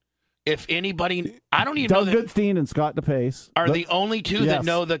Goodstein, if anybody, I don't even know that Doug Goodstein and Scott DePace are the only two that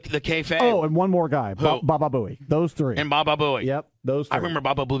know the kayfabe. Oh, and one more guy, Baba Booey. Those 3. And Baba Booey. Yep, those 3. I remember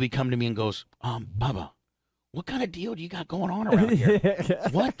Baba Booey come to me and goes, Baba, what kind of deal do you got going on around here?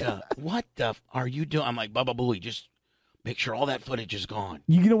 What the are you doing? I'm like, Baba Booey, just make sure all that footage is gone.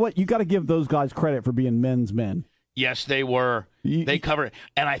 You know what? You got to give those guys credit for being men's men. Yes, they were. They covered it.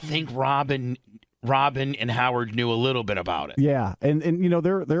 And I think Robin and Howard knew a little bit about it. Yeah, and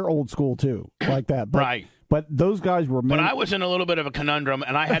they're old school too, like that. But, right. But those guys were men. But I was in a little bit of a conundrum,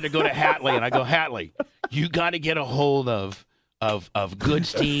 and I had to go to Hatley, and I go, Hatley, you got to get a hold of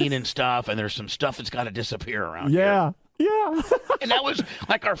Goodstein and stuff, and there's some stuff that's got to disappear around here. Yeah. And that was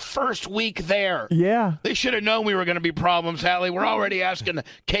like our first week there. Yeah. They should have known we were going to be problems, Hatley. We're already asking the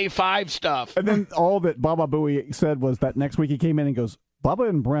K5 stuff. And then all that Baba Booey said was that next week he came in and goes, Bubba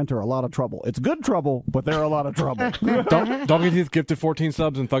and Brent are a lot of trouble. It's good trouble, but they're a lot of trouble. Doggy Teeth gifted 14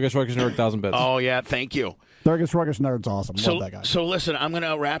 subs and Thuggish Ruggish Nerd 1,000 bits. Oh, yeah, thank you. Thuggish Ruggish Nerd's awesome. Love that guy. So listen, I'm going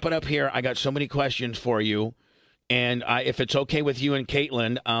to wrap it up here. I got so many questions for you. And if it's okay with you and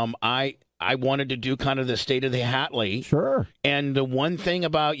Caitlin, I wanted to do kind of the state of the Hatley. Sure. And the one thing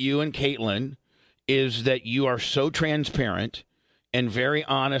about you and Caitlin is that you are so transparent and very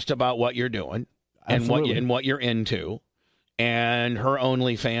honest about what you're doing and what you're into. And her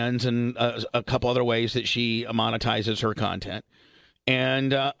OnlyFans and a couple other ways that she monetizes her content.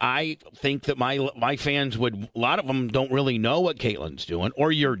 And I think that my fans would, a lot of them don't really know what Caitlin's doing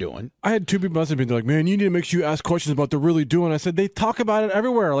or you're doing. I had 2 people message me like, man, you need to make sure you ask questions about what they're really doing. I said, they talk about it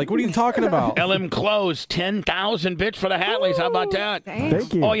everywhere. Like, what are you talking about? LM Close, 10,000 bits for the Hatleys. How about that?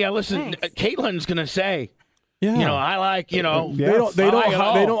 Thank you. Oh, yeah, listen, Caitlin's going to say, I like, They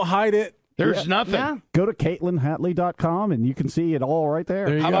don't hide it. There's nothing. Yeah. Go to CaitlinHatley.com and you can see it all right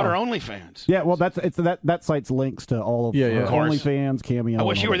there. How about her OnlyFans? Yeah, well, that site's links to all of her OnlyFans, Cameo. I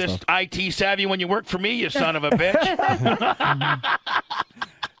wish you were this IT savvy when you worked for me, you son of a bitch.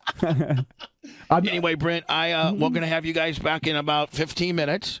 Anyway, Brent, we're going to have you guys back in about 15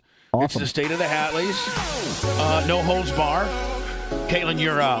 minutes. Awesome. It's the State of the Hatleys. No holds bar. Caitlin,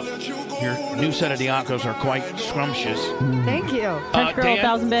 your new set of Diacos are quite scrumptious. Thank you. French girl,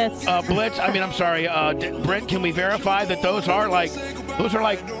 1,000 bits. Blitz, I'm sorry. Brent, can we verify that those are like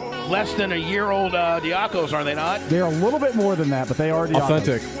less than a year old Diacos, are they not? They're a little bit more than that, but they are Diacos.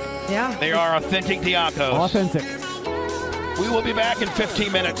 Authentic. Yeah. They are authentic Diacos. Authentic. We will be back in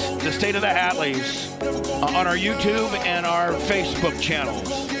 15 minutes. The State of the Hatleys on our YouTube and our Facebook channels.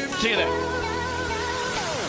 See you then.